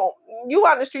back home. You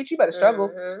out in the street, you better struggle.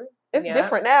 Mm-hmm. It's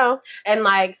different now. And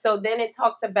like, so then it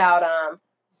talks about,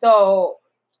 so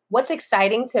what's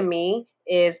exciting to me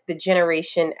is the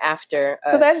generation after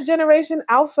us. So that's Generation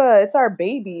Alpha. It's our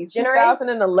babies.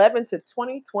 2011 to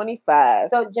 2025.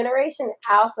 So Generation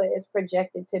Alpha is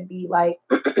projected to be like,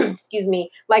 excuse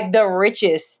me, like the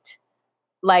richest,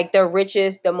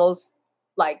 the most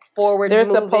like forward They're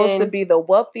moving. Supposed to be the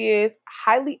wealthiest,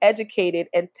 highly educated,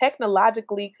 and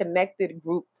technologically connected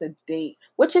group to date.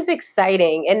 Which is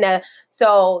exciting. And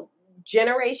so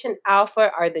Generation Alpha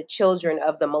are the children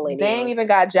of the millennials. They ain't even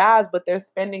got jobs, but their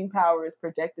spending power is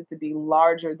projected to be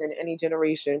larger than any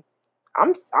generation.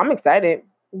 I'm excited.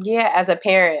 Yeah, as a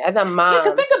parent, as a mom. Yeah,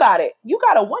 because think about it. You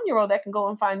got a 1-year-old that can go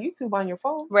and find YouTube on your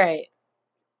phone. Right.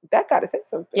 That got to say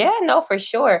something. Yeah, no, for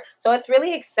sure. So it's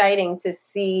really exciting to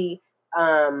see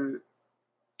that.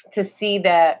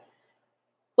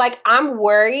 Like, I'm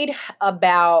worried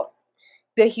about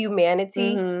the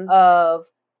humanity of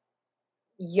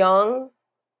young,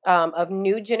 of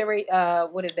new generation.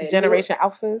 What is that? Generation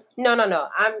alphas? No.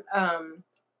 I'm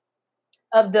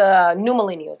of the new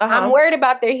millennials. I'm worried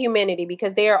about their humanity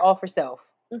because they are all for self.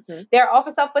 Mm-hmm. They're all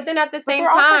for self, but then at the same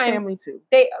time, family too.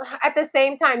 At the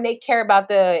same time they care about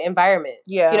the environment.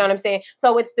 Yeah, you know what I'm saying.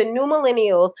 So it's the new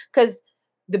millennials, because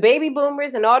the baby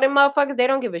boomers and all them motherfuckers, they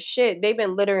don't give a shit. They've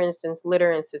been littering since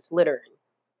littering.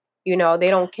 You know, they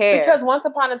don't care. Because once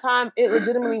upon a time, it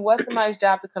legitimately was somebody's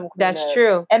job to come clean up. That's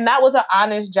true. And that was an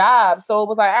honest job. So it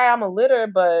was like, all right, I'm a litter,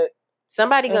 but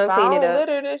somebody gonna clean it up.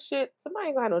 Litter this shit, somebody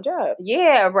ain't gonna have no job.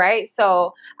 Yeah, right.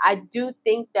 So I do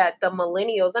think that the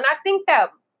millennials, and I think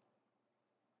that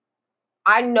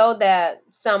I know that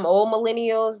some old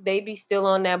millennials, they be still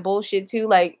on that bullshit too.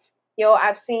 Like, yo,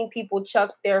 I've seen people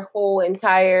chuck their whole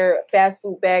entire fast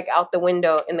food bag out the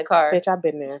window in the car. Bitch, I've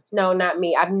been there. No, not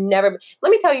me. I've never. Let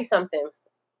me tell you something.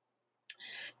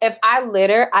 If I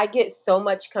litter, I get so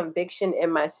much conviction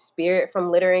in my spirit from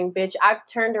littering, bitch. I've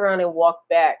turned around and walked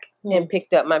back and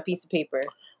picked up my piece of paper.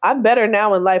 I'm better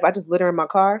now in life. I just litter in my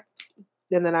car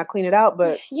and then I clean it out.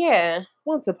 But yeah,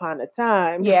 once upon a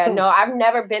time. Yeah, no, I've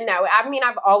never been that way. I mean,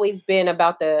 I've always been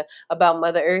about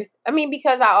Mother Earth. I mean,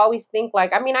 because I always think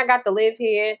like, I mean, I got to live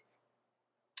here.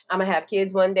 I'm gonna have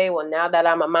kids one day. Well, now that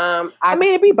I'm a mom, I mean,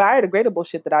 it'd be biodegradable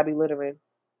shit that I be littering.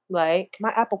 Like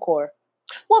my apple core.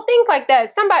 Well, things like that.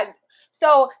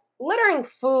 So littering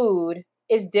food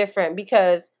is different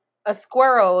because a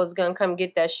squirrel is gonna come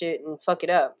get that shit and fuck it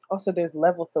up. Also, there's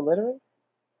levels to littering.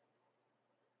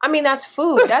 I mean, that's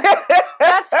food.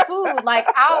 That's food. Like,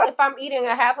 if I'm eating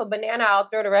a half a banana, I'll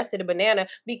throw the rest of the banana,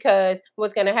 because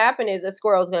what's gonna happen is a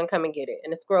squirrel's gonna come and get it,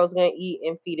 and the squirrel's gonna eat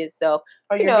and feed itself.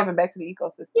 Oh, you're giving back to the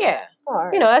ecosystem. Yeah. Oh,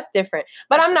 right. You know, that's different.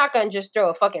 But I'm not gonna just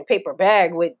throw a fucking paper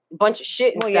bag with a bunch of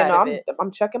shit inside of it. I'm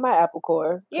checking my apple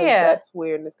core. Yeah. That's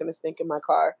weird and it's gonna stink in my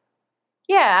car.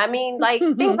 Yeah, I mean, like,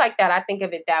 things like that. I think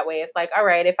of it that way. It's like, all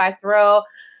right, if I throw,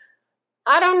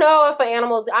 I don't know if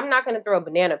I'm not going to throw a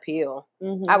banana peel.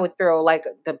 Mm-hmm. I would throw like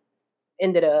the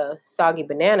end of the soggy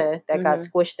banana that got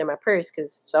squished in my purse, because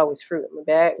it's always fruit in my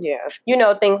bag. Yeah. You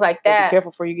know, things like that. Be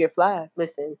careful before you get flies.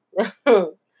 Listen.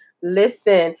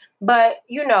 But,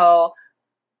 you know,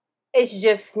 it's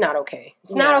just not okay.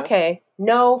 It's not okay.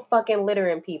 No fucking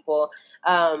littering, people.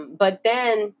 But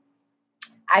then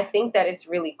I think that it's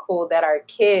really cool that our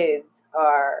kids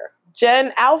are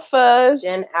Gen Alpha,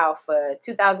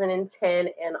 2010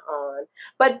 and on.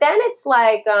 But then it's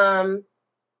like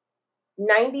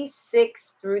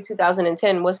 96 through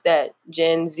 2010. What's that?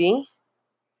 Gen Z?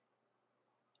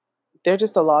 They're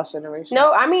just a lost generation.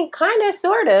 No, I mean, kind of,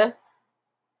 sort of.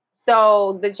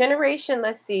 So the generation,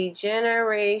 let's see,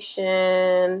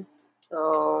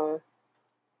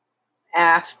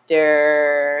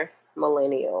 after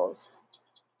millennials.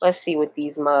 Let's see what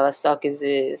these suckers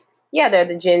is. Yeah, they're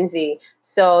the Gen Z.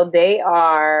 So they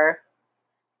are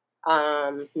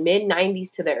mid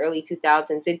 90s to the early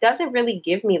 2000s. It doesn't really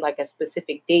give me like a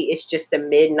specific date. It's just the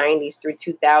mid 90s through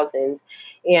 2000s.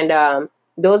 And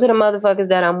those are the motherfuckers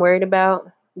that I'm worried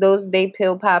about. Those, they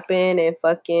pill popping and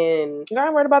fucking. I'm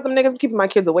not worried about them niggas. I'm keeping my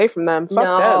kids away from them. Fuck them.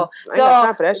 I ain't got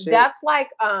time for that shit. That's like,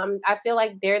 I feel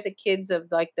like they're the kids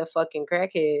of like the fucking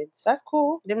crackheads. That's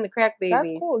cool. Them the crack babies. That's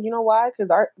cool. You know why?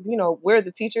 Because we're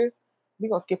the teachers. We're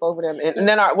going to skip over them. And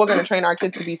then we're going to train our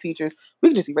kids to be teachers. We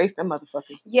can just erase them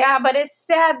motherfuckers. Yeah, but it's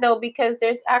sad though, because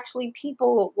there's actually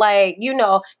people like,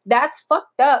 that's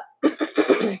fucked up.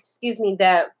 Excuse me,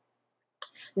 that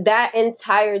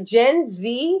entire Gen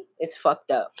Z is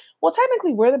fucked up. Well,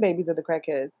 technically, we're the babies of the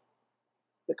crackheads.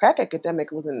 The crack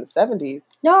epidemic was in the 70s.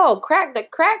 No, the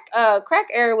crack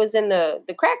era was in the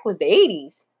crack was the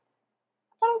 80s.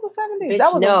 I thought it was the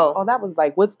 70s. That was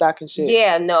like Woodstock and shit.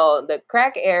 Yeah, no, the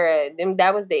crack era,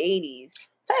 that was the 80s.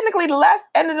 Technically, the last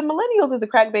end of the millennials is the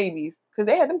crack babies, because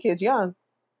they had them kids young.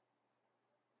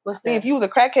 What's that? If you was a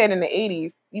crackhead in the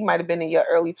 80s, you might have been in your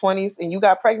early 20s and you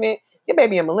got pregnant, your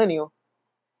baby a millennial.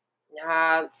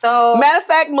 So matter of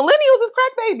fact, millennials is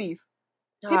crack babies.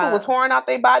 People was whoring out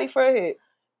their body for a hit.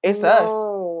 It's us.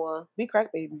 We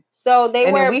crack babies. So but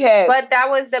that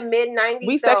was the mid 90s.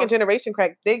 We second generation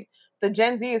crack. The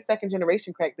Gen Z is second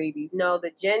generation crack babies. No,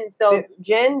 Gen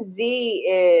Z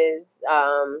is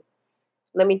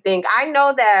let me think. I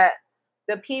know that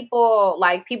the people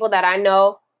that I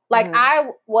know, like I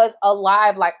was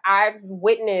alive, like I've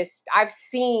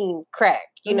seen crack.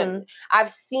 You know,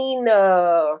 I've seen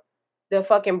the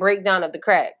fucking breakdown of the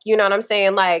crack. You know what I'm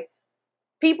saying? Like,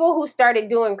 people who started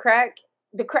doing crack,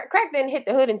 the crack didn't hit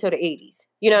the hood until the 80s.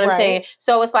 You know what I'm saying?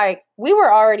 So it's like, we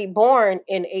were already born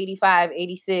in 85,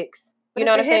 86. You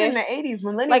know what I'm saying? In the 80s,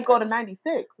 millennials go to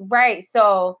 96. Right.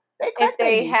 So if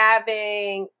they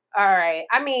having All right.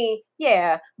 I mean,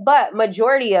 yeah, but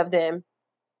majority of them,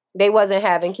 they wasn't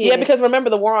having kids. Yeah, because remember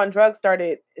the war on drugs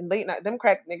started in late night. Them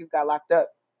crack niggas got locked up.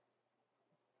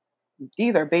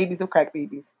 These are babies of crack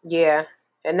babies. Yeah,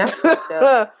 and that's fucked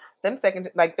up. Them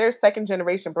they're second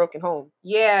generation broken homes.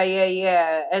 Yeah,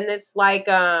 and it's like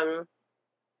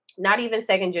not even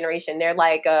second generation. They're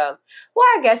like, well,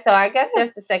 I guess so. I guess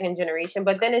there's the second generation,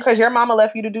 but then it's because your mama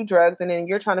left you to do drugs, and then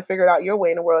you're trying to figure it out your way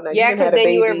in the world. Now, yeah, because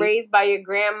then you were raised by your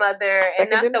grandmother, and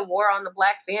that's the war on the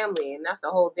black family, and that's a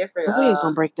whole different. But we ain't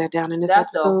gonna break that down in this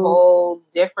episode. That's a whole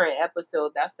different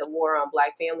episode. That's the war on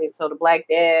black families. So the black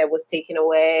dad was taken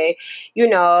away. You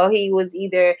know, he was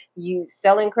either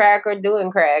selling crack or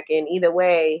doing crack, and either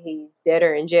way, he's dead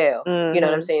or in jail. Mm-hmm. You know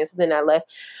what I'm saying? So then I left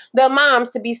the moms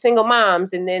to be single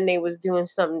moms, and then they was doing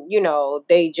some, you know,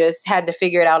 they just had to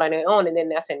figure it out on their own, and then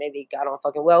that's when they got on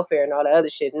fucking welfare and all the other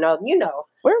shit. And all, you know,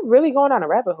 we're really going on a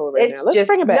rabbit hole right now. Let's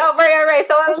bring it back. No, right.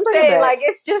 So I'm saying, like,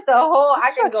 it's just a whole.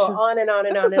 I can go on and on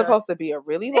and on. This is supposed to be a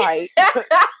really light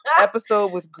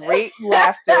episode with great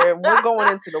laughter. We're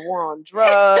going into the war on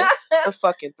drugs, the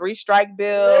fucking 3-strike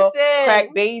bill,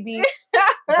 crack baby.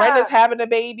 Brenda's having a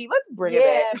baby. Let's bring it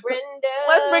back. Brenda.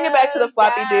 Let's bring it back to the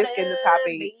floppy disk and the top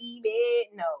 8. Baby.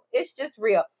 No, it's just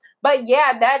real. But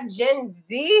yeah, that Gen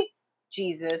Z,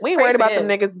 Jesus. We ain't worried about them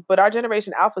niggas, but our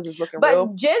generation alphas is looking real.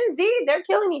 But Gen Z, they're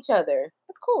killing each other.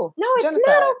 That's cool. No, it's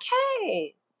not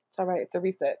okay. It's all right. It's a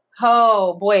reset.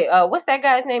 Oh boy, what's that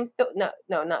guy's name? No,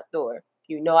 not Thor.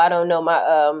 You know, I don't know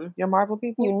my your Marvel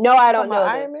people. You know, I don't know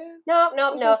Iron Man. No.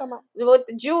 With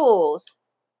the jewels.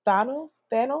 Thanos.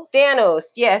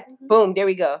 Yeah. Mm-hmm. Boom. There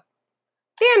we go.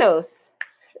 Thanos.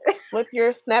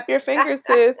 Snap your fingers,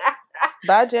 sis.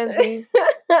 Bye, Gen Z.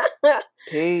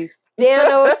 Peace.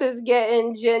 Thanos is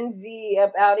getting Gen Z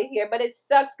up out of here, but it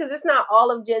sucks because it's not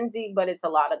all of Gen Z, but it's a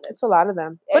lot of them. It's a lot of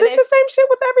them, but it's the same shit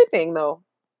with everything, though.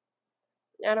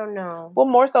 I don't know. Well,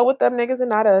 more so with them niggas and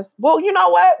not us. Well, you know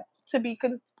what? To be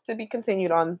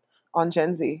continued on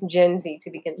Gen Z. Gen Z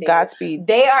to be continued. Godspeed.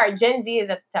 Gen Z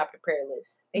is at the top of the prayer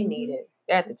list. They need it.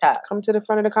 They're at the top. Come to the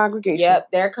front of the congregation. Yep,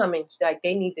 they're coming. Like,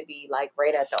 they need to be like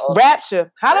right at the altar. Rapture.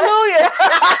 Hallelujah.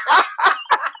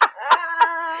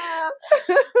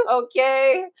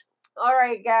 Okay. All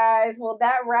right, guys. Well,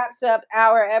 that wraps up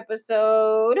our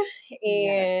episode,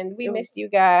 and we miss you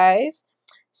guys.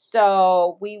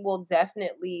 So we will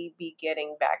definitely be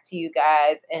getting back to you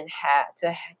guys and have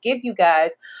to give you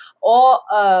guys all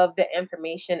of the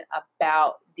information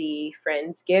about the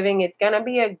Friendsgiving. It's going to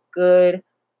be a good,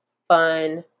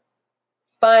 fun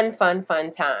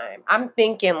time. I'm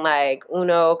thinking like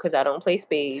Uno, because I don't play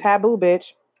spades. Taboo,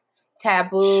 bitch.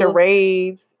 Taboo.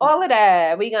 Charades. All of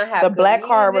that. We're going to have the black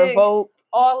card revoked.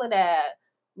 All of that.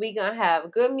 We're going to have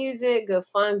good music, good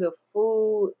fun, good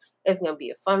food. It's going to be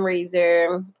a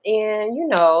fundraiser. And, you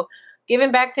know,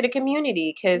 giving back to the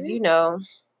community because, you know,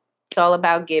 it's all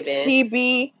about giving.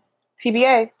 TBA.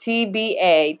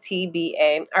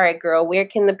 All right, girl. Where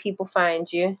can the people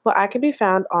find you? Well, I can be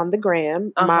found on the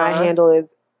gram. My handle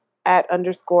is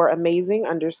 @_amazing_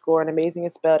 and amazing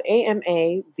is spelled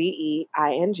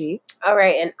AMAZEING. All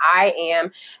right, and I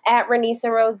am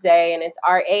 @Ranisa Rose, and it's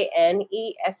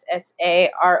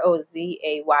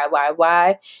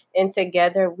RANESSAROZAYYY, and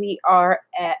together we are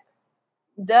at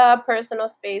the Personal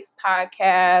Space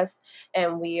Podcast,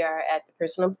 and we are at the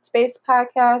Personal Space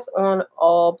Podcast on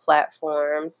all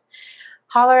platforms.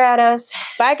 Holler at us.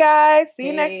 Bye, guys. See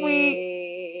you next week.